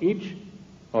of each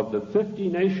of the 50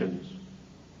 nations,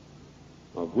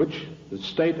 of which the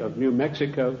state of New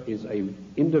Mexico is an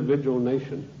individual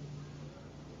nation.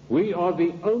 We are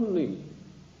the only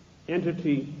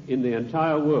entity in the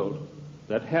entire world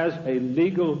that has a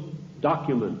legal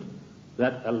document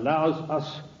that allows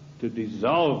us to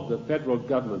dissolve the federal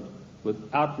government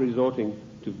without resorting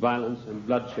to violence and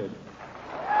bloodshed.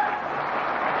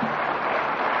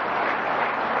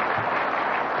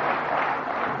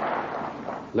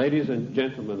 Ladies and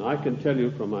gentlemen, I can tell you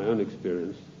from my own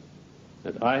experience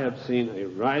that I have seen a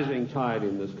rising tide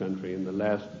in this country in the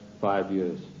last 5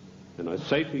 years. And I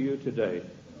say to you today,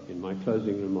 in my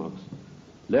closing remarks,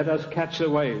 let us catch the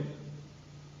wave.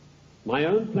 My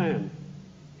own plan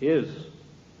is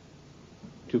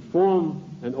to form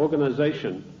an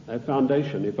organization, a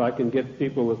foundation, if I can get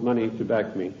people with money to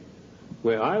back me,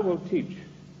 where I will teach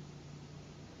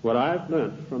what I've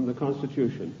learned from the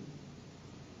Constitution,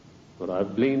 what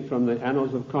I've gleaned from the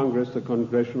annals of Congress, the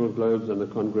Congressional Globes, and the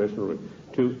Congressional,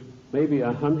 to maybe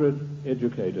 100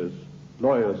 educators,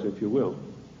 lawyers, if you will,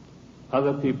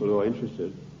 other people who are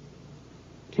interested.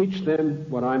 Teach them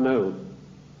what I know,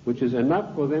 which is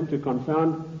enough for them to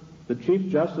confound the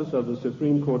Chief Justice of the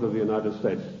Supreme Court of the United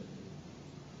States,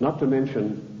 not to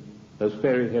mention those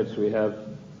fairy heads we have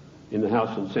in the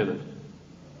House and Senate.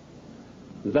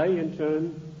 They, in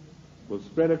turn, will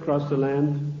spread across the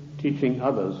land, teaching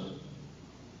others,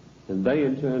 and they,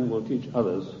 in turn, will teach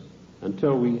others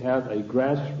until we have a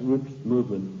grassroots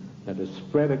movement that is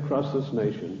spread across this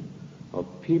nation of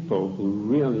people who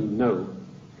really know,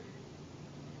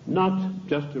 not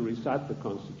just to recite the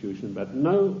Constitution, but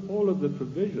know all of the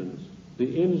provisions,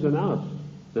 the ins and outs,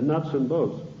 the nuts and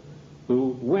bolts,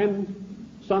 who, when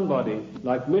somebody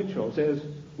like Mitchell says,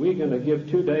 we're going to give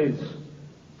 2 days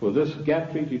for this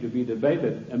gap treaty to be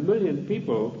debated, 1 million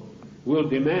people will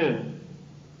demand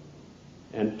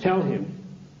and tell him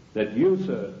that you,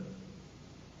 sir,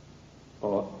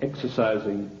 are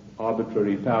exercising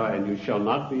arbitrary power and you shall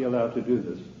not be allowed to do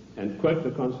this, and quote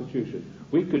the Constitution.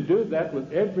 We could do that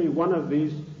with every one of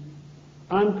these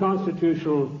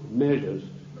unconstitutional measures.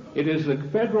 It is the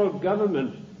federal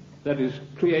government that is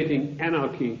creating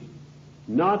anarchy,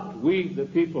 not we, the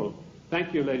people.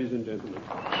 Thank you, ladies and gentlemen.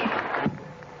 Thank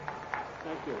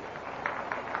you.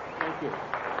 Thank you.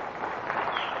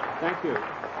 Thank you.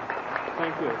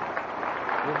 Thank you.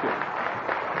 Thank you.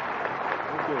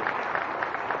 Thank you.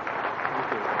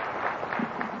 Thank you.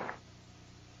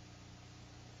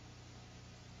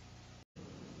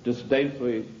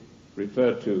 Disdainfully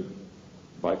referred to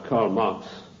by Karl Marx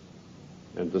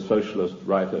and the socialist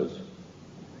writers,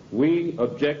 we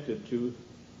objected to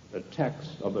a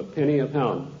tax of a penny a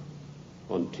pound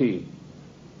on tea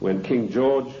when King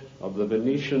George of the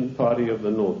Venetian Party of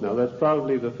the North, now that's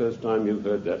probably the first time you've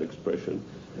heard that expression.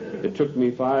 It took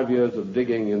me 5 years of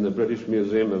digging in the British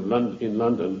Museum in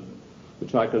London,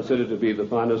 which I consider to be the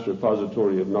finest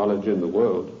repository of knowledge in the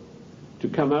world, to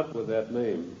come up with that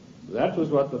name. That was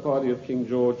what the party of King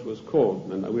George was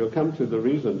called, and we'll come to the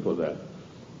reason for that.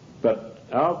 But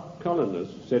our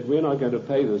colonists said, we're not going to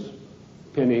pay this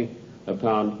penny a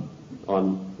pound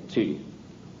on tea.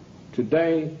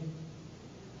 Today,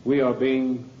 we are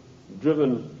being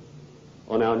driven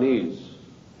on our knees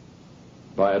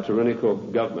by a tyrannical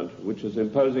government, which is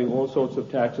imposing all sorts of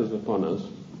taxes upon us,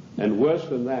 and worse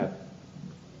than that,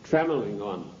 trammeling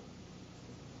on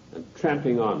and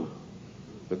tramping on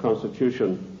the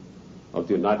Constitution of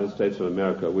the United States of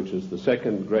America, which is the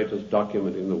second greatest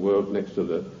document in the world next to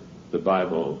the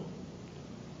Bible.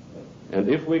 And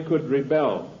if we could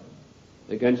rebel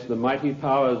against the mighty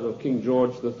powers of King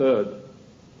George III,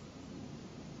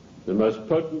 the most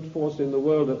potent force in the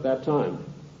world at that time,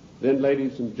 then,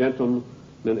 ladies and gentlemen,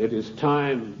 it is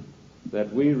time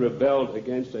that we rebelled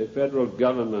against a federal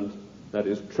government that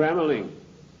is trammeling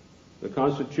the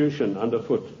Constitution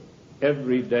underfoot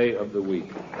every day of the week.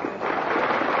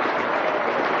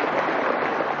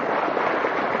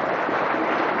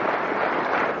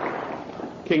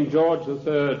 King George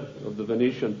III of the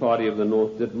Venetian party of the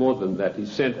North did more than that. He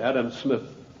sent Adam Smith,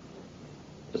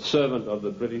 a servant of the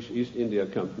British East India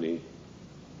Company,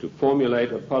 to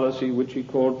formulate a policy which he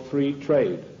called free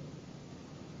trade.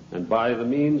 And by the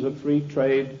means of free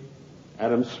trade,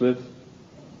 Adam Smith,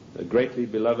 a greatly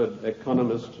beloved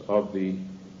economist of the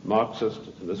Marxist,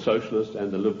 the socialist, and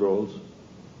the liberals,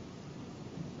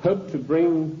 hoped to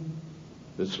bring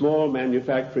the small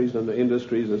manufactories and the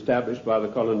industries established by the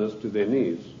colonists to their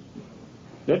knees.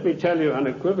 Let me tell you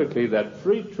unequivocally that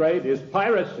free trade is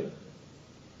piracy.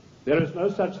 There is no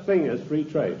such thing as free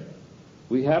trade.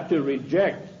 We have to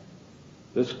reject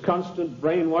this constant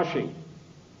brainwashing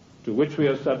to which we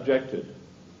are subjected.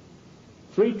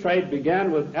 Free trade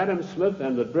began with Adam Smith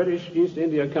and the British East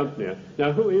India Company.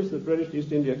 Now, who is the British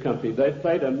East India Company? They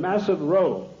played a massive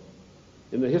role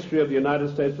in the history of the United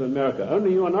States of America.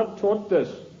 Only you are not taught this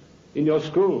in your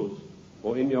schools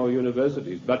or in your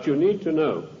universities, but you need to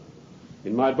know.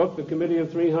 In my book, The Committee of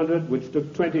 300, which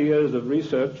took 20 years of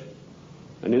research,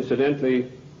 and incidentally,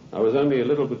 I was only a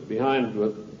little bit behind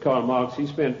with Karl Marx. He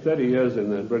spent 30 years in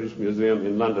the British Museum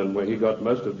in London, where he got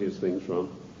most of his things from.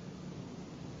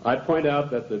 I point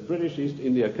out that the British East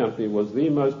India Company was the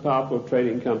most powerful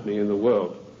trading company in the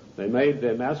world. They made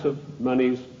their massive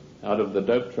monies out of the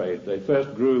dope trade. They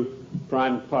first grew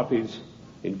prime poppies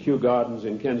in Kew Gardens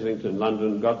in Kensington,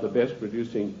 London, got the best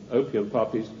producing opium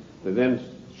poppies. They then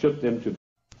shipped them to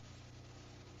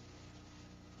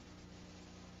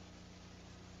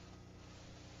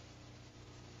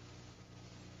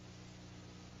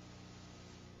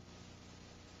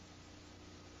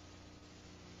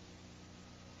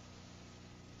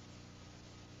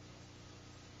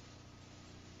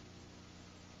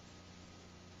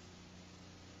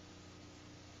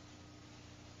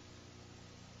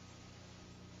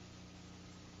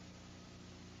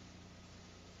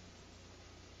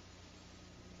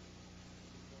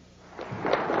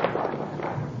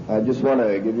I just want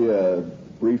to give you a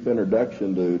brief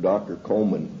introduction to Dr.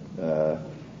 Coleman.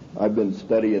 I've been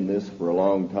studying this for a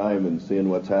long time and seeing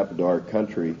what's happened to our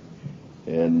country,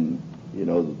 and you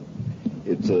know,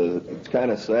 it's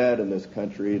kind of sad in this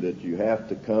country that you have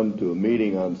to come to a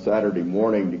meeting on Saturday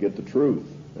morning to get the truth.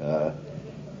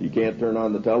 You can't turn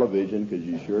on the television because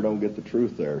you sure don't get the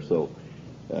truth there. So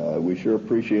we sure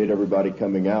appreciate everybody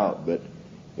coming out, but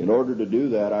in order to do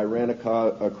that, I ran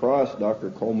across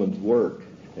Dr. Coleman's work.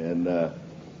 And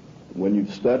when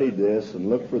you've studied this and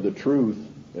looked for the truth,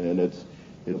 and it's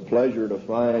a pleasure to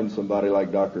find somebody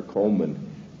like Dr. Coleman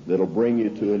that'll bring you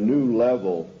to a new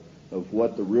level of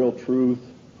what the real truth,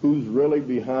 who's really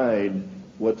behind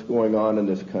what's going on in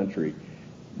this country.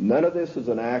 None of this is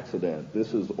an accident.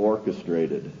 This is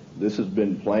orchestrated. This has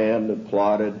been planned and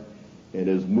plotted and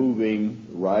is moving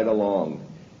right along.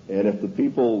 And if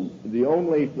the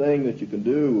only thing that you can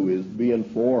do is be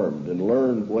informed and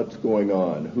learn what's going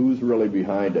on, who's really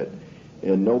behind it.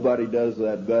 And nobody does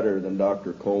that better than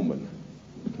Dr. Coleman.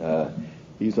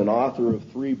 He's an author of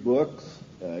 3 books.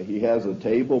 He has a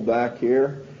table back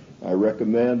here. I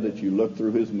recommend that you look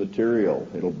through his material.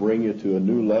 It'll bring you to a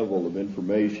new level of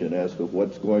information as to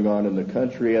what's going on in the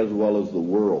country as well as the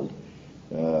world.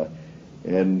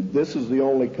 And this is the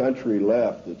only country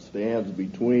left that stands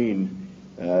between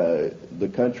the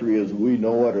country as we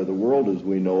know it, or the world as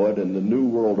we know it, and the New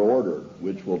World Order,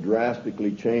 which will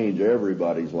drastically change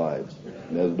everybody's lives,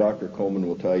 and as Dr. Coleman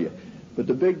will tell you. But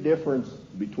the big difference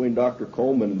between Dr.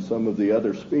 Coleman and some of the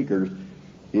other speakers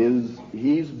is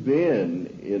he's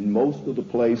been in most of the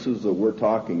places that we're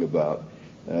talking about.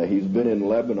 He's been in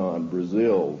Lebanon,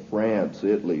 Brazil, France,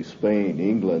 Italy, Spain,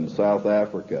 England, South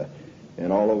Africa,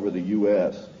 and all over the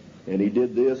U.S. And he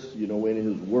did this, in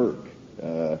his work.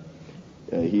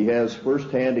 He has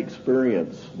first-hand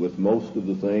experience with most of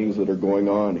the things that are going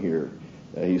on here.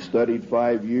 He studied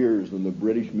 5 years in the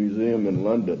British Museum in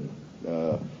London,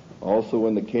 also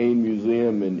in the Cain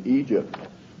Museum in Egypt,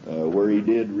 where he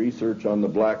did research on the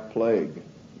Black Plague.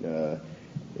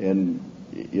 And,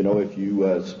 if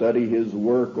you study his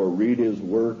work or read his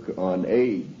work on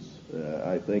AIDS,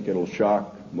 I think it'll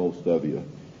shock most of you.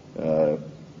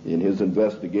 In his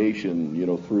investigation,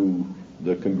 through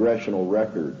the congressional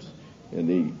records. And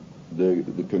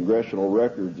the congressional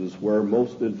records is where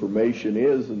most information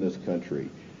is in this country.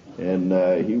 And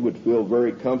he would feel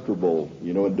very comfortable,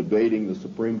 in debating the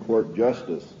Supreme Court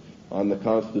justice on the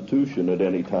Constitution at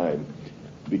any time.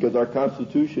 Because our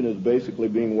Constitution is basically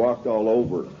being walked all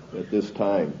over at this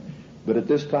time. But at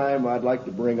this time, I'd like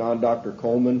to bring on Dr.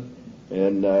 Coleman,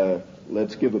 and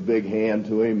let's give a big hand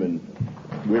to him, and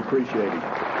we appreciate him.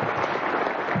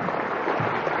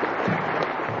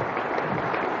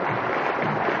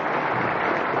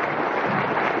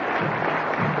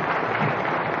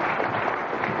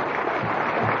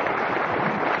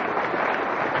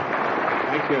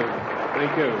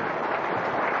 Thank you.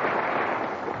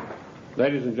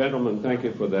 Ladies and gentlemen, thank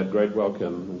you for that great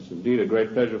welcome. It's indeed a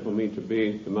great pleasure for me to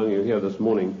be among you here this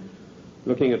morning.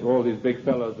 Looking at all these big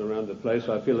fellows around the place,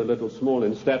 I feel a little small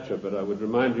in stature, but I would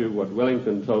remind you what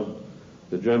Wellington told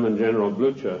the German General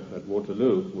Blücher at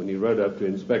Waterloo when he rode up to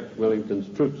inspect Wellington's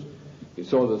troops. He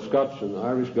saw the Scotch and the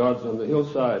Irish Guards on the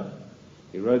hillside.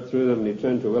 He rode through them and he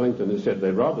turned to Wellington and said,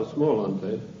 "They're rather small, aren't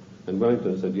they?" And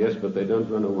Wellington said, "Yes, but they don't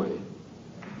run away."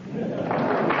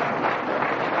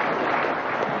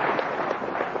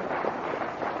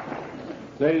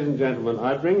 Ladies and gentlemen,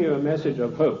 I bring you a message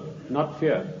of hope, not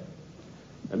fear.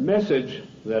 A message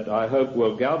that I hope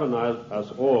will galvanize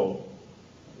us all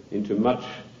into much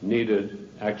needed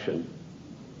action.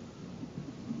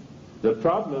 The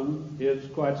problem is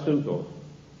quite simple.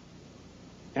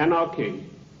 Anarchy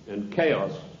and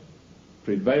chaos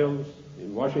prevails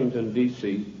in Washington,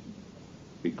 D.C.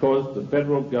 because the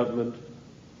federal government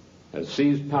has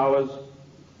seized powers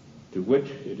to which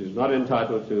it is not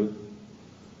entitled to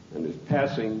and is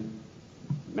passing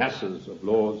masses of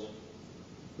laws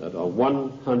that are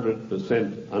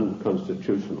 100%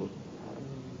 unconstitutional.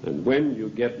 And when you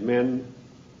get men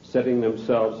setting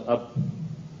themselves up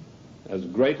as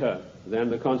greater than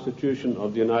the Constitution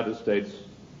of the United States,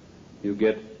 you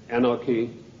get anarchy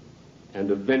and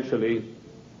eventually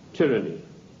tyranny.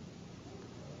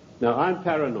 Now, I'm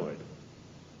paranoid.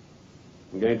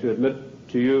 I'm going to admit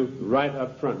to you right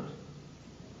up front.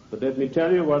 But let me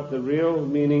tell you what the real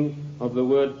meaning of the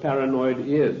word paranoid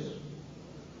is.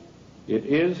 It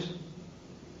is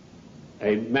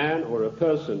a man or a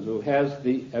person who has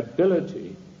the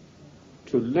ability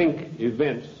to link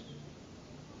events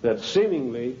that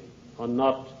seemingly are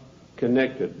not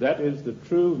connected. That is the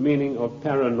true meaning of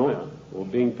paranoia, or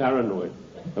being paranoid.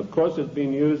 Of course, it's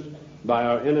been used by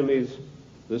our enemies,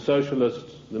 the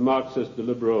socialists, the Marxists, the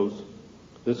liberals,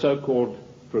 the so-called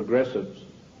progressives,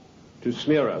 to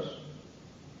smear us.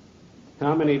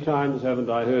 How many times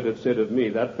haven't I heard it said of me,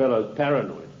 "That fellow's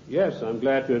paranoid"? Yes, I'm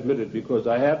glad to admit it, because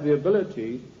I have the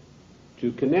ability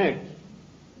to connect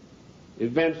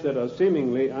events that are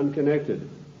seemingly unconnected.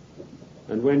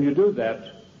 And when you do that,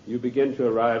 you begin to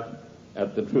arrive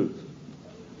at the truth.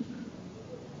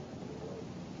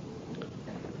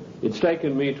 It's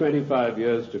taken me 25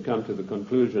 years to come to the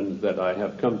conclusions that I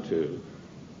have come to.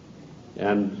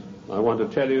 And I want to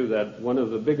tell you that one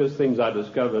of the biggest things I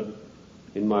discovered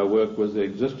in my work was the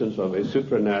existence of a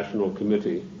supranational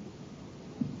committee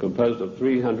composed of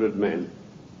 300 men.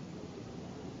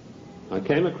 I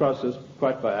came across this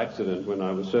quite by accident when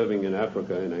I was serving in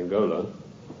Africa, in Angola,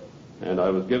 and I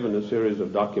was given a series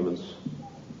of documents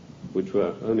which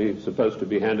were only supposed to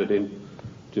be handed in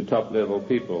to top-level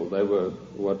people. They were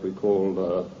what we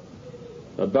called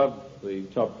above the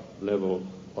top level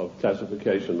of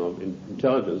classification of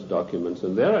intelligence documents.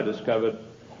 And there I discovered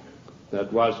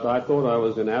that whilst I thought I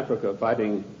was in Africa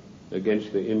fighting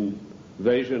against the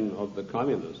invasion of the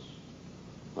communists,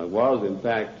 I was in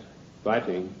fact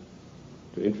fighting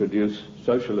to introduce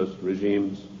socialist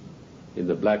regimes in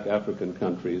the black African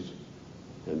countries,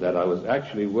 and that I was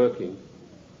actually working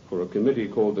for a committee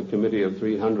called the Committee of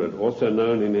 300, also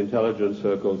known in intelligence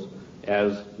circles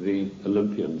as the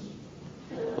Olympians.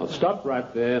 I'll stop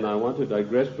right there, and I want to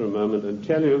digress for a moment and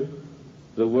tell you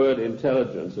the word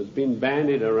intelligence has been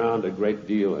bandied around a great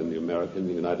deal in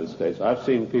the United States. I've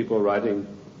seen people writing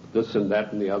this and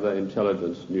that and the other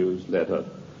intelligence newsletter.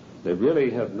 They really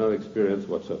have no experience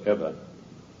whatsoever.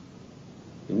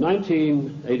 In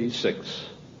 1986,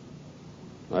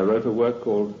 I wrote a work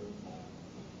called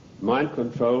Mind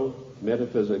Control,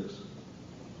 Metaphysics,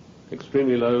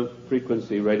 Extremely Low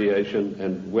Frequency Radiation,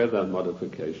 and Weather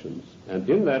Modifications. And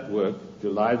in that work,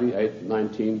 July the 8th,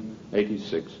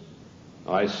 1986,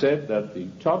 I said that the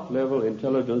top-level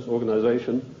intelligence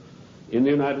organization in the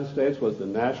United States was the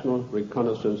National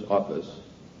Reconnaissance Office,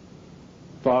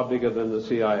 far bigger than the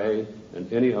CIA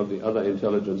and any of the other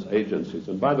intelligence agencies.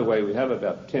 And by the way, we have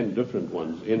about 10 different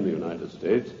ones in the United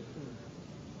States.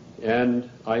 And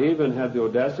I even had the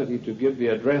audacity to give the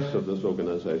address of this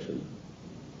organization.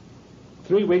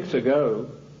 3 weeks ago,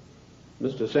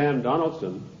 Mr. Sam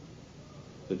Donaldson,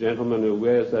 the gentleman who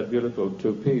wears that beautiful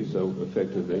toupee so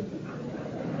effectively,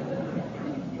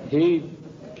 he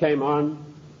came on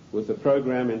with the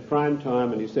program in prime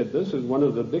time, and he said, "This is one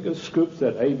of the biggest scoops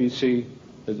that ABC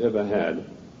has ever had."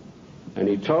 And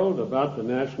he told about the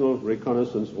National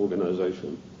Reconnaissance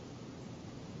Organization.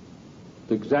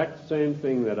 The exact same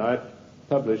thing that I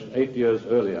published 8 years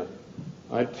earlier.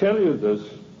 I tell you this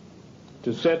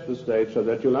to set the stage so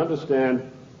that you'll understand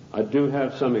I do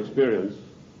have some experience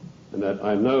and that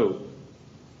I know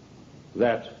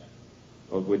that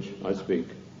of which I speak.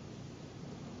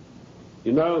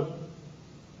 You know,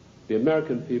 the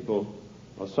American people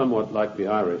are somewhat like the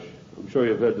Irish. I'm sure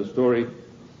you've heard the story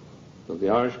of the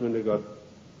Irishman who got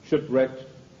shipwrecked,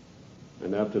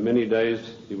 and after many days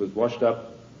he was washed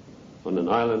up on an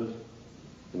island,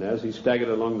 and as he staggered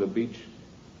along the beach,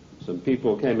 some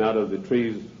people came out of the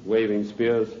trees waving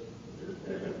spears,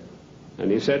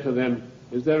 and he said to them,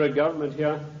 "Is there a government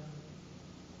here?"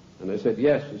 And they said,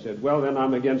 "Yes." He said, "Well, then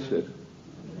I'm against it."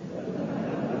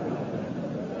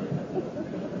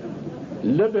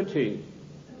 Liberty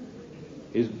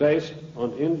is based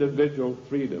on individual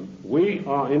freedom. We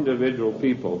are individual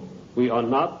people. We are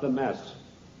not the mass.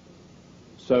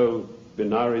 So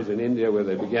Benares in India, where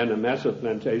they began a massive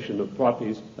plantation of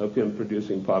poppies,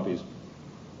 opium-producing poppies.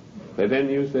 They then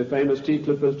used their famous tea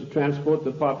clippers to transport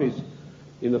the poppies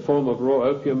in the form of raw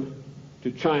opium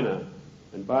to China.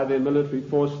 And by their military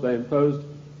force, they imposed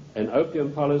an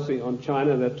opium policy on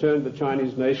China that turned the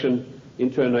Chinese nation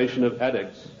into a nation of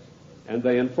addicts. And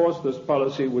they enforced this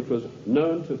policy, which was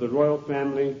known to the royal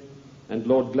family and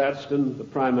Lord Gladstone, the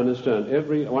Prime Minister, and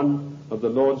every one of the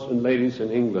lords and ladies in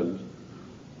England.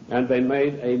 And they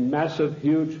made a massive,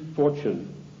 huge fortune.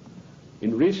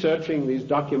 In researching these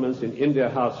documents in India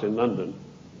House in London,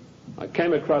 I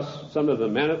came across some of the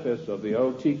manifests of the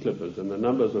old tea clippers and the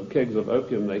numbers of kegs of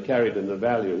opium they carried and the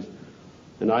values.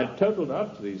 And I totaled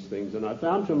up these things, and I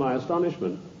found to my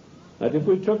astonishment that if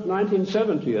we took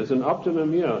 1970 as an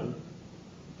optimum year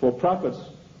for profits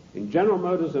in General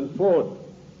Motors and Ford,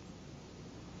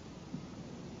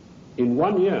 in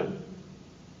 1 year,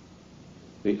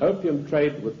 the opium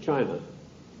trade with China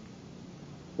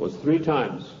was 3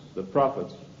 times the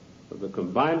profits of the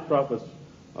combined profits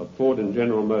of Ford and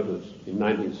General Motors in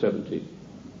 1970.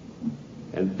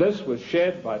 And this was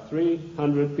shared by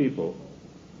 300 people.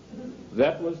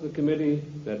 That was the committee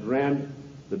that ran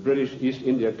the British East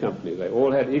India Company. They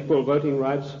all had equal voting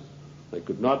rights. They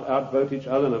could not outvote each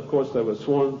other, and of course they were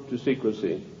sworn to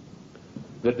secrecy.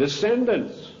 The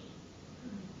descendants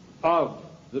of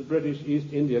the British East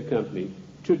India Company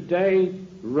today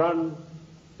run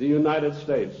the United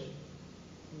States.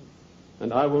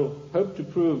 And I will hope to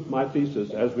prove my thesis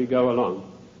as we go along.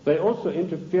 They also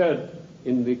interfered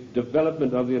in the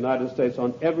development of the United States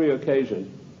on every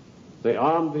occasion. They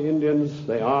armed the Indians,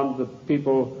 they armed the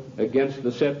people against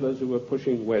the settlers who were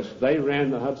pushing west. They ran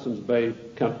the Hudson's Bay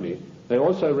Company. They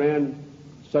also ran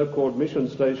so-called mission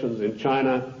stations in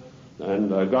China and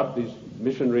got these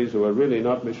missionaries, who were really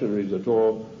not missionaries at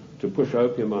all, to push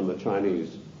opium on the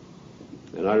Chinese.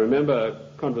 And I remember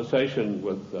a conversation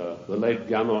with the late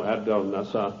Gamal Abdel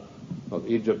Nasser of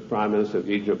Egypt, Prime Minister of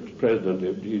Egypt, President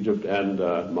of Egypt, and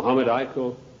Mohammed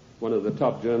Eichel, one of the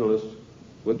top journalists,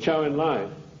 with Chow En-lai.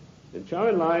 And Chow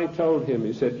En-lai told him,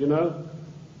 he said, "You know,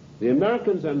 the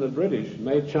Americans and the British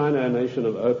made China a nation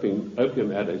of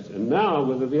opium addicts, and now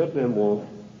with the Vietnam War,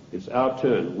 it's our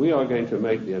turn. We are going to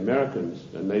make the Americans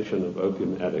a nation of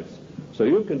opium addicts." So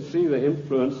you can see the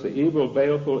influence, the evil,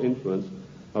 baleful influence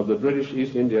of the British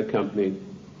East India Company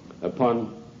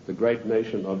upon the great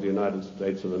nation of the United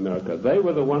States of America. They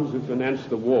were the ones who financed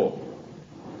the war.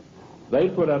 They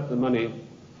put up the money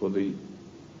for the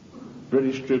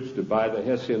British troops to buy the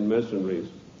Hessian mercenaries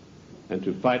and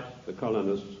to fight the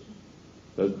colonists.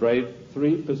 Those brave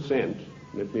 3%,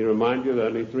 let me remind you that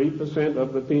only 3%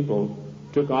 of the people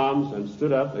took arms and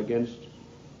stood up against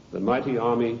the mighty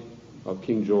army of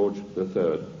King George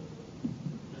III.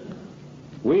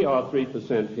 We are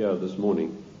 3% here this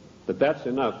morning, but that's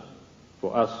enough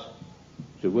for us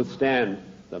to withstand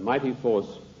the mighty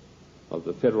force of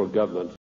the federal government.